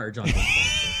charge on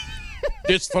this.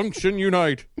 Dysfunction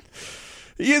unite.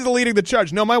 He is leading the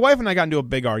charge. No, my wife and I got into a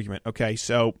big argument, okay?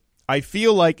 So I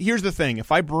feel like, here's the thing.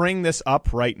 If I bring this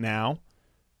up right now,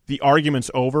 the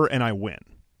argument's over and I win.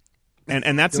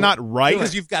 And that's not right.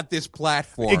 Because you've got this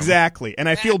platform. Exactly. And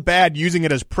I feel bad using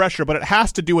it as pressure, but it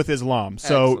has to do with Islam.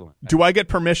 So Excellent. do I get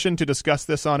permission to discuss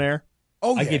this on air?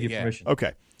 Oh, I yeah, gave you yeah. permission.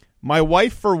 Okay. My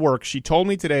wife for work, she told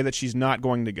me today that she's not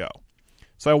going to go.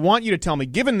 So I want you to tell me,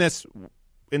 given this,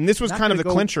 and this was Not kind of the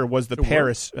gonna go clincher, was the to work.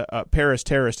 Paris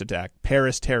terrorist attack.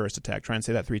 Paris terrorist attack. Try and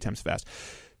say that 3 times fast.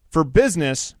 For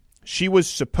business, she was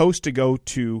supposed to go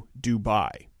to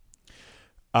Dubai.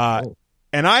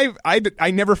 And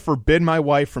I never forbid my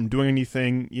wife from doing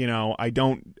anything,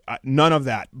 none of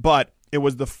that. But it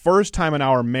was the first time in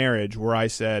our marriage where I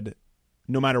said,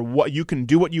 no matter what, you can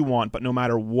do what you want, but no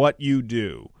matter what you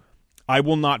do, I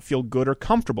will not feel good or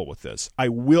comfortable with this. I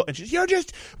will. And she's,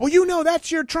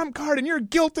 that's your trump card and you're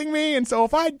guilting me. And so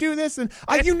if I do this and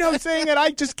saying it,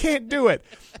 I just can't do it.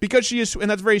 Because she is, and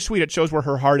that's very sweet. It shows where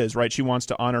her heart is, right? She wants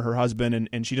to honor her husband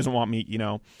and she doesn't want me,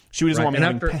 she doesn't want me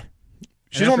having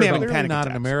She doesn't want me having panic not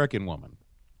attacks. an American woman.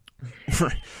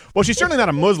 Well, she's certainly not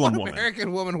a Muslim What woman.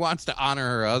 American woman wants to honor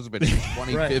her husband in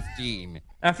 2015?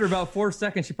 After about 4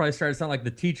 seconds, she probably started to sound like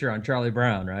the teacher on Charlie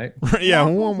Brown, right? Yeah.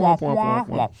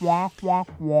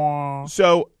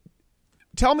 So,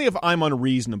 tell me if I'm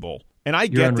unreasonable. And I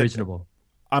You're get unreasonable.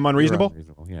 that I'm unreasonable.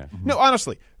 Unreasonable, yeah. No,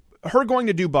 honestly, her going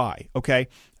to Dubai, okay?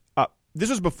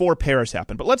 This was before Paris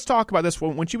happened, but let's talk about this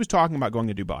when she was talking about going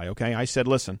to Dubai, okay? I said,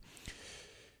 listen,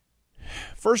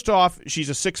 first off, she's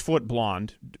a 6-foot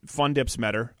blonde. Fun Dip's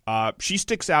met her. She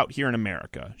sticks out here in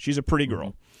America. She's a pretty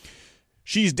girl.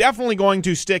 She's definitely going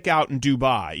to stick out in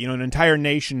Dubai. An entire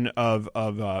nation of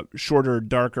shorter,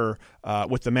 darker,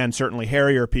 with the men certainly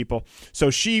hairier people. So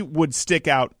she would stick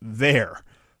out there.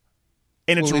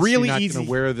 And it's really is she easy. not going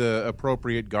to wear the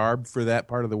appropriate garb for that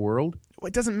part of the world?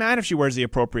 It doesn't matter if she wears the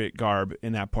appropriate garb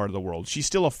in that part of the world. She's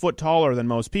still a foot taller than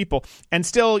most people. And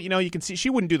still, you can see she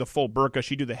wouldn't do the full burqa.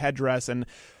 She'd do the headdress. And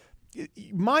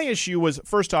my issue was,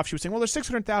 first off, she was saying, well, there's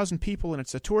 600,000 people and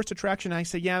it's a tourist attraction. And I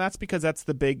say, yeah, that's because that's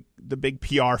the big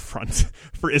PR front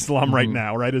for Islam right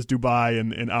now, right, is Dubai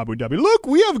and Abu Dhabi. Look,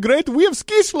 we have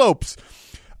ski slopes.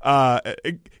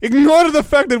 Ignore the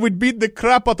fact that we beat the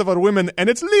crap out of our women and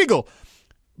it's legal.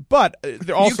 But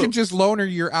they're also, you can just loan her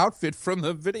your outfit from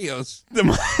the videos.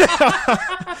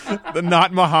 The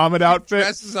not Muhammad outfit.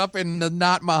 Dresses up in the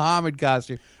not Muhammad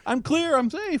costume. I'm clear. I'm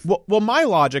safe. Well, my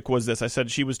logic was this. I said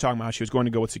she was talking about how she was going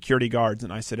to go with security guards,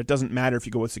 and I said it doesn't matter if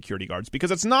you go with security guards because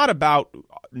it's not about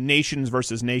nations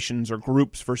versus nations or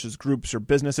groups versus groups or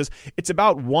businesses. It's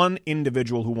about one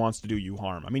individual who wants to do you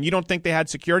harm. I mean, you don't think they had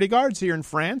security guards here in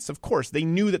France? Of course. They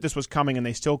knew that this was coming, and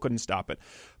they still couldn't stop it.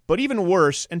 But even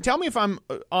worse, and tell me if I'm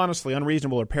honestly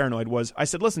unreasonable or paranoid, was I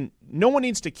said, listen, no one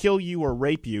needs to kill you or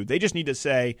rape you. They just need to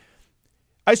say,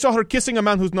 I saw her kissing a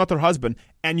man who's not her husband,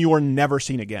 and you are never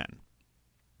seen again.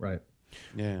 Right.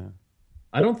 Yeah.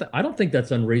 I don't think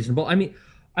that's unreasonable. I mean,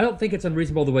 I don't think it's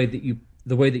unreasonable the way that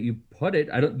you put it.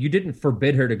 You didn't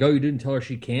forbid her to go. You didn't tell her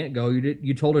she can't go.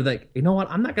 You told her that, you know what,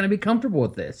 I'm not going to be comfortable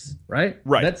with this. Right.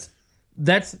 Right.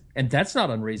 That's not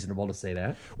unreasonable to say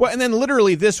that. Well, and then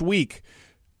literally this week,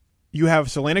 you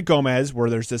have Selena Gomez, where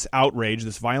there's this outrage,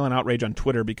 this violent outrage on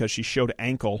Twitter because she showed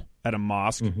ankle at a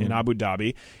mosque in Abu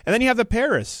Dhabi. And then you have the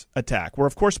Paris attack, where,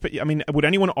 of course, I mean, would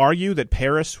anyone argue that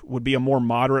Paris would be a more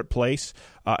moderate place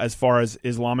as far as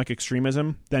Islamic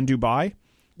extremism than Dubai?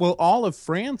 Well, all of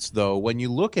France, though, when you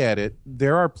look at it,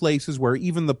 there are places where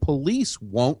even the police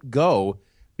won't go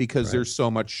because there's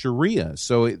so much Sharia.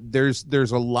 So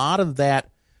there's a lot of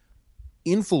that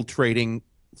infiltrating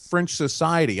French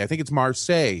society. I think it's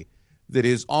Marseille that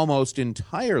is almost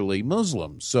entirely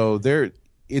Muslim. So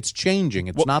it's changing.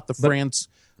 It's not the France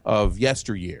of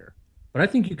yesteryear. But I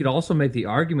think you could also make the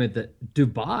argument that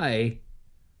Dubai,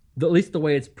 at least the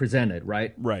way it's presented,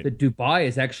 right? Right. That Dubai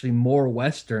is actually more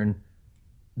Western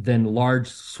than large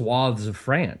swaths of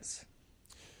France.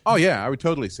 Oh, yeah, I would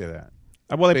totally say that.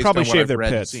 Well, they probably shave their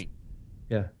read and pits. seen.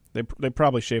 Yeah. They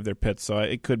probably shave their pits, so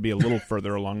it could be a little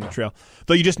further along the trail.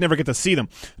 Though you just never get to see them.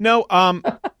 No,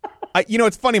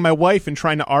 it's funny. My wife, in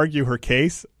trying to argue her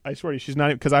case, I swear to you, she's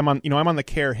not, because I'm on the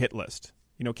CARE hit list.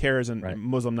 CARE is a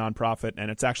Muslim nonprofit,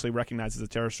 and it's actually recognized as a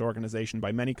terrorist organization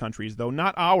by many countries, though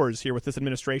not ours here with this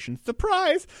administration.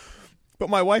 Surprise! But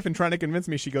my wife, in trying to convince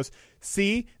me, she goes,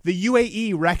 see, the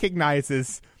UAE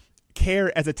recognizes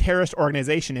CARE as a terrorist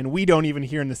organization, and we don't even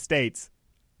here in the States.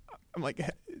 I'm like,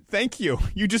 thank you.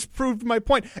 You just proved my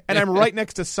point. And I'm right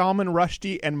next to Salman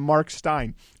Rushdie and Mark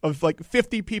Stein, of like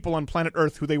 50 people on planet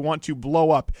Earth who they want to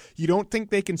blow up. You don't think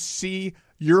they can see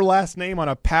your last name on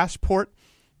a passport?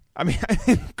 I mean,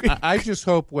 I just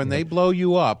hope when they blow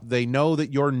you up, they know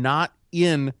that you're not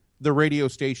in the radio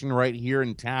station right here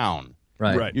in town.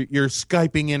 Right. You're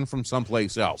Skyping in from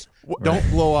someplace else. Don't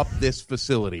blow up this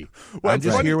facility. I'm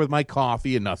just here with my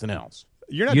coffee and nothing else.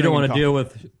 You don't want to deal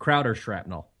with Crowder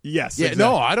shrapnel. Yes. Yeah, exactly.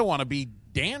 no, I don't want to be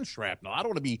Dan Shrapnel. I don't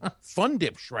want to be Fun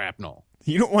Dip Shrapnel.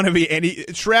 You don't want to be any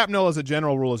shrapnel as a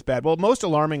general rule is bad. Well, most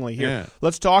alarmingly here,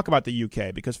 let's talk about the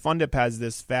UK, because Fundip has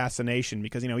this fascination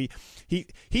because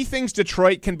he thinks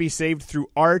Detroit can be saved through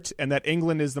art and that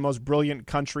England is the most brilliant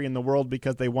country in the world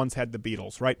because they once had the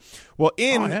Beatles, right? Well,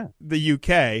 in the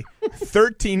UK,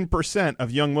 13%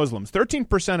 of young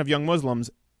Muslims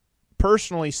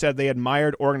personally said they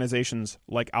admired organizations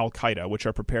like Al-Qaeda, which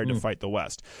are prepared to fight the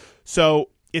West. So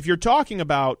if you're talking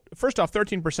about, first off,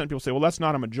 13% people say, well, that's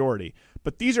not a majority.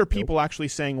 But these are people actually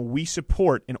saying we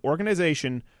support an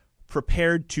organization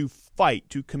prepared to fight,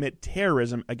 to commit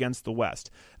terrorism against the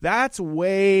West. That's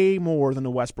way more than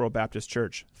the Westboro Baptist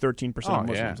Church, 13% of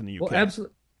Muslims in the UK. Well,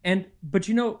 absolutely. But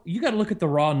you got to look at the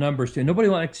raw numbers too. Nobody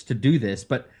likes to do this,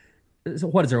 but so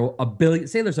what is there, a billion?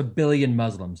 Say there's a billion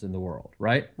Muslims in the world,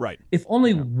 right? Right. If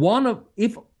only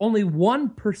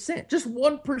 1%, just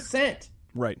 1%,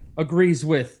 right, agrees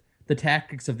with the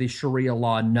tactics of these Sharia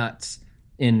law nuts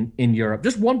in Europe,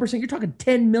 just 1%, you're talking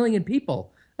 10 million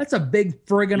people. That's a big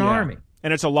friggin' army.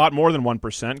 And it's a lot more than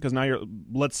 1%, because now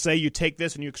let's say you take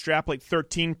this and you extrapolate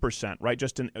 13%, right?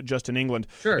 Just in England.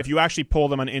 Sure. If you actually pull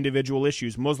them on individual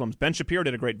issues, Muslims. Ben Shapiro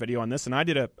did a great video on this, and I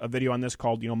did a video on this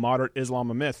called, Moderate Islam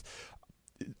a Myth.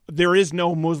 There is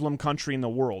no Muslim country in the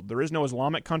world. There is no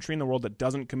Islamic country in the world that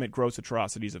doesn't commit gross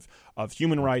atrocities of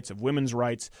human rights, of women's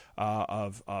rights,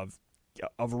 of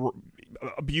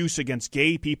abuse against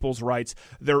gay people's rights.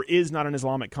 There is not an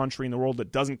Islamic country in the world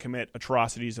that doesn't commit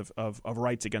atrocities of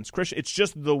rights against Christians. It's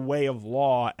just the way of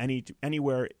law.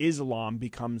 Anywhere Islam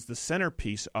becomes the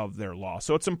centerpiece of their law.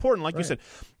 So it's important, like you said,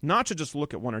 not to just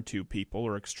look at one or two people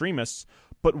or extremists,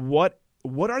 but what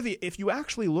are if you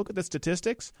actually look at the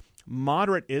statistics,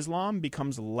 moderate Islam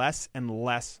becomes less and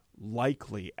less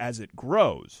likely as it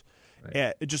grows.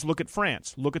 Right. Just look at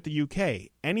France. Look at the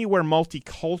UK. Anywhere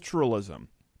multiculturalism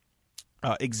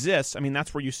exists, I mean,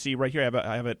 that's where you see right here,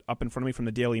 I have it up in front of me from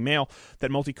the Daily Mail, that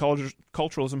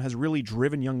multiculturalism has really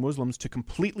driven young Muslims to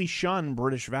completely shun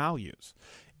British values.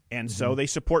 And so they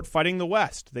support fighting the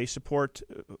West. They support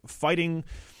fighting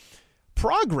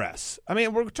progress. I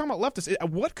mean, we're talking about leftists.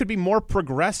 What could be more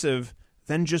progressive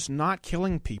than just not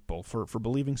killing people for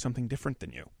believing something different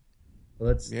than you? Well,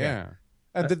 that's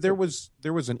And there was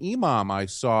an imam I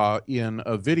saw in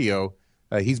a video.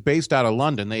 He's based out of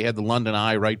London. They had the London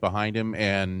Eye right behind him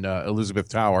and Elizabeth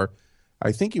Tower.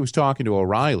 I think he was talking to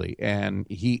O'Reilly, and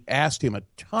he asked him a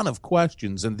ton of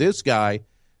questions. And this guy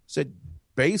said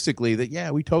basically that,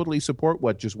 yeah, we totally support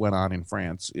what just went on in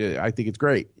France. I think it's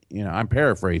great. You know, I'm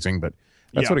paraphrasing, but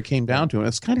that's what it came down to. And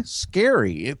it's kind of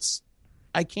scary.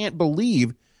 I can't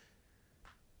believe,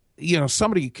 you know,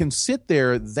 somebody can sit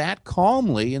there that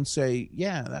calmly and say,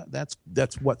 yeah,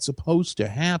 that's what's supposed to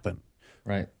happen.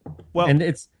 Right. Well,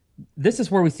 and this is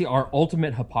where we see our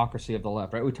ultimate hypocrisy of the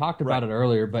left, right? We talked about it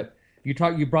earlier, but you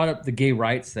brought up the gay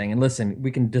rights thing, and listen,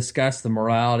 we can discuss the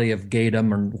morality of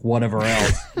gaydom or whatever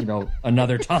else, you know,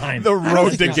 another time. The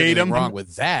road to gaydom. Wrong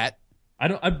with that.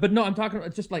 But no, I'm talking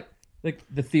about just like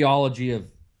the theology of.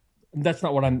 That's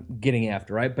not what I'm getting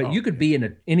after, right? But you could be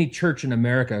in any church in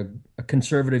America, a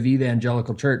conservative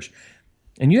evangelical church,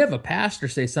 and you have a pastor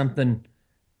say something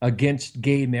against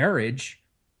gay marriage.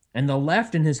 And the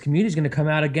left in his community is going to come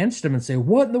out against him and say,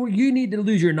 "What? You need to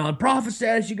lose your nonprofit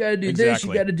status. You got to do this.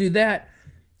 You got to do that."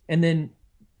 And then,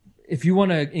 if you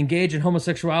want to engage in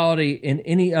homosexuality in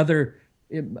any other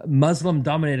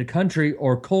Muslim-dominated country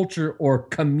or culture or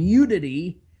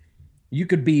community, you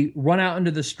could be run out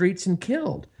into the streets and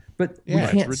killed. But we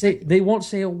can't say. They won't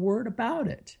say a word about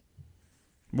it.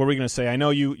 What were we going to say? I know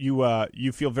you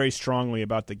feel very strongly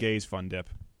about the gays fund dip.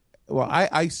 Well,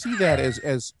 I see that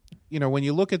as you know, when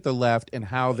you look at the left and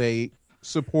how they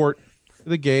support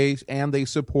the gays and they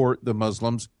support the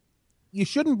Muslims, you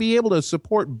shouldn't be able to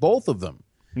support both of them.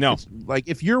 No. It's like,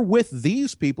 if you're with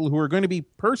these people who are going to be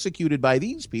persecuted by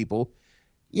these people,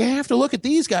 you have to look at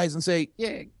these guys and say,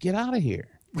 yeah, get out of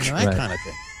here. You know, that kind of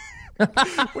thing.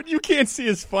 When you can't see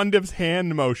his fun dip's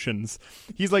hand motions,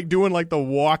 he's like doing like the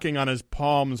walking on his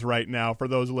palms right now for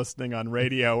those listening on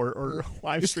radio or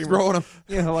live Just stream. throwing them,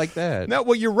 you know, like that. No,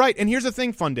 well, you're right. And here's the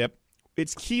thing, fun dip.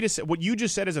 It's key to say what you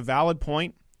just said is a valid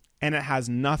point, and it has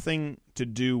nothing to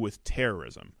do with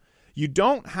terrorism. You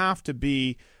don't have to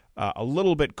be a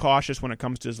little bit cautious when it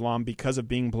comes to Islam because of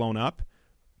being blown up.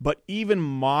 But even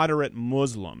moderate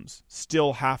Muslims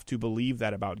still have to believe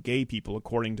that about gay people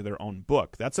according to their own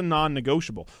book. That's a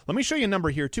non-negotiable. Let me show you a number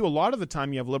here, too. A lot of the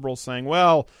time you have liberals saying,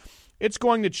 well, it's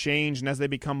going to change, and as they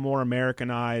become more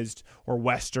Americanized or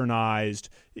Westernized,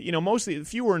 you know, mostly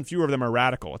fewer and fewer of them are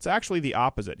radical. It's actually the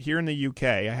opposite. Here in the UK,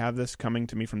 I have this coming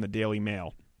to me from the Daily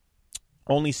Mail.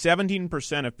 Only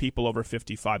 17% of people over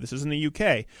 55, this is in the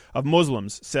UK, of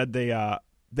Muslims said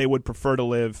they would prefer to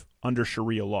live under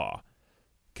Sharia law.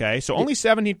 Okay, so only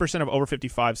 17% of over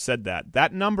 55 said that.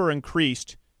 That number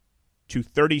increased to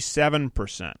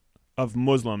 37% of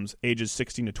Muslims ages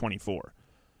 16 to 24.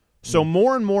 So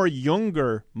more and more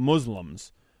younger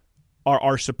Muslims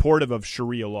are supportive of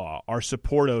Sharia law, are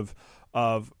supportive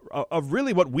of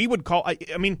really what we would call, I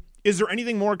mean, is there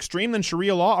anything more extreme than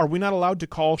Sharia law? Are we not allowed to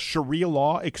call Sharia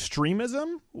law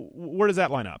extremism? Where does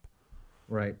that line up?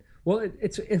 Right. Well,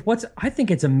 I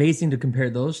think it's amazing to compare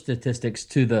those statistics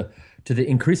to the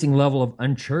increasing level of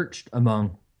unchurched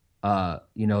among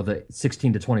the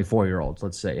 16 to 24-year-olds,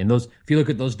 let's say. And those, if you look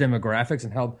at those demographics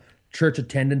and how church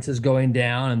attendance is going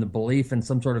down and the belief in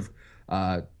some sort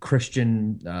of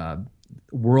Christian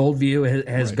worldview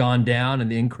has gone down,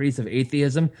 and the increase of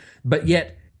atheism, but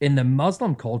yet in the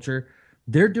Muslim culture,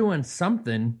 they're doing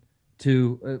something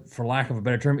to, for lack of a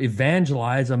better term,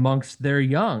 evangelize amongst their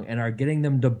young and are getting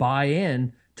them to buy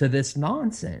in to this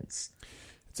nonsense.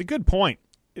 It's a good point.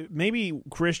 Maybe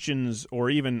Christians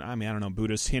or even, I don't know,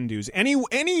 Buddhists, Hindus,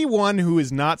 anyone who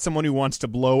is not someone who wants to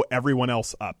blow everyone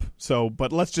else up. So,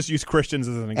 but let's just use Christians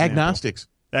as an example.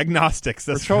 Agnostics.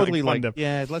 That's totally like,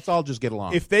 yeah, let's all just get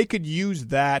along. If they could use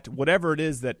that, whatever it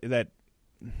is that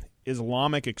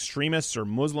Islamic extremists or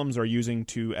Muslims are using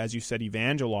to, as you said,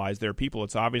 evangelize their people,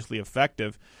 it's obviously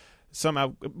effective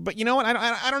somehow. But you know what?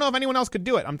 I don't know if anyone else could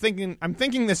do it. I'm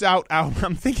thinking this out.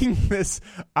 I'm thinking this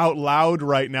out loud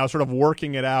right now, sort of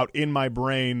working it out in my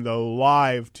brain, though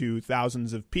live to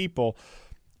thousands of people.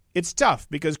 it's tough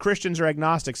because Christians or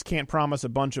agnostics can't promise a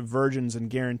bunch of virgins and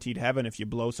guaranteed heaven if you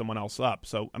blow someone else up.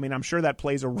 So, I mean, I'm sure that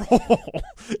plays a role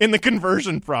in the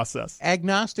conversion process.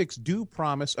 Agnostics do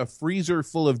promise a freezer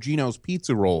full of Gino's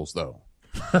pizza rolls, though.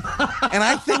 And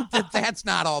I think that's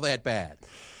not all that bad.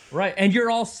 Right, and you're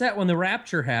all set when the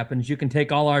rapture happens. You can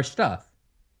take all our stuff.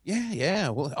 Yeah.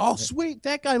 Well, oh, sweet.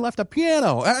 That guy left a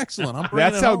piano. Excellent. I'm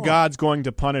bringing That's it how home. God's going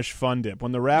to punish Fun Dip.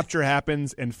 When the rapture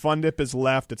happens and Fun Dip is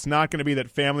left, it's not going to be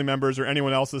that family members or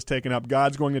anyone else is taken up.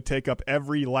 God's going to take up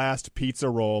every last pizza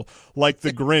roll, like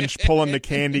the Grinch pulling the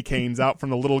candy canes out from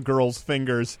the little girl's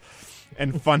fingers,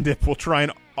 and Fun Dip will try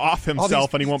and off All himself,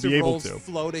 these and he won't be pizza able rolls to.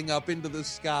 floating up into the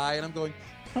sky, and I'm going,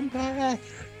 come back,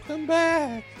 come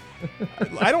back.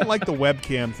 I don't like the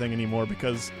webcam thing anymore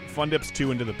because Fun Dip's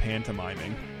too into the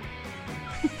pantomiming.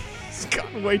 He's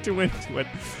gotten way too into it.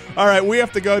 All right, we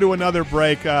have to go to another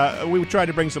break. We tried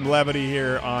to bring some levity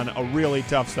here on a really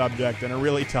tough subject and a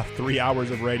really tough 3 hours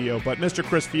of radio. But Mr.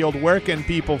 Chris Field, where can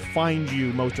people find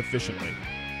you most efficiently?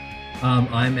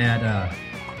 I'm at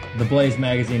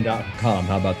theblazemagazine.com.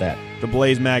 How about that?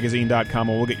 theblazemagazine.com,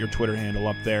 and we'll get your Twitter handle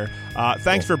up there.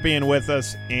 Thanks for being with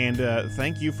us, and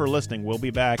thank you for listening. We'll be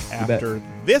back after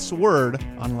this word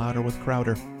on Louder with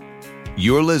Crowder.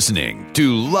 You're listening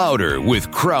to Louder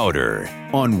with Crowder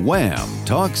on Wham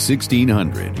Talk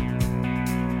 1600.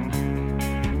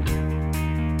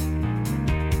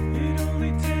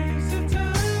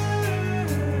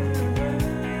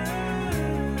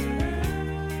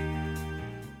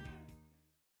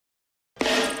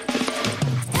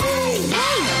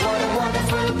 What a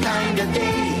wonderful kind of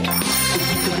day. If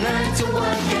you could learn to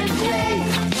work and play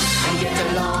and get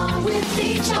along with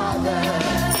each other.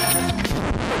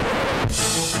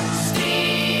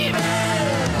 Steven,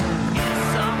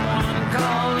 someone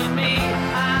calling me.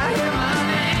 I hear my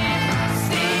name.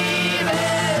 Steven,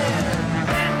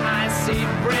 and I see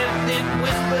breath in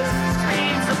whispers,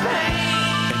 screams of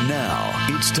pain. And now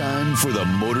it's time for the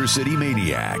Motor City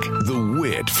Maniac, the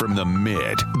wit from the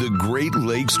Mitt, the Great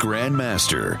Lakes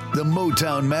Grandmaster, the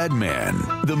Motown Madman,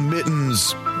 the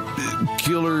Mittens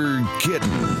Killer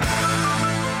Kitten.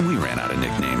 We ran out of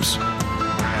nicknames.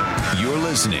 You're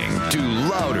listening to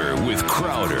Louder with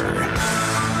Crowder.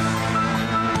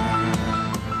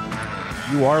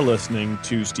 You are listening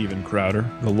to Steven Crowder,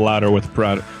 the Louder with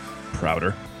Prouder.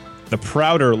 The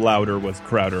Prouder Louder with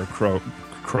Crowder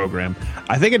program.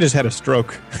 I think I just had a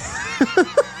stroke.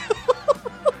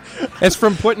 It's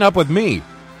from putting up with me.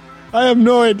 I have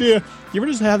no idea. You ever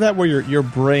just have that where your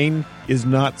brain is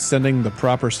not sending the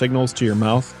proper signals to your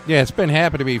mouth? Yeah, it's been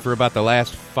happening to me for about the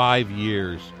last 5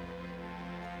 years.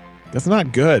 That's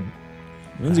not good.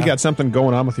 It means you got something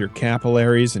going on with your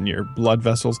capillaries and your blood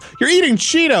vessels. You're eating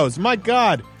Cheetos. My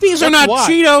God, These are That's not why.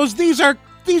 Cheetos.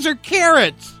 These are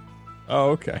carrots. Oh,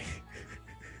 okay.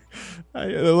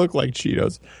 They look like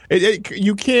Cheetos.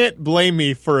 You can't blame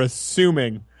me for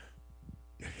assuming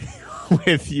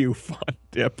with you, Fun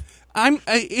Dip.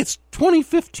 It's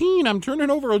 2015. I'm turning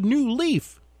over a new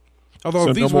leaf. Although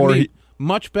So these no would more be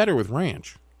much better with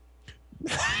ranch.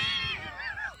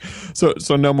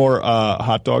 So no more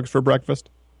hot dogs for breakfast?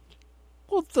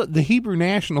 Well, the Hebrew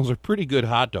Nationals are pretty good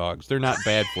hot dogs. They're not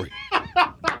bad for you.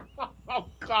 Oh,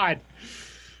 God.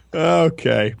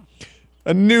 Okay.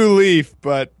 A new leaf,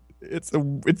 but it's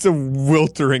a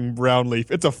wiltering brown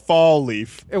leaf. It's a fall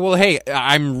leaf. Well, hey,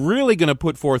 I'm really going to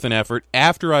put forth an effort.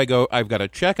 After I go, I've got a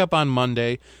checkup on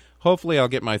Monday. Hopefully I'll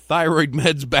get my thyroid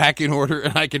meds back in order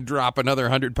and I can drop another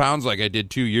 100 pounds like I did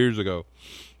 2 years ago.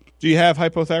 Do you have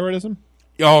hypothyroidism?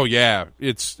 Oh, yeah.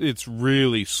 It's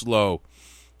really slow.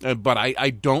 But I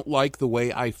don't like the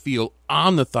way I feel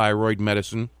on the thyroid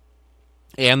medicine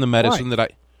and the medicine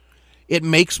that it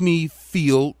makes me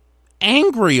feel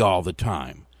angry all the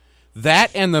time.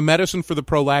 That and the medicine for the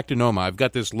prolactinoma. I've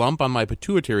got this lump on my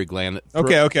pituitary gland.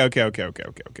 Okay.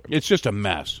 It's just a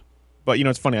mess. But,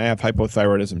 it's funny. I have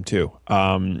hypothyroidism, too.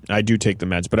 I do take the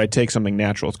meds, but I take something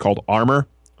natural. It's called Armor.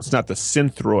 It's not the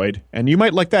Synthroid. And you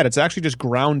might like that. It's actually just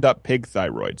ground up pig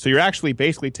thyroid. So you're actually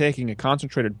basically taking a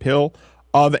concentrated pill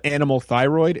of animal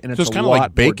thyroid, and it's kind of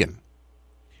like bacon.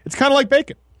 It's kind of like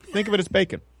bacon. Think of it as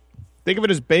bacon. Think of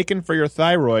it as bacon for your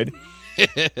thyroid.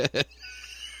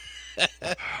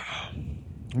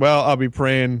 Well, I'll be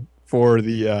praying for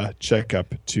the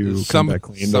checkup to come back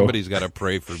clean. Somebody's got to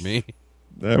pray for me.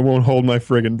 I won't hold my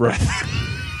friggin' breath.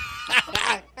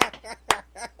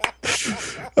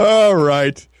 All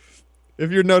right.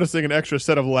 If you're noticing an extra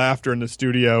set of laughter in the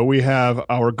studio, we have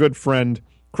our good friend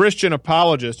Christian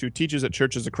apologist who teaches at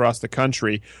churches across the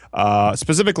country,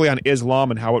 specifically on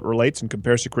Islam and how it relates and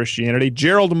compares to Christianity.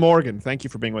 Gerald Morgan, thank you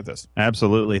for being with us.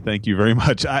 Absolutely. Thank you very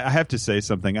much. I have to say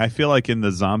something. I feel like in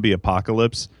the zombie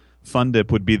apocalypse, Fun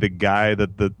Dip would be the guy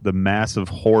that the massive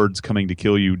hordes coming to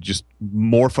kill you just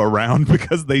morph around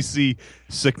because they see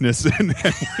sickness.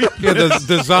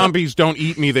 The zombies don't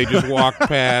eat me. They just walk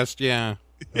past. Yeah.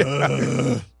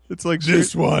 It's like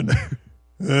This one.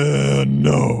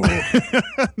 No.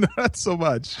 Not so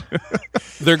much.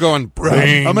 They're going,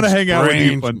 brains. I'm going to hang out with you,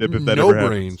 brains, Fun Dip, if that no ever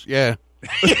happens. brains.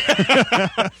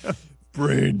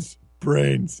 Yeah.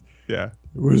 Brains. Yeah.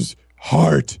 It was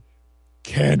heart.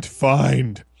 Can't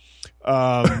find.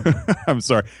 I'm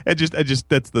sorry. I just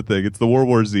that's the thing. It's the World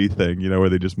War Z thing, where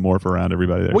they just morph around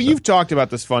everybody there. Well, you've talked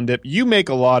about this, Fun Dip. You make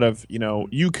a lot of,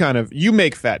 you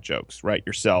make fat jokes, right,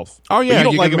 yourself. Oh, yeah, you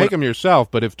can like make them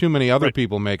yourself, but if too many other Right.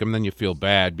 people make them, then you feel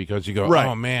bad because you go, Right.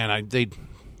 oh, man,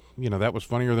 that was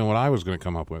funnier than what I was going to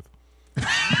come up with.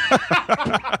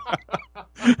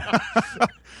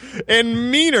 And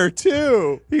meaner,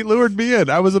 too. He lured me in.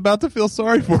 I was about to feel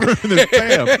sorry for him, and then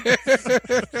bam.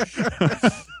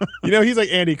 He's like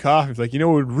Andy Kaufman. He's like,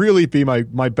 what would really be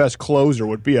my best closer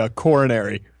would be a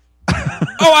coronary.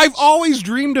 Oh, I've always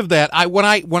dreamed of that. When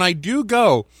I do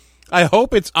go, I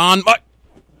hope it's on.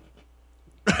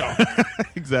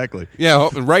 Exactly. Yeah,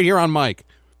 right here on mic.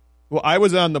 Well, I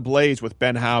was on The Blaze with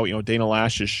Ben Howe, Dana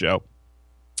Lash's show.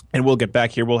 And we'll get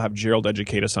back here. We'll have Gerald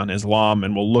educate us on Islam,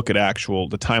 and we'll look at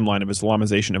the timeline of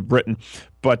Islamization of Britain.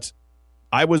 But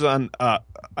I was on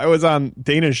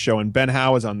Dana's show, and Ben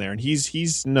Howe was on there, and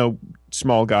he's no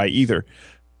small guy either.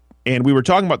 And we were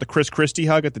talking about the Chris Christie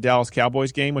hug at the Dallas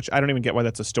Cowboys game, which I don't even get why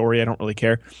that's a story. I don't really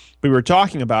care. We were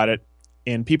talking about it,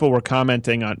 and people were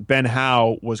commenting on. Ben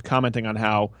Howe was commenting on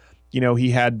how he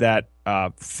had that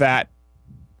fat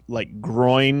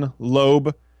groin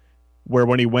lobe, where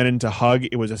when he went in to hug,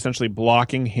 it was essentially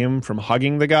blocking him from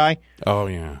hugging the guy. Oh,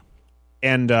 yeah.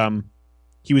 And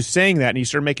he was saying that, and he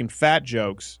started making fat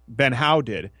jokes. Ben Howe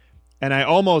did. And I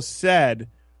almost said,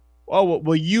 oh,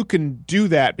 well, you can do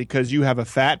that because you have a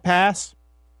fat pass,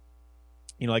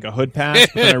 like a hood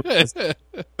pass. Then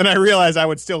I realized I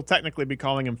would still technically be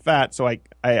calling him fat, so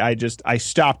I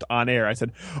stopped on air. I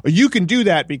said, oh, you can do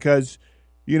that because,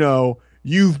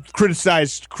 you've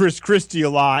criticized Chris Christie a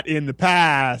lot in the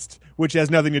past, which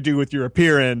has nothing to do with your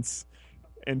appearance,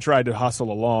 and tried to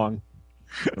hustle along.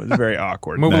 It was very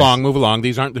awkward. Move along.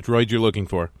 These aren't the droids you're looking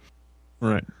for.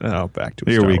 Right. Oh, back to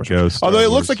Here Star we Wars. go. Star Although it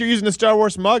Wars. looks like you're using the Star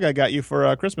Wars mug I got you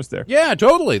for Christmas there. Yeah,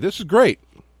 totally. This is great.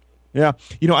 Yeah.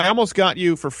 I almost got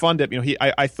you for Fun Dip.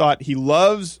 I thought he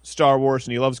loves Star Wars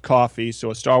and he loves coffee,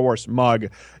 so a Star Wars mug.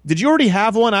 Did you already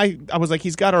have one? I was like,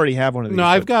 he's got to already have one of these. No,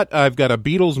 I've got a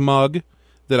Beatles mug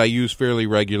that I use fairly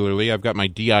regularly. I've got my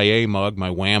DIA mug, my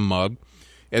Wham mug.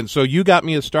 And so you got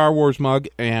me a Star Wars mug,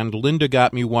 and Linda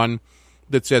got me one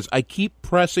that says, I keep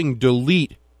pressing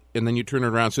delete, and then you turn it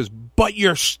around and says, but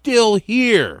you're still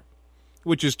here,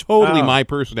 which is totally my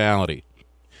personality.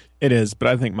 It is, but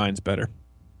I think mine's better.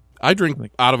 I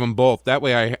drink out of them both. That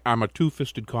way I'm a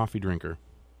two-fisted coffee drinker.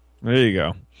 There you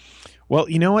go. Well,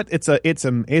 you know what? It's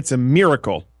a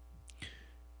miracle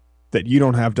that you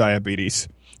don't have diabetes.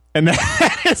 And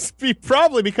that is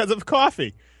probably because of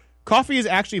coffee. Coffee is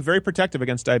actually very protective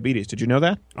against diabetes. Did you know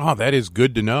that? Oh, that is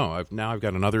good to know. I've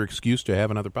got another excuse to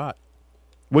have another pot.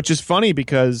 Which is funny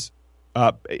because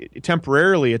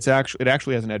temporarily it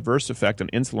actually has an adverse effect on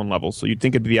insulin levels. So you'd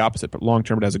think it'd be the opposite, but long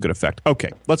term it has a good effect.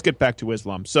 Okay, let's get back to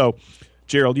Islam. So,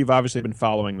 Gerald, you've obviously been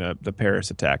following the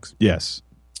Paris attacks. Yes.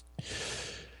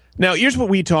 Now, here's what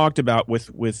we talked about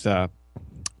with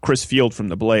Chris Field from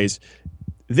The Blaze.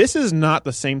 This is not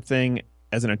the same thing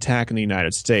as an attack in the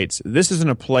United States. This is in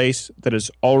a place that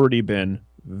has already been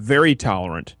very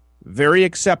tolerant, very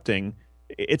accepting.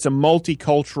 It's a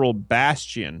multicultural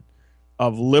bastion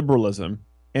of liberalism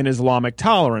and Islamic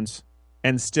tolerance,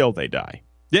 and still they die.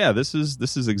 Yeah, this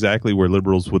is exactly where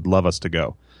liberals would love us to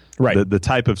go. Right. The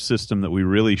type of system that we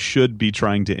really should be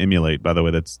trying to emulate. By the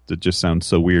way, that just sounds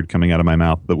so weird coming out of my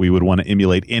mouth, that we would want to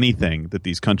emulate anything that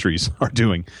these countries are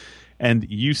doing. And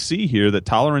you see here that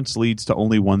tolerance leads to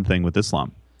only one thing with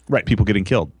Islam. Right. People getting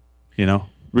killed.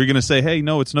 We're going to say, hey,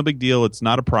 no, it's no big deal. It's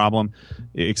not a problem.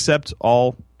 Accept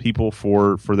all people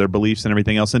for their beliefs and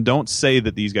everything else. And don't say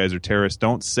that these guys are terrorists.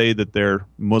 Don't say that they're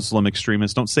Muslim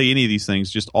extremists. Don't say any of these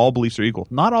things. Just all beliefs are equal.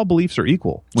 Not all beliefs are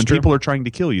equal. When people are trying to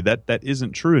kill you, that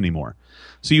isn't true anymore.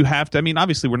 So you have to,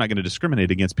 obviously we're not going to discriminate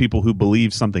against people who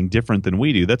believe something different than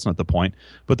we do. That's not the point.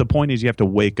 But the point is you have to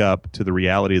wake up to the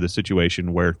reality of the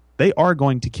situation where they are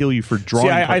going to kill you for drawing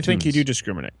cartoons. I think you do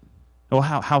discriminate. Well,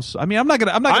 how? I mean, I'm not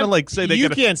gonna like say they. You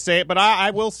can't say it, but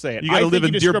I will say it. You got to live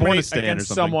in Dearborn against or something.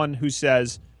 Someone who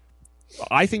says,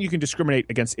 I think you can discriminate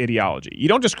against ideology. You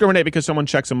don't discriminate because someone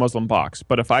checks a Muslim box.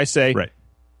 But if I say, right.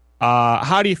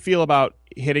 How do you feel about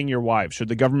hitting your wife? Should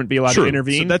the government be allowed to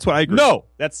intervene? So that's what I agree. No,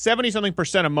 that's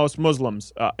 70-something% of most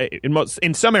Muslims.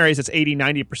 In some areas, it's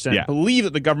 80-90% believe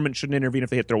that the government shouldn't intervene if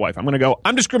they hit their wife. I'm going to go,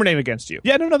 I'm discriminating against you.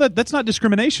 Yeah, no, that's not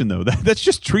discrimination, though. That's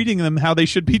just treating them how they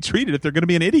should be treated if they're going to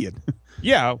be an idiot.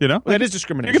 Yeah, well, that is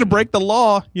discrimination. You're going to break the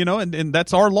law, and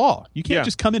that's our law. You can't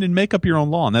just come in and make up your own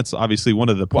law, and that's obviously one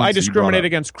of the points. Well, I discriminate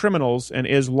against criminals, and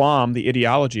Islam, the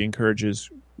ideology,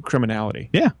 encourages criminality.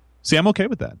 Yeah. See, I'm okay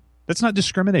with that. That's not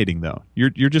discriminating, though.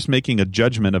 You're just making a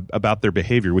judgment about their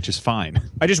behavior, which is fine.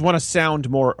 I just want to sound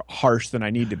more harsh than I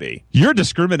need to be. You're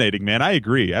discriminating, man. I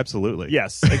agree. Absolutely.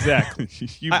 Yes, exactly.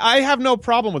 I have no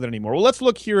problem with it anymore. Well, let's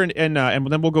look here, and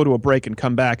then we'll go to a break and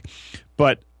come back.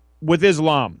 But with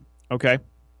Islam, okay?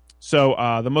 So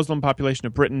the Muslim population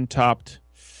of Britain topped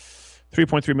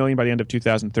 3.3 million by the end of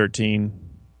 2013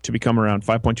 to become around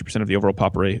 5.2% of the overall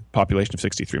population of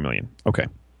 63 million. Okay.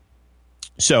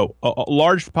 So a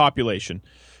large population.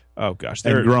 Oh gosh,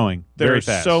 they're growing very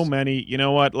fast. There are so many. You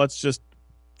know what? Let's just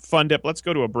fund it. Let's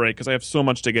go to a break because I have so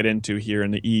much to get into here in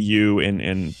the EU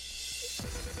and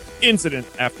incident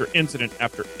after incident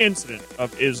after incident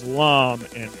of Islam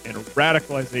and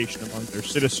radicalization among their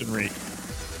citizenry.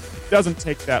 It doesn't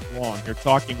take that long. You're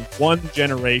talking one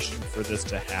generation for this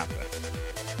to happen.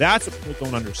 That's what people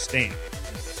don't understand.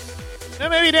 Now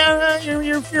maybe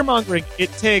you're fear-mongering.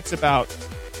 It takes about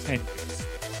 10 years.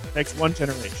 It takes one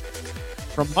generation.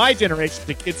 From my generation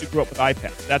to kids who grew up with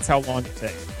iPads. That's how long it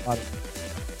takes.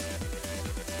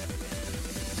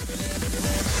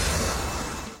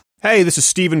 Hey, this is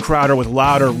Steven Crowder with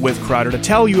Louder with Crowder to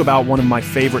tell you about one of my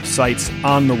favorite sites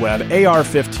on the web,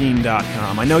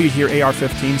 AR-15.com. I know you hear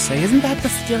AR-15 say, isn't that the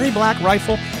scary black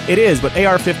rifle? It is, but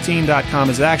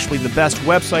AR-15.com is actually the best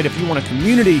website if you want a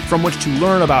community from which to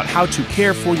learn about how to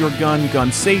care for your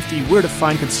gun safety, where to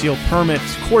find concealed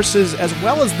permits, courses, as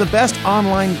well as the best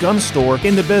online gun store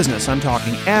in the business. I'm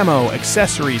talking ammo,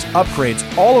 accessories,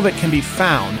 upgrades. All of it can be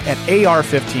found at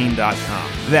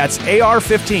AR-15.com. That's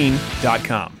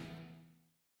AR-15.com.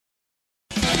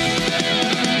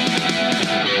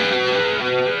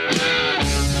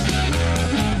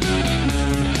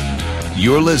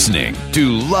 You're listening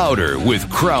to Louder with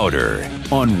Crowder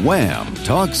on Wham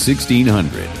Talk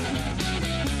 1600.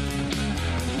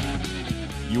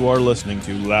 You are listening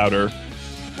to Louder.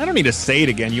 I don't need to say it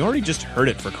again. You already just heard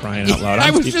it, for crying out loud.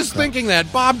 I was just thinking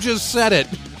that. Bob just said it.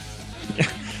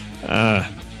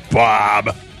 Bob.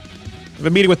 I have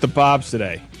a meeting with the Bobs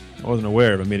today. I wasn't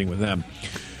aware of a meeting with them.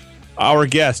 Our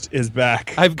guest is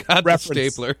back. I've got the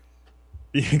stapler.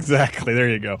 Exactly. There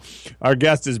you go. Our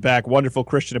guest is back. Wonderful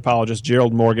Christian apologist,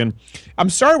 Gerald Morgan. I'm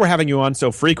sorry we're having you on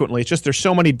so frequently. It's just there's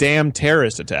so many damn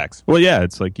terrorist attacks. Well, yeah,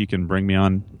 it's like you can bring me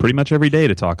on pretty much every day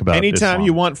to talk about Anytime Islam.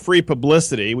 You want free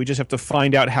publicity, we just have to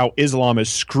find out how Islam is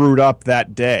screwed up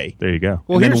that day. There you go.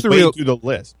 Well, here's the real through the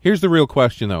list. Here's the real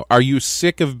question, though. Are you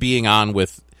sick of being on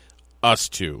with us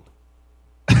two?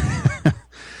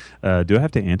 Do I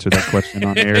have to answer that question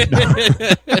on air?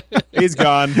 He's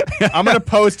gone. I'm going to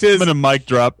post his... I'm going to mic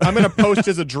drop. I'm going to post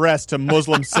his address to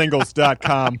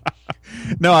MuslimSingles.com.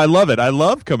 No, I love it. I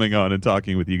love coming on and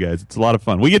talking with you guys. It's a lot of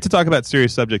fun. We get to talk about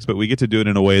serious subjects, but we get to do it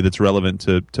in a way that's relevant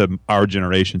to our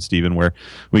generation, Stephen, where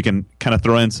we can kind of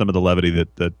throw in some of the levity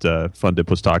that Fun Dip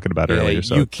was talking about earlier.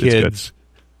 So you kids.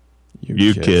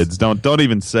 You kids. Don't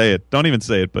even say it. Don't even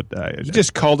say it, but... you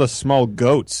just called us small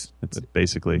goats. That's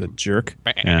basically... The jerk.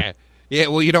 Yeah. Yeah,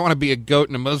 well, you don't want to be a goat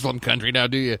in a Muslim country now,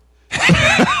 do you?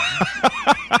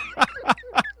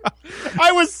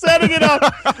 I was setting it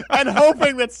up and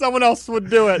hoping that someone else would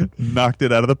do it. Knocked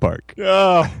it out of the park.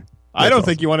 Oh, I don't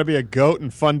think you want to be a goat in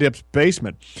Fun Dip's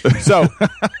basement. So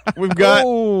we've got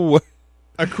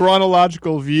a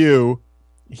chronological view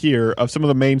here of some of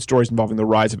the main stories involving the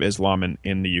rise of Islam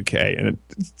in the UK. And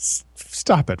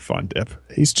stop it, Fun Dip.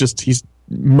 He's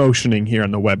motioning here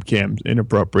on the webcam.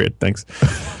 Inappropriate. Thanks.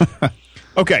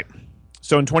 Okay.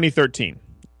 So in 2013,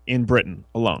 in Britain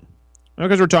alone,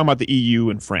 because we're talking about the EU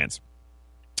and France,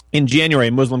 in January,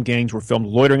 Muslim gangs were filmed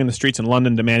loitering in the streets in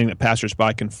London, demanding that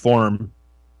passersby conform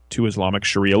to Islamic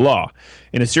Sharia law.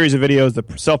 In a series of videos, the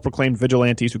self-proclaimed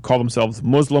vigilantes who call themselves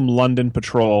Muslim London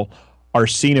Patrol are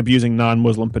seen abusing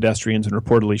non-Muslim pedestrians and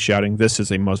reportedly shouting, "This is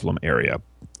a Muslim area."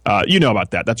 You know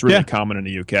about that. That's really common in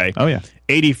the UK. Oh, yeah.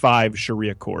 85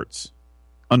 Sharia courts.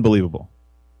 Unbelievable.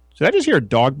 Did I just hear a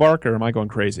dog bark, or am I going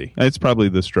crazy? It's probably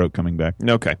the stroke coming back.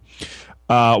 Okay.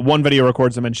 One video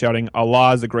records the men shouting,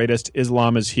 "Allah is the greatest.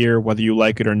 Islam is here. Whether you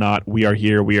like it or not, we are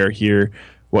here. We are here.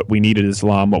 What we need is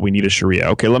Islam. What we need is Sharia."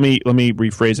 Okay, let me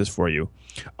rephrase this for you.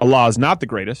 Allah is not the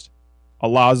greatest.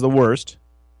 Allah is the worst.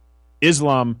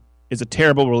 Islam is a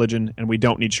terrible religion, and we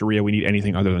don't need Sharia. We need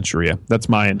anything other than Sharia. That's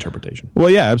my interpretation. Well,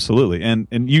 yeah, absolutely. And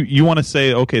you want to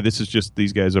say, okay, this is just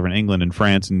these guys over in England and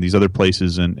France and these other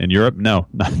places in Europe? No,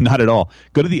 not at all.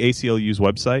 Go to the ACLU's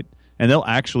website, and they'll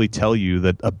actually tell you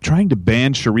that trying to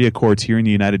ban Sharia courts here in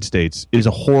the United States is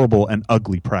a horrible and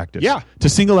ugly practice. Yeah. To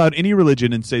single out any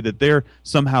religion and say that they're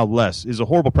somehow less is a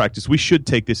horrible practice. We should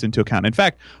take this into account. In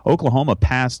fact, Oklahoma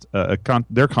passed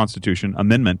their constitution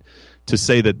amendment to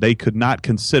say that they could not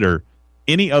consider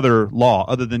any other law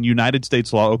other than United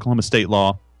States law, Oklahoma state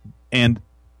law, and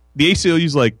the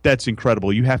ACLU's like, that's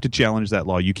incredible. You have to challenge that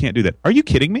law. You can't do that. Are you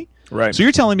kidding me? Right. So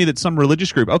you're telling me that some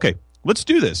religious group, okay, let's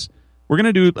do this. We're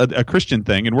going to do a Christian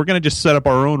thing, and we're going to just set up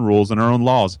our own rules and our own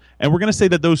laws, and we're going to say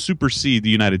that those supersede the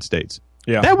United States.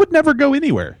 Yeah. That would never go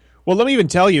anywhere. Well, let me even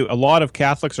tell you, a lot of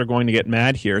Catholics are going to get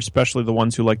mad here, especially the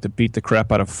ones who like to beat the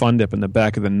crap out of Fun Dip in the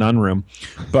back of the nun room.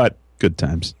 But good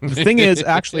times. The thing is,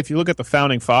 actually, if you look at the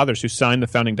founding fathers who signed the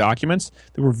founding documents,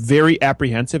 they were very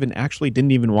apprehensive and actually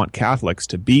didn't even want Catholics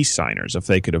to be signers if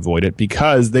they could avoid it,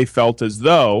 because they felt as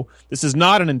though this is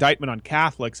not an indictment on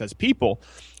Catholics as people,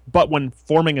 but when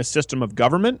forming a system of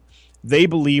government, they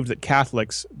believed that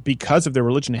Catholics, because of their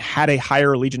religion, had a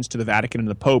higher allegiance to the Vatican and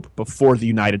the Pope before the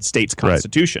United States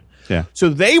Constitution. Right. Yeah. So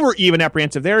they were even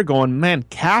apprehensive there, going, man,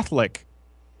 Catholic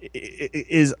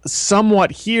is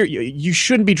somewhat here. You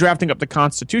shouldn't be drafting up the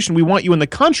Constitution. We want you in the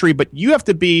country, but you have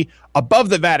to be above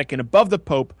the Vatican, above the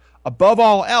Pope, above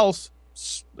all else,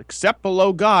 except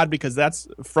below God, because that's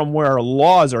from where our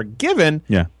laws are given.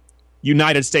 Yeah.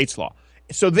 United States law.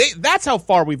 So that's how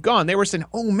far we've gone. They were saying,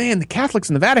 oh man, the Catholics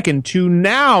in the Vatican, to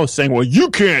now saying, well, you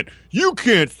can't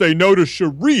say no to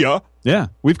Sharia. Yeah.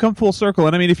 We've come full circle.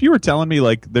 And I mean, if you were telling me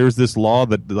like there's this law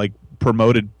that like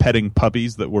promoted petting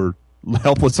puppies that were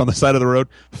helpless on the side of the road,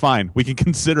 fine, we can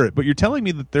consider it. But you're telling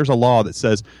me that there's a law that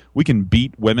says we can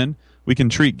beat women, we can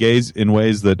treat gays in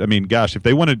ways that, I mean, gosh, if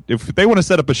they want to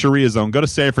set up a Sharia zone, go to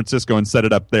San Francisco and set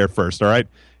it up there first, all right?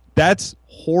 That's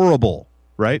horrible,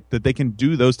 right? That they can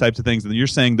do those types of things, and you're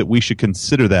saying that we should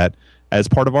consider that as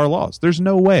part of our laws. There's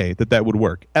no way that would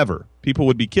work, ever. People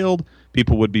would be killed,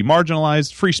 people would be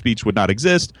marginalized, free speech would not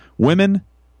exist, women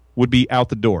would be out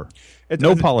the door.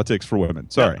 No politics for women.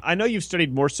 Sorry. I know you've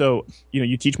studied more so,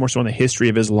 you teach more so on the history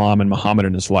of Islam and Muhammad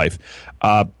in his life.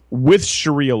 With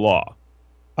Sharia law,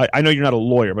 I know you're not a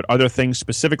lawyer, but are there things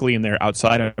specifically in there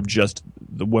outside of just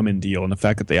the women deal and the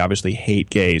fact that they obviously hate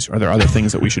gays? Are there other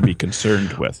things that we should be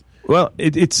concerned with? Well,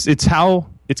 it's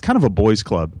kind of a boys'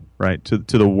 club, right? To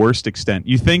the worst extent.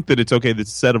 You think that it's okay,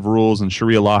 this set of rules and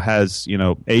Sharia law has,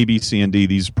 A, B, C, and D,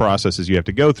 these processes you have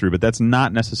to go through, but that's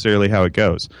not necessarily how it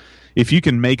goes. If you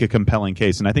can make a compelling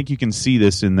case, and I think you can see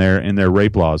this in their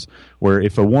rape laws, where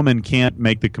if a woman can't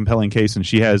make the compelling case and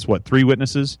she has, 3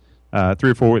 witnesses?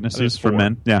 3 or 4 witnesses for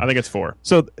men? Yeah. I think it's 4.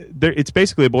 So it's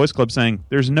basically a boys' club saying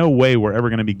there's no way we're ever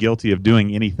going to be guilty of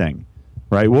doing anything,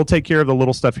 right? We'll take care of the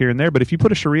little stuff here and there, but if you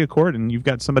put a Sharia court and you've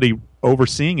got somebody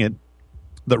overseeing it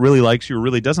that really likes you or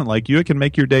really doesn't like you, it can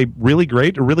make your day really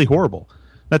great or really horrible.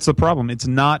 That's the problem. It's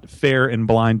not fair and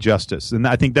blind justice. And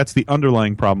I think that's the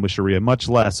underlying problem with Sharia, much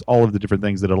less all of the different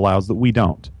things that it allows that we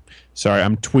don't. Sorry,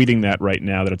 I'm tweeting that right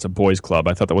now that it's a boys' club.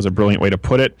 I thought that was a brilliant way to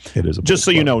put it. It is a boys' Just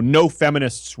so club. you know, no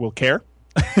feminists will care,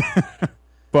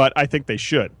 but I think they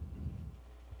should.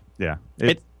 Yeah.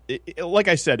 Like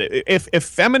I said, if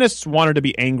feminists wanted to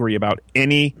be angry about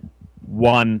any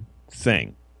one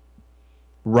thing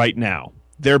right now,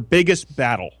 their biggest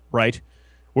battle, right,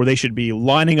 where they should be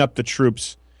lining up the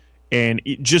troops and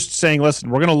just saying, listen,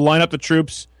 we're going to line up the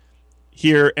troops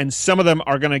here, and some of them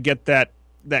are going to get that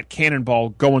cannonball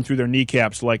going through their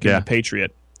kneecaps like in the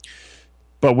Patriot.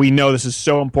 But we know this is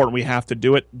so important, we have to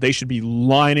do it. They should be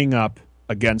lining up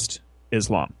against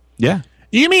Islam. Yeah.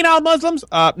 Do you mean all Muslims?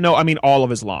 No, I mean all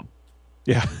of Islam.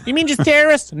 Yeah. You mean just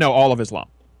terrorists? No, all of Islam.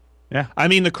 Yeah. I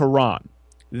mean the Quran.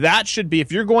 That should be, if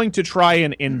you're going to try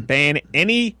and ban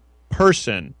any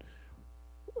person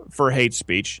for hate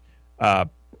speech,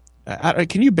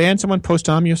 can you ban someone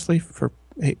posthumously for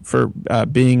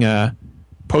being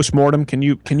post-mortem? Can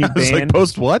you ban? It's like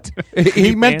post what?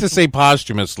 He meant to say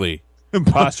posthumously.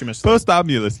 Posthumously.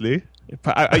 Posthumously.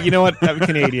 You know what? I'm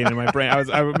Canadian in my brain.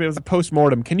 It was a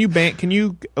post-mortem. Can you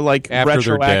like After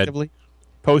they're dead. retroactively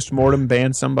post-mortem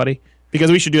ban somebody?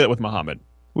 Because we should do that with Muhammad.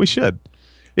 We should.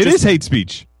 It is hate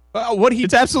speech.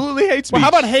 It's absolutely hate speech. Well, how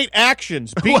about hate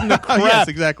actions? Beating the crap yes,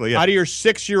 exactly, yeah. out of your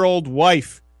 6-year-old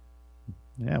wife.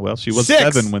 Yeah, well, she was 6.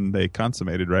 7 when they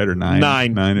consummated, right? Or 9?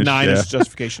 9. 9-ish, 9 yeah. is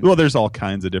justification. Well, there's all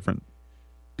kinds of different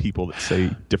people that say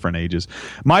different ages.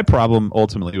 My problem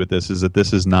ultimately with this is that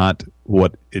this is not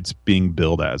what it's being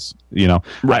billed as.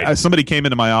 Right. Somebody came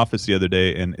into my office the other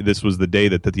day, and this was the day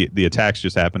that the attacks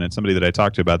just happened, and somebody that I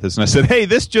talked to about this, and I said, hey,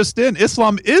 this just in,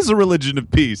 Islam is a religion of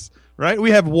peace, right?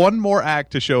 We have one more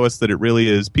act to show us that it really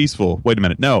is peaceful. Wait a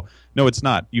minute. No, it's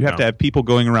not. You have to have people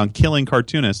going around killing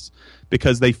cartoonists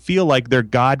because they feel like their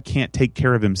God can't take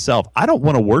care of himself. I don't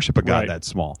want to worship a God that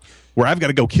small, where I've got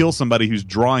to go kill somebody who's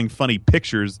drawing funny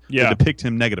pictures that depict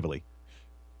him negatively.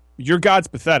 Your God's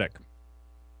pathetic.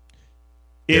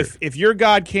 If your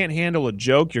God can't handle a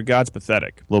joke, your God's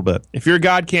pathetic. A little bit. If your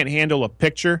God can't handle a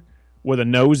picture with a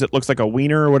nose that looks like a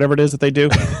wiener or whatever it is that they do,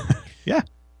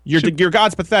 your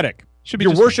God's pathetic.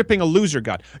 You're worshiping a loser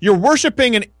God. You're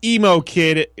worshiping an emo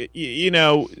kid,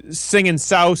 singing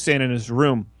Sausan in his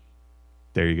room.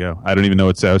 There you go. I don't even know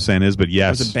what Sausan is, but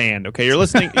yes. It's a band, okay? You're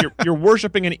listening. You're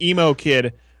worshiping an emo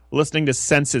kid listening to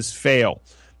Senses Fail.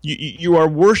 You are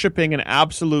worshiping an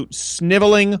absolute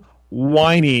sniveling,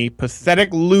 whiny, pathetic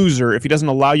loser if he doesn't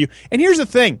allow you. And here's the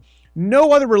thing.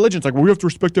 No other religion's like, well, we have to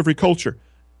respect every culture.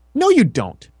 No, you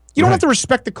don't. You don't have to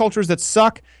respect the cultures that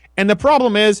suck. And the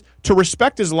problem is, to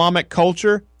respect Islamic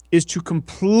culture is to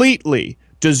completely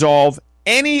dissolve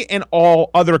any and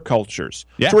all other cultures.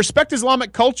 Yeah. To respect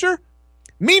Islamic culture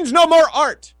means no more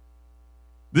art.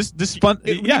 It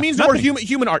means no more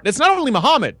human art. It's not only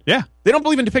Muhammad. Yeah, they don't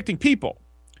believe in depicting people.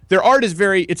 Their art is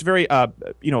very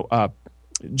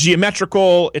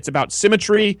geometrical. It's about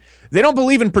symmetry. They don't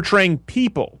believe in portraying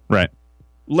people, right?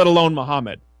 Let alone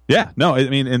Muhammad. Yeah, no, I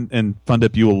mean, and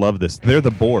Fundip, you will love this. They're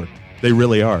the Borg. They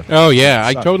really are. Oh yeah,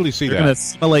 I totally see that. They're going to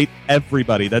assimilate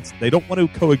everybody. They don't want to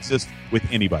coexist with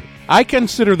anybody. I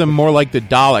consider them more like the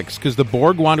Daleks because the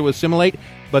Borg want to assimilate,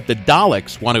 but the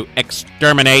Daleks want to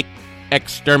exterminate.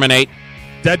 Dadgummit,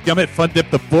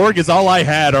 Fundip, the Borg is all I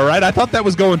had, all right? I thought that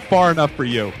was going far enough for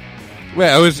you.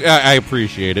 Well, I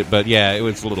appreciate it, but yeah, it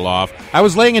was a little off. I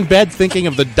was laying in bed thinking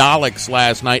of the Daleks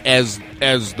last night as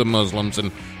the Muslims,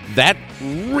 and that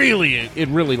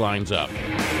really lines up.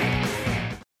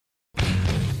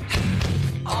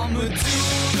 I'ma do the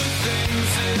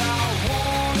things that I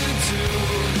wanna do.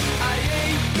 I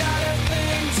ain't got a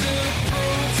thing to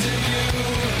prove to you.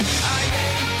 I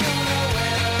ain't gonna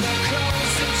wear the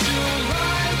clothes that you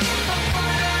like. I'll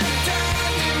find down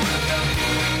you with the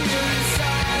finger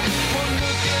inside. One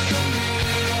look in the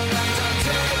mirror and I'll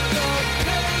take the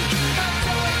pink. I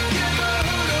don't give a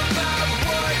hoot about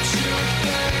what you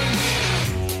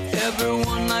think.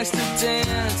 Everyone likes to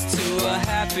dance to a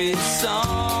happy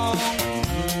song.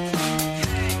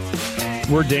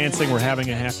 We're dancing. We're having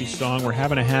a happy song. We're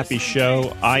having a happy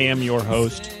show. I am your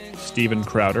host, Stephen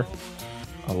Crowder,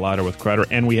 a Louder with Crowder.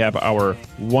 And we have our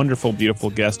wonderful, beautiful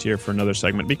guest here for another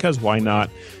segment, because why not?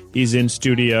 He's in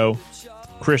studio.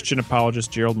 Christian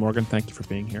apologist Gerald Morgan, thank you for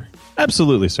being here.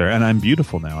 Absolutely, sir. And I'm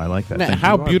beautiful now. I like that. Now,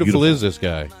 how beautiful is this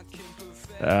guy?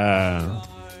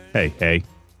 Hey.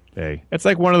 It's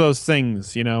like one of those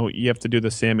things, you have to do the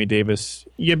Sammy Davis,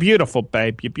 you're beautiful,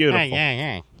 babe, you're beautiful.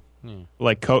 Yeah.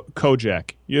 Like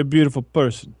Kojak, you're a beautiful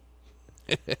person.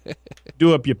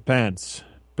 Do up your pants,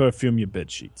 perfume your bed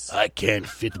sheets. I can't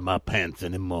fit my pants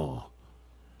anymore.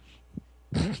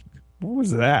 What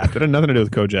was that? That had nothing to do with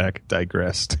Kojak.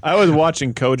 Digressed. I was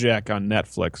watching Kojak on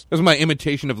Netflix. That was my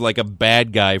imitation of like a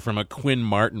bad guy from a Quinn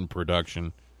Martin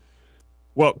production.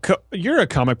 Well, you're a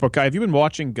comic book guy. Have you been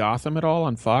watching Gotham at all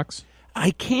on Fox?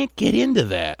 I can't get into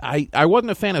that. I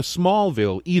wasn't a fan of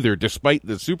Smallville either, despite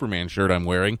the Superman shirt I'm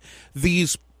wearing.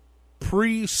 These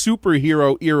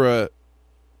pre-superhero era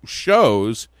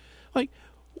shows, like,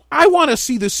 I want to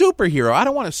see the superhero. I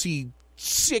don't want to see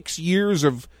 6 years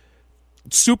of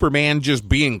Superman just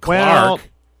being Clark. Well,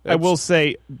 I will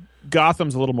say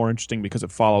Gotham's a little more interesting because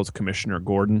it follows Commissioner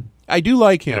Gordon. I do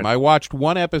like him. I watched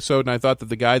one episode, and I thought that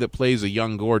the guy that plays a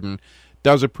young Gordon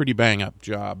does a pretty bang-up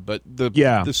job, but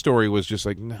the story was just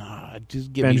like, nah,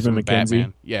 just give Benjamin me some McKenzie.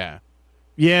 Batman. Yeah.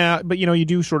 Yeah, but, you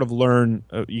do sort of learn,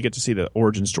 you get to see the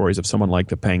origin stories of someone like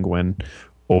the Penguin,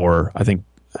 or I don't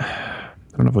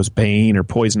know if it was Bane or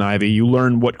Poison Ivy. You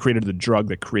learn what created the drug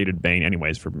that created Bane.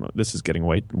 Anyways, this is getting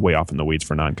way off in the weeds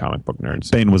for non-comic book nerds.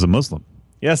 Bane was a Muslim.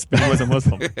 Yes, Bane was a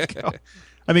Muslim.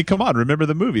 I mean, come on, remember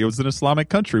the movie. It was an Islamic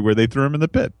country where they threw him in the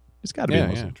pit. He's got to be a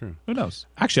Muslim. Yeah, true. Who knows?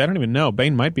 Actually, I don't even know.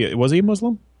 Bane might be. Was he a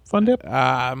Muslim? Fun Dip?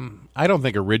 I don't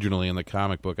think originally in the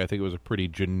comic book. I think it was a pretty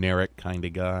generic kind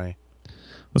of guy.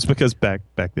 It's because back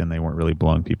then they weren't really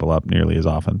blowing people up nearly as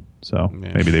often, so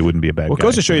maybe they wouldn't be a bad guy. Well, it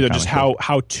goes to show you, though, just comic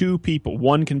how two people,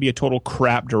 one can be a total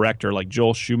crap director, like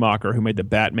Joel Schumacher, who made the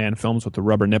Batman films with the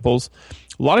rubber nipples.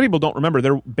 A lot of people don't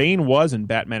remember, Bane was in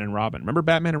Batman and Robin. Remember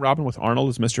Batman and Robin with Arnold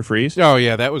as Mr. Freeze? Oh,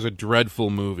 yeah, that was a dreadful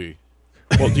movie.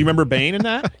 Well, do you remember Bane in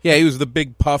that? Yeah, he was the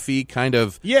big puffy kind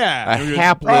of Yeah. a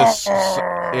hapless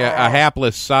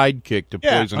sidekick to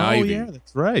Poison Ivy. yeah,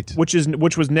 that's right. Which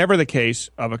was never the case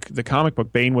of the comic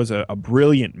book. Bane was a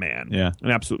brilliant man, an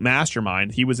absolute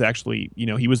mastermind. He was actually,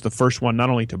 he was the first one not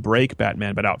only to break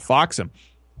Batman but outfox him.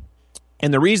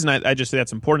 And the reason I just say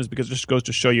that's important is because it just goes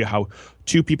to show you how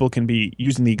two people can be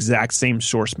using the exact same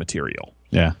source material.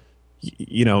 Yeah,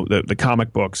 the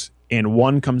comic books, and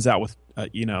one comes out with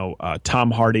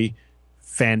Tom Hardy,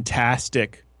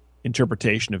 fantastic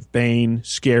interpretation of Bane,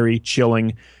 scary,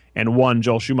 chilling, and one,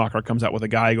 Joel Schumacher, comes out with a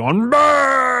guy going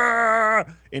 "Bah!"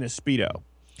 in a Speedo.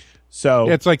 So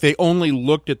it's like they only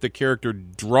looked at the character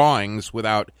drawings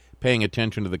without paying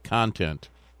attention to the content.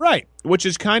 Right, which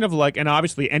is kind of like, and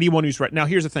obviously anyone who's right now,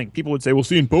 here's the thing: people would say, "Well,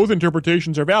 see, both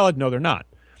interpretations are valid." No, they're not.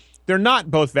 They're not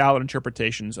both valid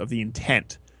interpretations of the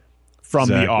intent from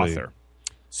the author.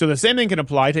 So the same thing can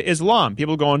apply to Islam.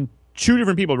 People going, two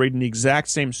different people reading the exact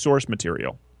same source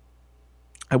material.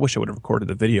 I wish I would have recorded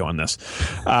the video on this.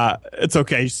 It's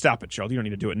okay. Stop it, Gerald. You don't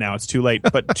need to do it now. It's too late.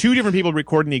 But two different people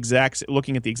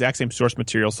looking at the exact same source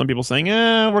material. Some people saying,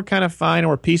 we're kind of fine and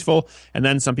we're peaceful. And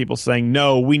then some people saying,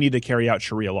 no, we need to carry out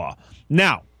Sharia law.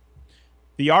 Now,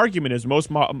 the argument is most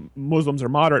Muslims are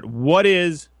moderate. What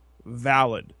is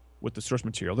valid with the source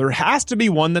material? There has to be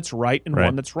one that's right and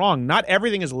one that's wrong. Not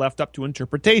everything is left up to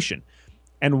interpretation.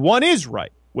 And one is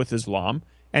right with Islam,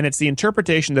 and it's the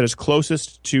interpretation that is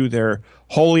closest to their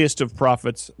holiest of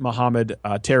prophets, Muhammad,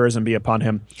 terrorism be upon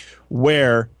him,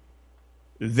 where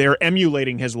they're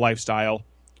emulating his lifestyle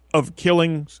of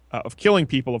killing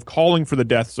people, of calling for the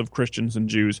deaths of Christians and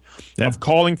Jews, of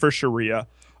calling for Sharia,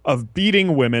 of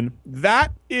beating women.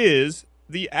 That is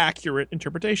the accurate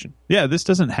interpretation. Yeah, this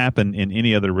doesn't happen in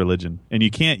any other religion, and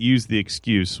you can't use the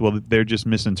excuse, well, they're just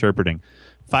misinterpreting.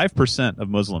 5% of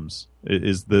Muslims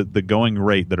is the going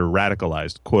rate that are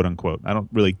radicalized, quote unquote. I don't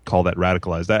really call that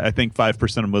radicalized. I think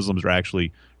 5% of Muslims are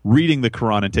actually reading the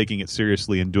Quran and taking it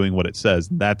seriously and doing what it says.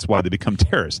 That's why they become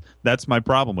terrorists. That's my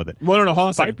problem with it. Well, no, hold on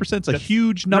a second. 5% is a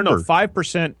huge number. No,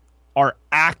 5% are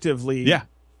actively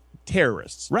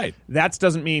terrorists. Right. That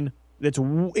doesn't mean it's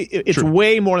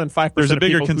way more than 5% There's a of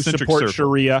bigger people who concentric support circle.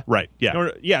 Sharia. Right, yeah.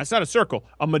 No, yeah, it's not a circle.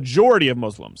 A majority of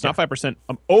Muslims, not 5%,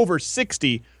 over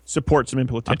 60 support some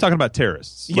implementation. I'm talking about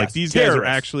terrorists. Yes, like these guys are terrorists.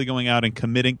 actually going out and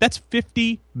committing. That's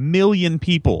 50 million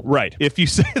people. Right. If you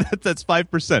say that's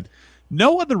 5%.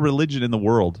 No other religion in the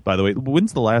world, by the way.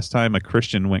 When's the last time a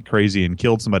Christian went crazy and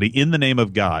killed somebody in the name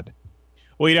of God?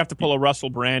 Well, you'd have to pull a Russell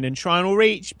Brand and try and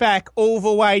reach back all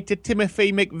the way to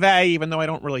Timothy McVeigh, even though I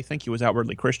don't really think he was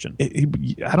outwardly Christian.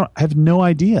 I have no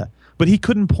idea. But he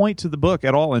couldn't point to the book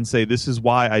at all and say, this is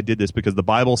why I did this, because the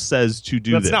Bible says to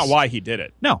do this. That's not why he did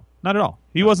it. No, not at all.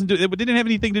 He wasn't. It didn't have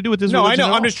anything to do with this. No, I religion know. at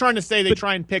all. I'm just trying to say they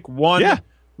try and pick one. Yeah.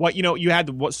 What you had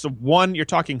one. You're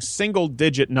talking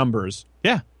single-digit numbers.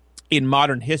 Yeah. In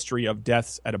modern history of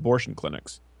deaths at abortion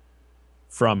clinics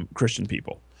from Christian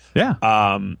people. Yeah.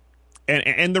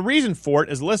 And the reason for it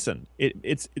is, listen,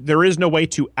 there is no way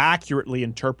to accurately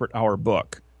interpret our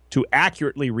book, to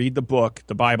accurately read the book,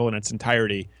 the Bible in its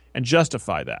entirety, and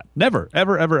justify that. Never,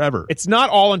 ever, ever, ever. It's not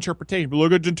all interpretation. But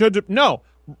look at no,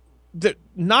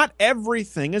 not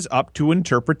everything is up to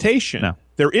interpretation. No.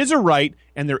 There is a right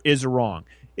and there is a wrong.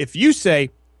 If you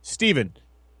say, Stephen,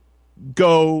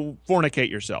 go fornicate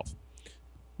yourself,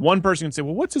 one person can say,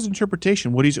 well, what's his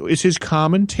interpretation? Is his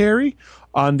commentary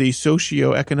on the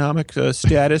socioeconomic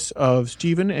status of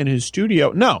Stephen and his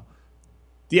studio? No.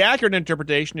 The accurate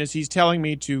interpretation is he's telling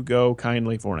me to go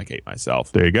kindly fornicate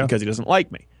myself. There you go. Because he doesn't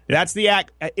like me.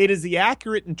 It is the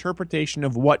accurate interpretation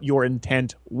of what your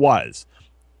intent was.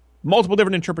 Multiple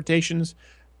different interpretations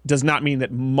does not mean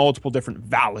that multiple different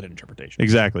valid interpretations.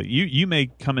 Exactly. You may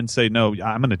come and say, no,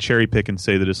 I'm going to cherry pick and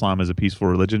say that Islam is a peaceful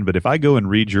religion, but if I go and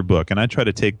read your book and I try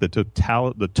to take the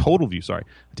total view, I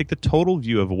take the total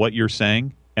view of what you're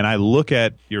saying and I look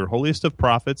at your holiest of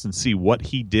prophets and see what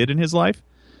he did in his life,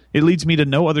 it leads me to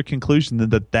no other conclusion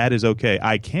than that is okay.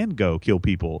 I can go kill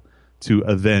people to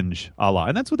avenge Allah.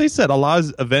 And that's what they said. Allah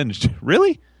is avenged.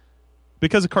 Really?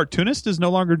 Because a cartoonist is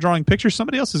no longer drawing pictures,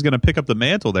 somebody else is going to pick up the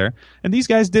mantle there. And these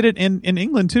guys did it in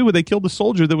England, too, where they killed the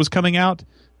soldier that was coming out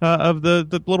of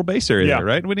the little base area there,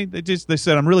 right? They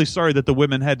said, I'm really sorry that the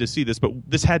women had to see this, but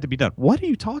this had to be done. What are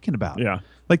you talking about? Yeah.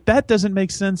 Like, that doesn't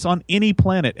make sense on any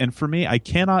planet. And for me, I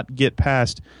cannot get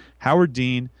past Howard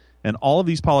Dean and all of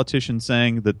these politicians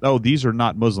saying that, oh, these are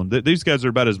not Muslim. These guys are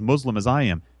about as Muslim as I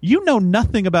am. You know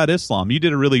nothing about Islam. You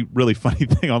did a really, really funny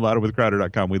thing on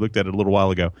louderwithcrowder.com. We looked at it a little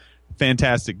while ago.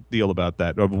 Fantastic deal about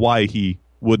that, of why he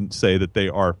wouldn't say that they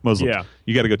are Muslims. Yeah.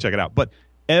 You got to go check it out. But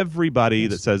everybody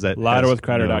that says that...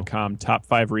 Louderwithcrowder.com, top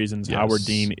 5 reasons Howard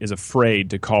Dean is afraid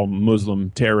to call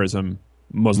Muslim terrorism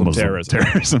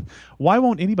terrorism. Why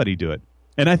won't anybody do it?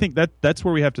 And I think that's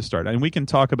where we have to start. And we can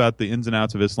talk about the ins and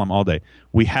outs of Islam all day.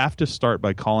 We have to start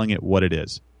by calling it what it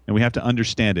is. And we have to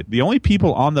understand it. The only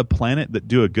people on the planet that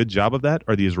do a good job of that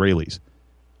are the Israelis.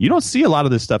 You don't see a lot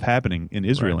of this stuff happening in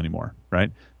Israel anymore,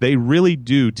 right? They really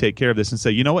do take care of this and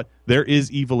say, you know what? There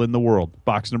is evil in the world.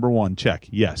 Box number 1, check.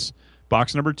 Yes.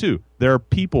 Box number 2, there are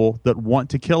people that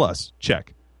want to kill us.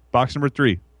 Check. Box number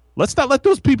 3, let's not let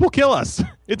those people kill us.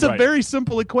 It's a very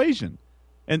simple equation.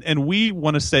 And we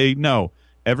want to say, no,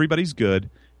 everybody's good.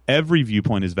 Every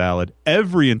viewpoint is valid.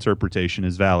 Every interpretation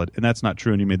is valid. And that's not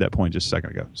true. And you made that point just a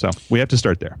second ago. So we have to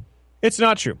start there. It's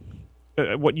not true.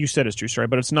 What you said is true, sorry,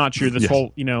 but it's not true. This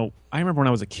whole, I remember when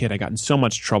I was a kid, I got in so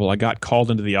much trouble. I got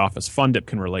called into the office. Fundip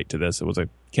can relate to this. It was a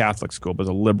Catholic school, but it was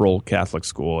a liberal Catholic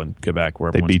school in Quebec where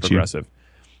everyone's progressive.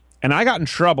 And I got in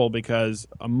trouble because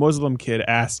a Muslim kid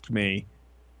asked me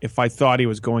if I thought he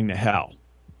was going to hell.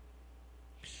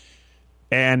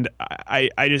 And I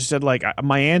just said,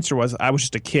 my answer was I was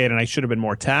just a kid and I should have been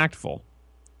more tactful.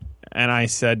 And I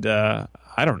said, I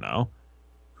don't know.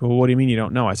 Well, what do you mean you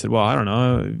don't know? I said, well, I don't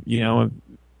know.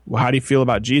 How do you feel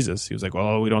about Jesus? He was like,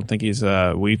 well, we think he's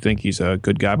a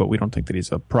good guy, but we don't think that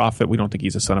he's a prophet. We don't think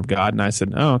he's a son of God. And I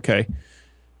said, oh, okay.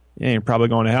 Yeah, you're probably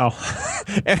going to hell.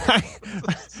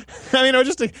 And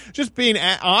just being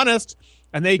honest.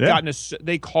 And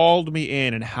they called me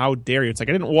in, and how dare you? It's like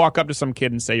I didn't walk up to some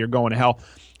kid and say you're going to hell.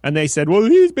 And they said, well,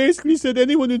 he's basically said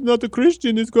anyone who's not a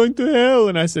Christian is going to hell.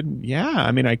 And I said,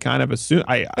 yeah, I kind of assume.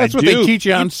 That's what they teach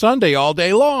you on Sunday all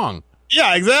day long.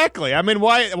 Yeah, exactly.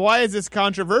 Why is this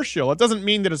controversial? It doesn't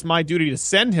mean that it's my duty to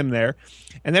send him there.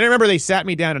 And then I remember they sat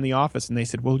me down in the office and they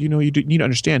said, well, you need to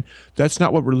understand, that's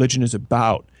not what religion is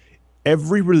about.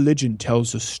 Every religion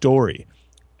tells a story.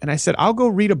 And I said, I'll go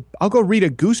read a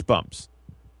Goosebumps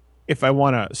if I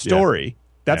want a story. Yeah.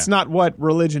 That's not what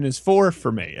religion is for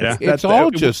me. It's all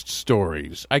just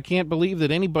stories. I can't believe that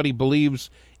anybody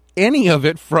believes any of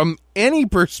it from any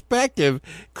perspective.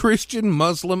 Christian,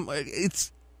 Muslim,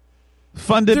 it's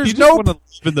fun. You just want to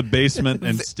live in the basement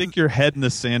and stick your head in the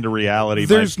sand of reality.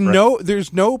 There's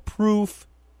no proof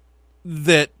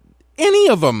that any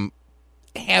of them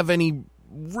have any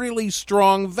really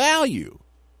strong value.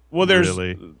 Well,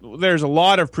 there's a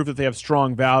lot of proof that they have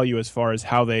strong value as far as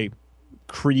how they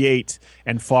create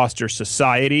and foster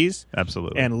societies,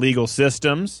 absolutely, and legal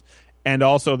systems. And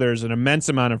also there's an immense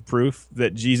amount of proof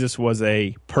that Jesus was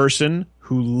a person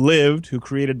who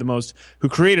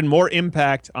created more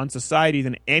impact on society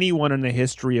than anyone in the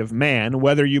history of man.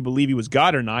 Whether you believe he was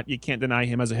God or not, you can't deny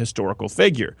him as a historical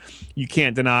figure. You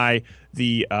can't deny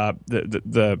the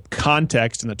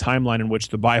context and the timeline in which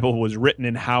the Bible was written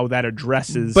and how that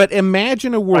addresses. But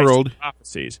imagine a world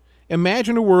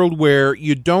where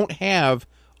you don't have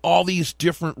all these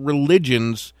different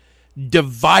religions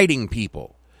dividing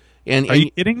people. Are you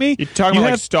kidding me? You're talking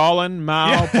about Stalin,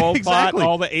 Mao, Pol Pot,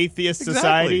 all the atheist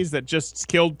societies that just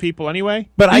killed people anyway.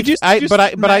 But I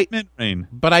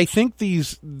think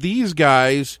these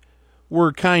guys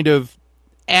were kind of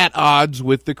at odds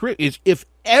with the Christians. If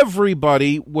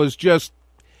everybody was just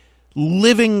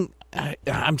living,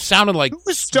 I'm sounding like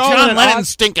John Lennon's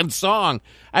stinking song.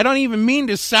 I don't even mean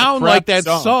to sound like that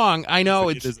song. I know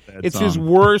it's his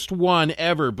worst one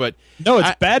ever, but no,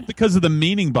 it's bad because of the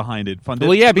meaning behind it.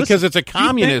 Well, yeah, because it's a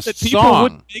communist song. People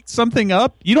would make something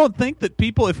up. You don't think that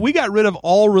people, if we got rid of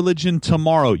all religion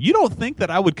tomorrow, you don't think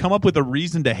that I would come up with a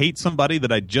reason to hate somebody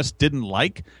that I just didn't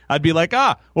like? I'd be like,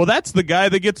 well, that's the guy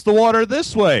that gets the water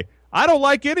this way. I don't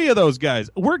like any of those guys.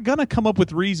 We're going to come up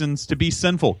with reasons to be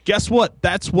sinful. Guess what?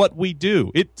 That's what we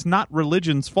do. It's not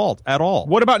religion's fault at all.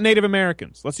 What about Native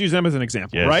Americans? Let's use them as an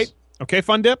example, right? Okay,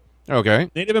 Fun Dip? Okay.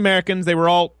 Native Americans, they were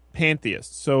all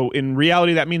pantheists. So in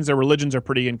reality, that means their religions are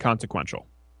pretty inconsequential,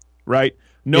 right?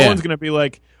 No one's going to be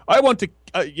like, I want to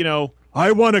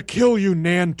kill you,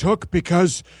 Nantuk,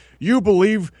 because you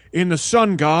believe in the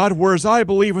sun god, whereas I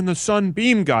believe in the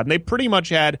sunbeam god. And they pretty much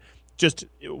had just,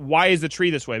 why is the tree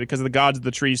this way? Because the gods of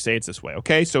the trees say it's this way.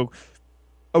 Okay, so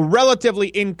a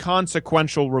relatively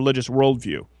inconsequential religious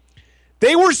worldview.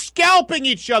 They were scalping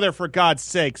each other, for God's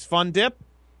sakes, Fun Dip.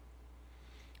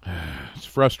 It's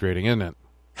frustrating, isn't it?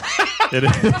 It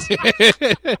is.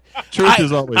 Truth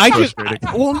is always frustrating.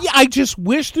 I just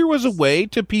wish there was a way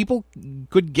to people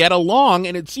could get along,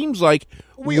 and it seems like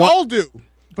we all do.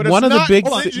 But one it's of the not big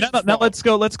religion's Now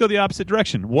fault. let's go the opposite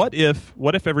direction. What if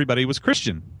everybody was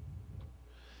Christian?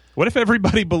 What if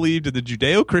everybody believed in the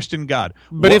Judeo-Christian God?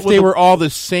 But What if would they the- were all the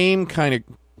same kind of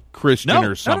Christian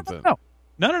or something.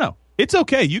 No. It's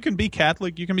okay. You can be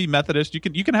Catholic. You can be Methodist.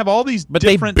 You can have all these. But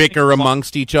they different bicker things.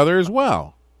 amongst each other as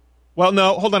well. Well,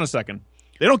 no, hold on a second.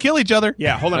 They don't kill each other.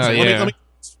 Yeah, hold on a Oh, second. yeah.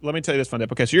 Let me tell you this, Fun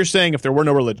Dip. Okay, so you're saying if there were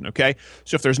no religion, okay?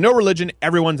 So if there's no religion,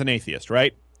 everyone's an atheist,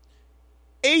 right?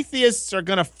 Atheists are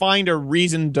going to find a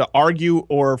reason to argue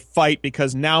or fight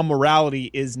because now morality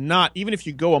is not, even if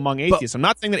you go among atheists, I'm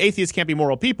not saying that atheists can't be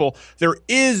moral people. There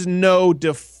is no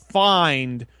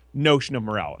defined notion of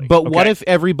morality. But what okay? if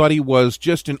everybody was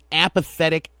just an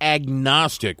apathetic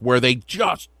agnostic where they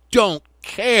just don't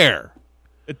care?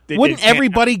 Wouldn't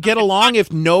everybody get along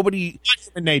if nobody...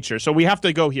 in nature. So we have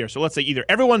to go here. So let's say either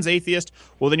everyone's atheist,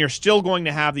 well, then you're still going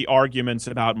to have the arguments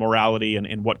about morality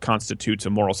and what constitutes a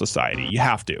moral society. You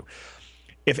have to.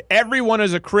 If everyone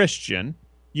is a Christian,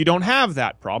 you don't have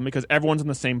that problem because everyone's on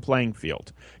the same playing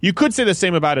field. You could say the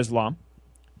same about Islam,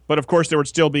 but of course there would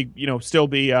still be, women Still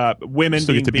being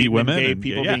get to beat beaten, women gay and-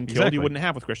 people yeah, being killed. exactly. You wouldn't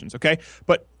have with Christians, okay?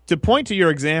 But to point to your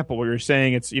example where you're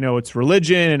saying it's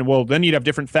religion and well then you'd have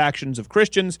different factions of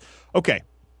Christians. Okay.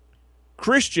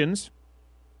 Christians,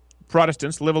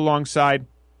 Protestants live alongside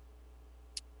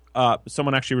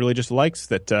someone actually really just likes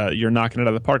that you're knocking it out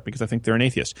of the park because I think they're an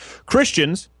atheist.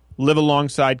 Christians live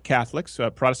alongside Catholics,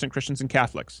 Protestant Christians and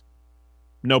Catholics.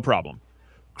 No problem.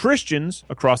 Christians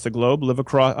across the globe live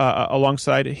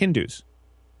alongside Hindus.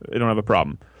 They don't have a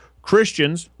problem.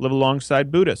 Christians live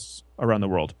alongside Buddhists around the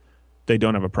world. They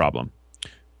don't have a problem.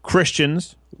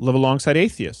 Christians live alongside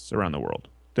atheists around the world.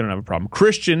 They don't have a problem.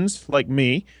 Christians, like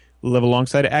me, live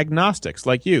alongside agnostics,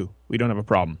 like you. We don't have a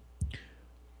problem.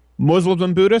 Muslims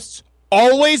and Buddhists,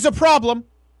 always a problem.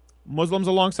 Muslims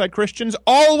alongside Christians,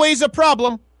 always a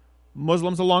problem.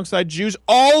 Muslims alongside Jews,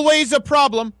 always a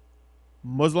problem.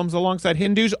 Muslims alongside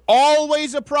Hindus,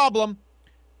 always a problem.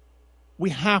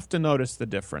 We have to notice the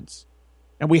difference.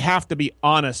 And we have to be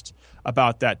honest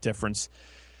about that difference.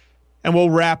 And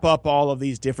we'll wrap up all of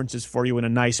these differences for you in a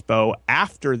nice bow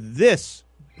after this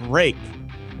break,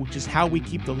 which is how we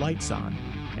keep the lights on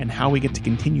and how we get to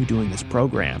continue doing this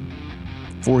program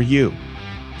for you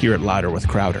here at Louder with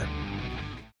Crowder.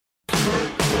 You're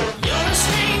a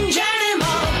strange animal,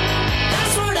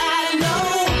 that's what I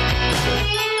know.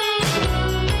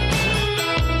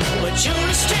 But you're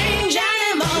a strange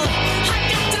animal,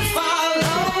 I got to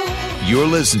follow. You're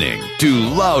listening to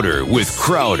Louder with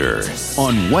Crowder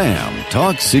on Wham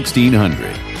Talk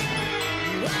 1600.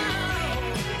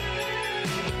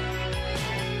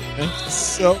 Thank you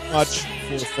so much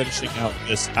for finishing out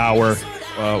this hour.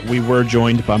 We were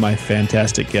joined by my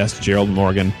fantastic guest, Gerald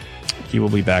Morgan. He will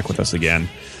be back with us again.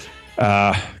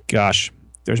 Gosh,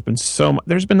 there's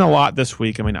been a lot this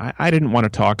week. I mean, I didn't want to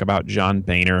talk about John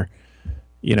Boehner.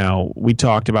 We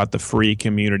talked about the free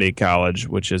community college,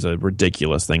 which is a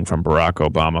ridiculous thing from Barack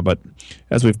Obama. But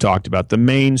as we've talked about, the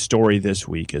main story this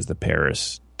week is the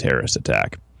Paris terrorist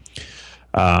attack.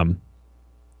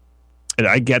 And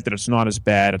I get that it's not as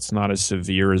bad, it's not as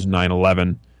severe as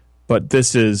 9/11, but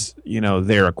this is,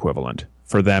 their equivalent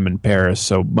for them in Paris.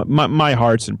 So my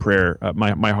heart's in prayer,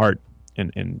 my heart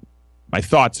and my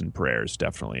thoughts and prayers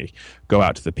definitely go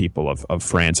out to the people of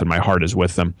France, and my heart is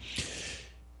with them.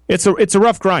 It's a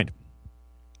rough grind.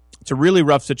 It's a really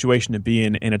rough situation to be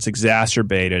in, and it's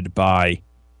exacerbated by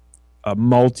a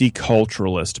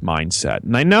multiculturalist mindset.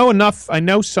 And I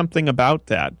know something about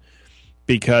that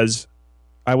because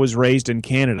I was raised in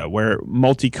Canada, where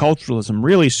multiculturalism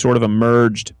really sort of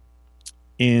emerged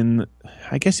in,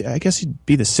 I guess it'd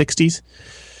be the 60s,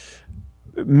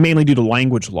 mainly due to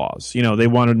language laws. They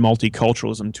wanted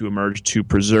multiculturalism to emerge to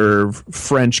preserve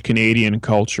French-Canadian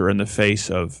culture in the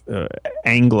face of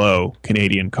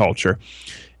Anglo-Canadian culture.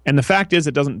 And the fact is,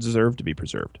 it doesn't deserve to be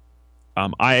preserved.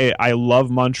 I love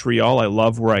Montreal. I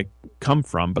love where I come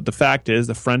from. But the fact is,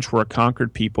 the French were a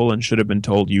conquered people and should have been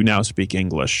told, you now speak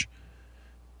English.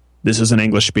 This is an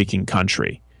English-speaking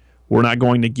country. We're not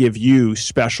going to give you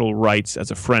special rights as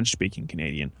a French-speaking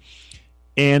Canadian.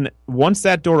 And once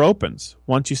that door opens,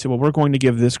 once you say, well, we're going to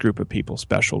give this group of people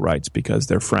special rights because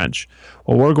they're French.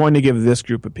 Well, we're going to give this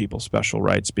group of people special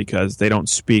rights because they don't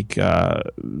speak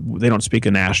a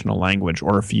national language,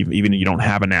 or if even you don't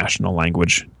have a national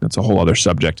language, that's a whole other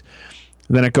subject.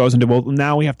 And then it goes into, well,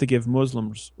 now we have to give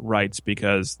Muslims rights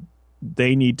because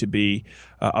they need to be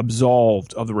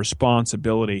absolved of the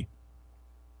responsibility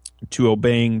to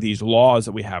obeying these laws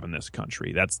that we have in this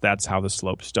country. That's how the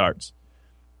slope starts.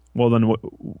 Well, then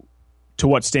to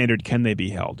what standard can they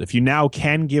be held? If you now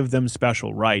can give them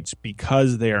special rights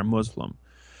because they are Muslim,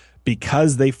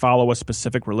 because they follow a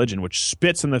specific religion, which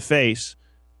spits in the face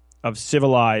of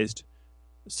civilized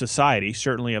society,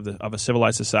 certainly of a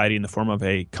civilized society in the form of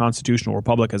a constitutional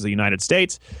republic as the United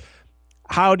States.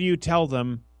 How do you tell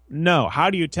them no? How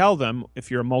do you tell them, if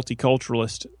you're a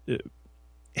multiculturalist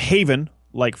haven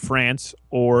like France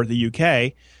or the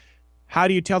UK, how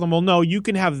do you tell them, well, no, you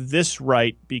can have this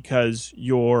right because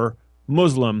you're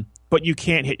Muslim, but you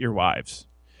can't hit your wives?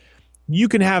 You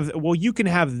can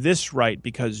have this right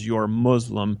because you're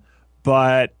Muslim,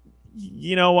 but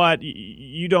you know what?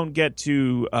 You don't get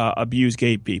to abuse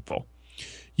gay people.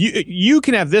 You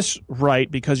can have this right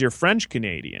because you're French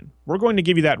Canadian. We're going to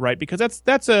give you that right because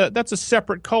that's a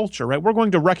separate culture, right? We're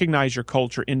going to recognize your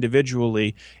culture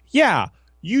individually. Yeah,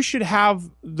 you should have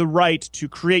the right to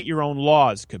create your own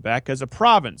laws, Quebec, as a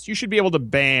province. You should be able to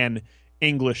ban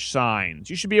English signs.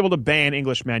 You should be able to ban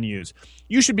English menus.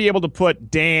 You should be able to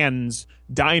put Dan's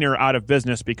Diner out of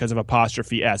business because of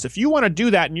apostrophe S. If you want to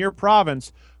do that in your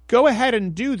province, go ahead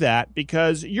and do that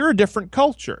because you're a different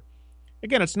culture.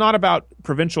 Again, it's not about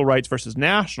provincial rights versus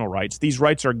national rights. These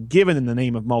rights are given in the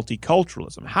name of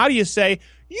multiculturalism. How do you say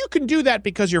you can do that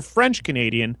because you're French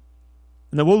Canadian?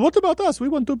 And then, well, what about us? We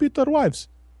want to beat our wives.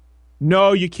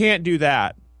 No, you can't do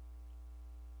that.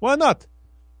 Why not?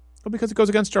 Well, because it goes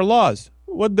against our laws.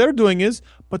 What they're doing is,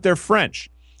 but they're French.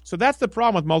 So that's the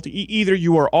problem with either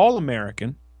you are all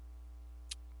American,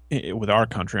 with our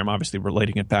country, I'm obviously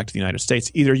relating it back to the United States,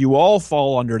 either you all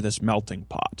fall under this melting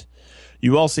pot.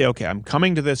 You all say, okay, I'm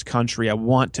coming to this country. I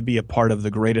want to be a part of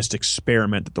the greatest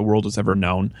experiment that the world has ever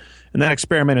known. And that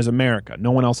experiment is America.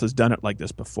 No one else has done it like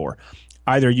this before.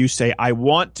 Either you say, I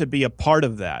want to be a part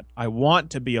of that. I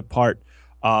want to be a part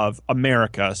of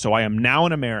America, so I am now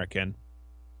an American,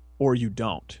 or you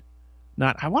don't.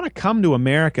 Not, I want to come to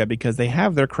America because they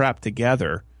have their crap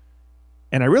together,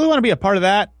 and I really want to be a part of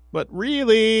that, but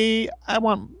really, I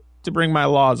want to bring my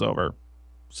laws over.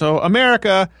 So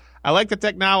America, I like the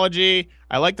technology,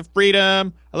 I like the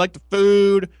freedom, I like the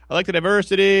food, I like the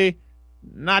diversity.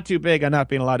 Not too big on not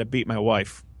being allowed to beat my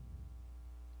wife.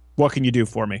 What can you do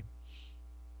for me?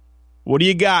 What do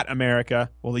you got, America?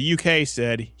 Well, the UK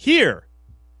said, here's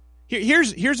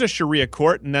a Sharia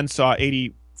court, and then saw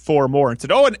 84 more and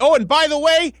said, and by the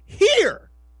way, here.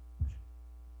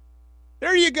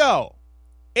 There you go.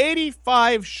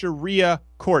 85 Sharia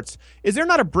courts. Is there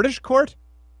not a British court?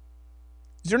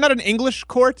 Is there not an English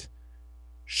court?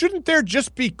 Shouldn't there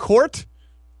just be court?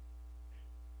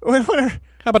 How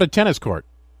about a tennis court?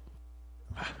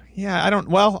 Yeah,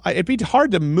 it'd be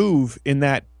hard to move in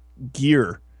that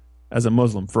gear as a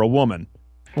Muslim for a woman.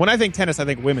 When I think tennis, I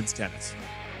think women's tennis.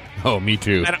 Oh, me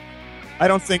too. I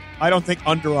don't think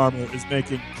Under Armour is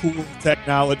making cool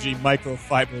technology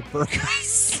microfiber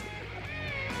burkas.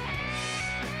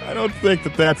 I don't think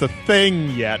that's a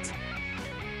thing yet.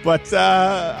 But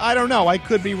I don't know. I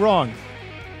could be wrong.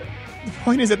 The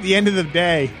point is, at the end of the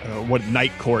day, what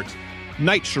night court,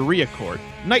 night Sharia court,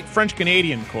 night French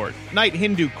Canadian court, night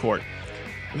Hindu court.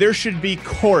 There should be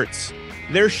courts.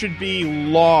 There should be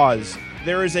laws.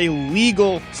 There is a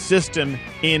legal system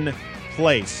in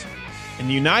place. In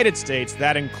the United States,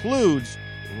 that includes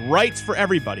rights for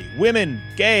everybody. Women,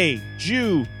 gay,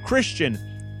 Jew, Christian.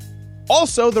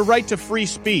 Also, the right to free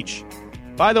speech.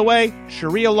 By the way,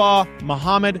 Sharia law,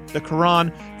 Muhammad, the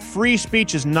Quran, free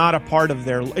speech is not a part of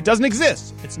their... It doesn't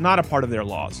exist. It's not a part of their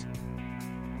laws.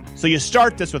 So you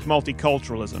start this with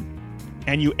multiculturalism,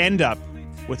 and you end up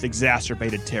with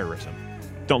exacerbated terrorism.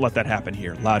 Don't let that happen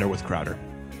here. Louder with Crowder.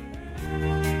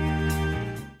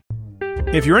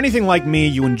 If you're anything like me,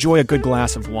 you enjoy a good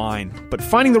glass of wine, but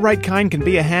finding the right kind can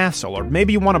be a hassle, or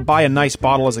maybe you want to buy a nice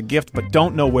bottle as a gift but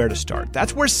don't know where to start.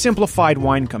 That's where Simplified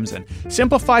Wine comes in.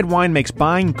 Simplified Wine makes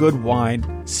buying good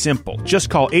wine simple. Just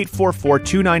call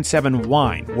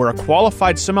 844-297-WINE, where a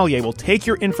qualified sommelier will take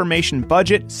your information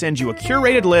budget, send you a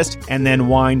curated list, and then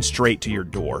wine straight to your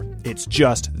door. It's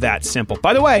just that simple.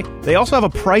 By the way, they also have a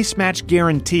price match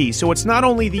guarantee, so it's not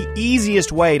only the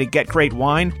easiest way to get great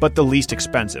wine, but the least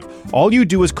expensive. All you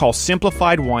do is call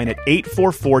Simplified Wine at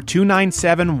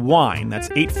 844-297-WINE. That's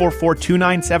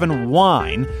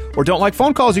 844-297-WINE. Or don't like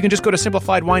phone calls, you can just go to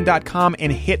simplifiedwine.com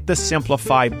and hit the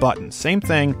Simplify button. Same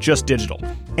thing, just digital.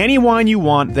 Any wine you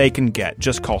want, they can get.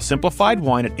 Just call Simplified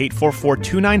Wine at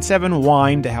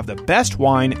 844-297-WINE to have the best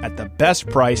wine at the best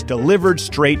price delivered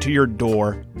straight to your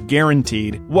door.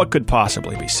 Guaranteed. What could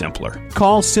possibly be simpler?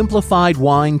 Call Simplified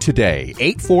Wine today,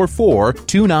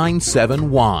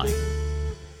 844-297-WINE.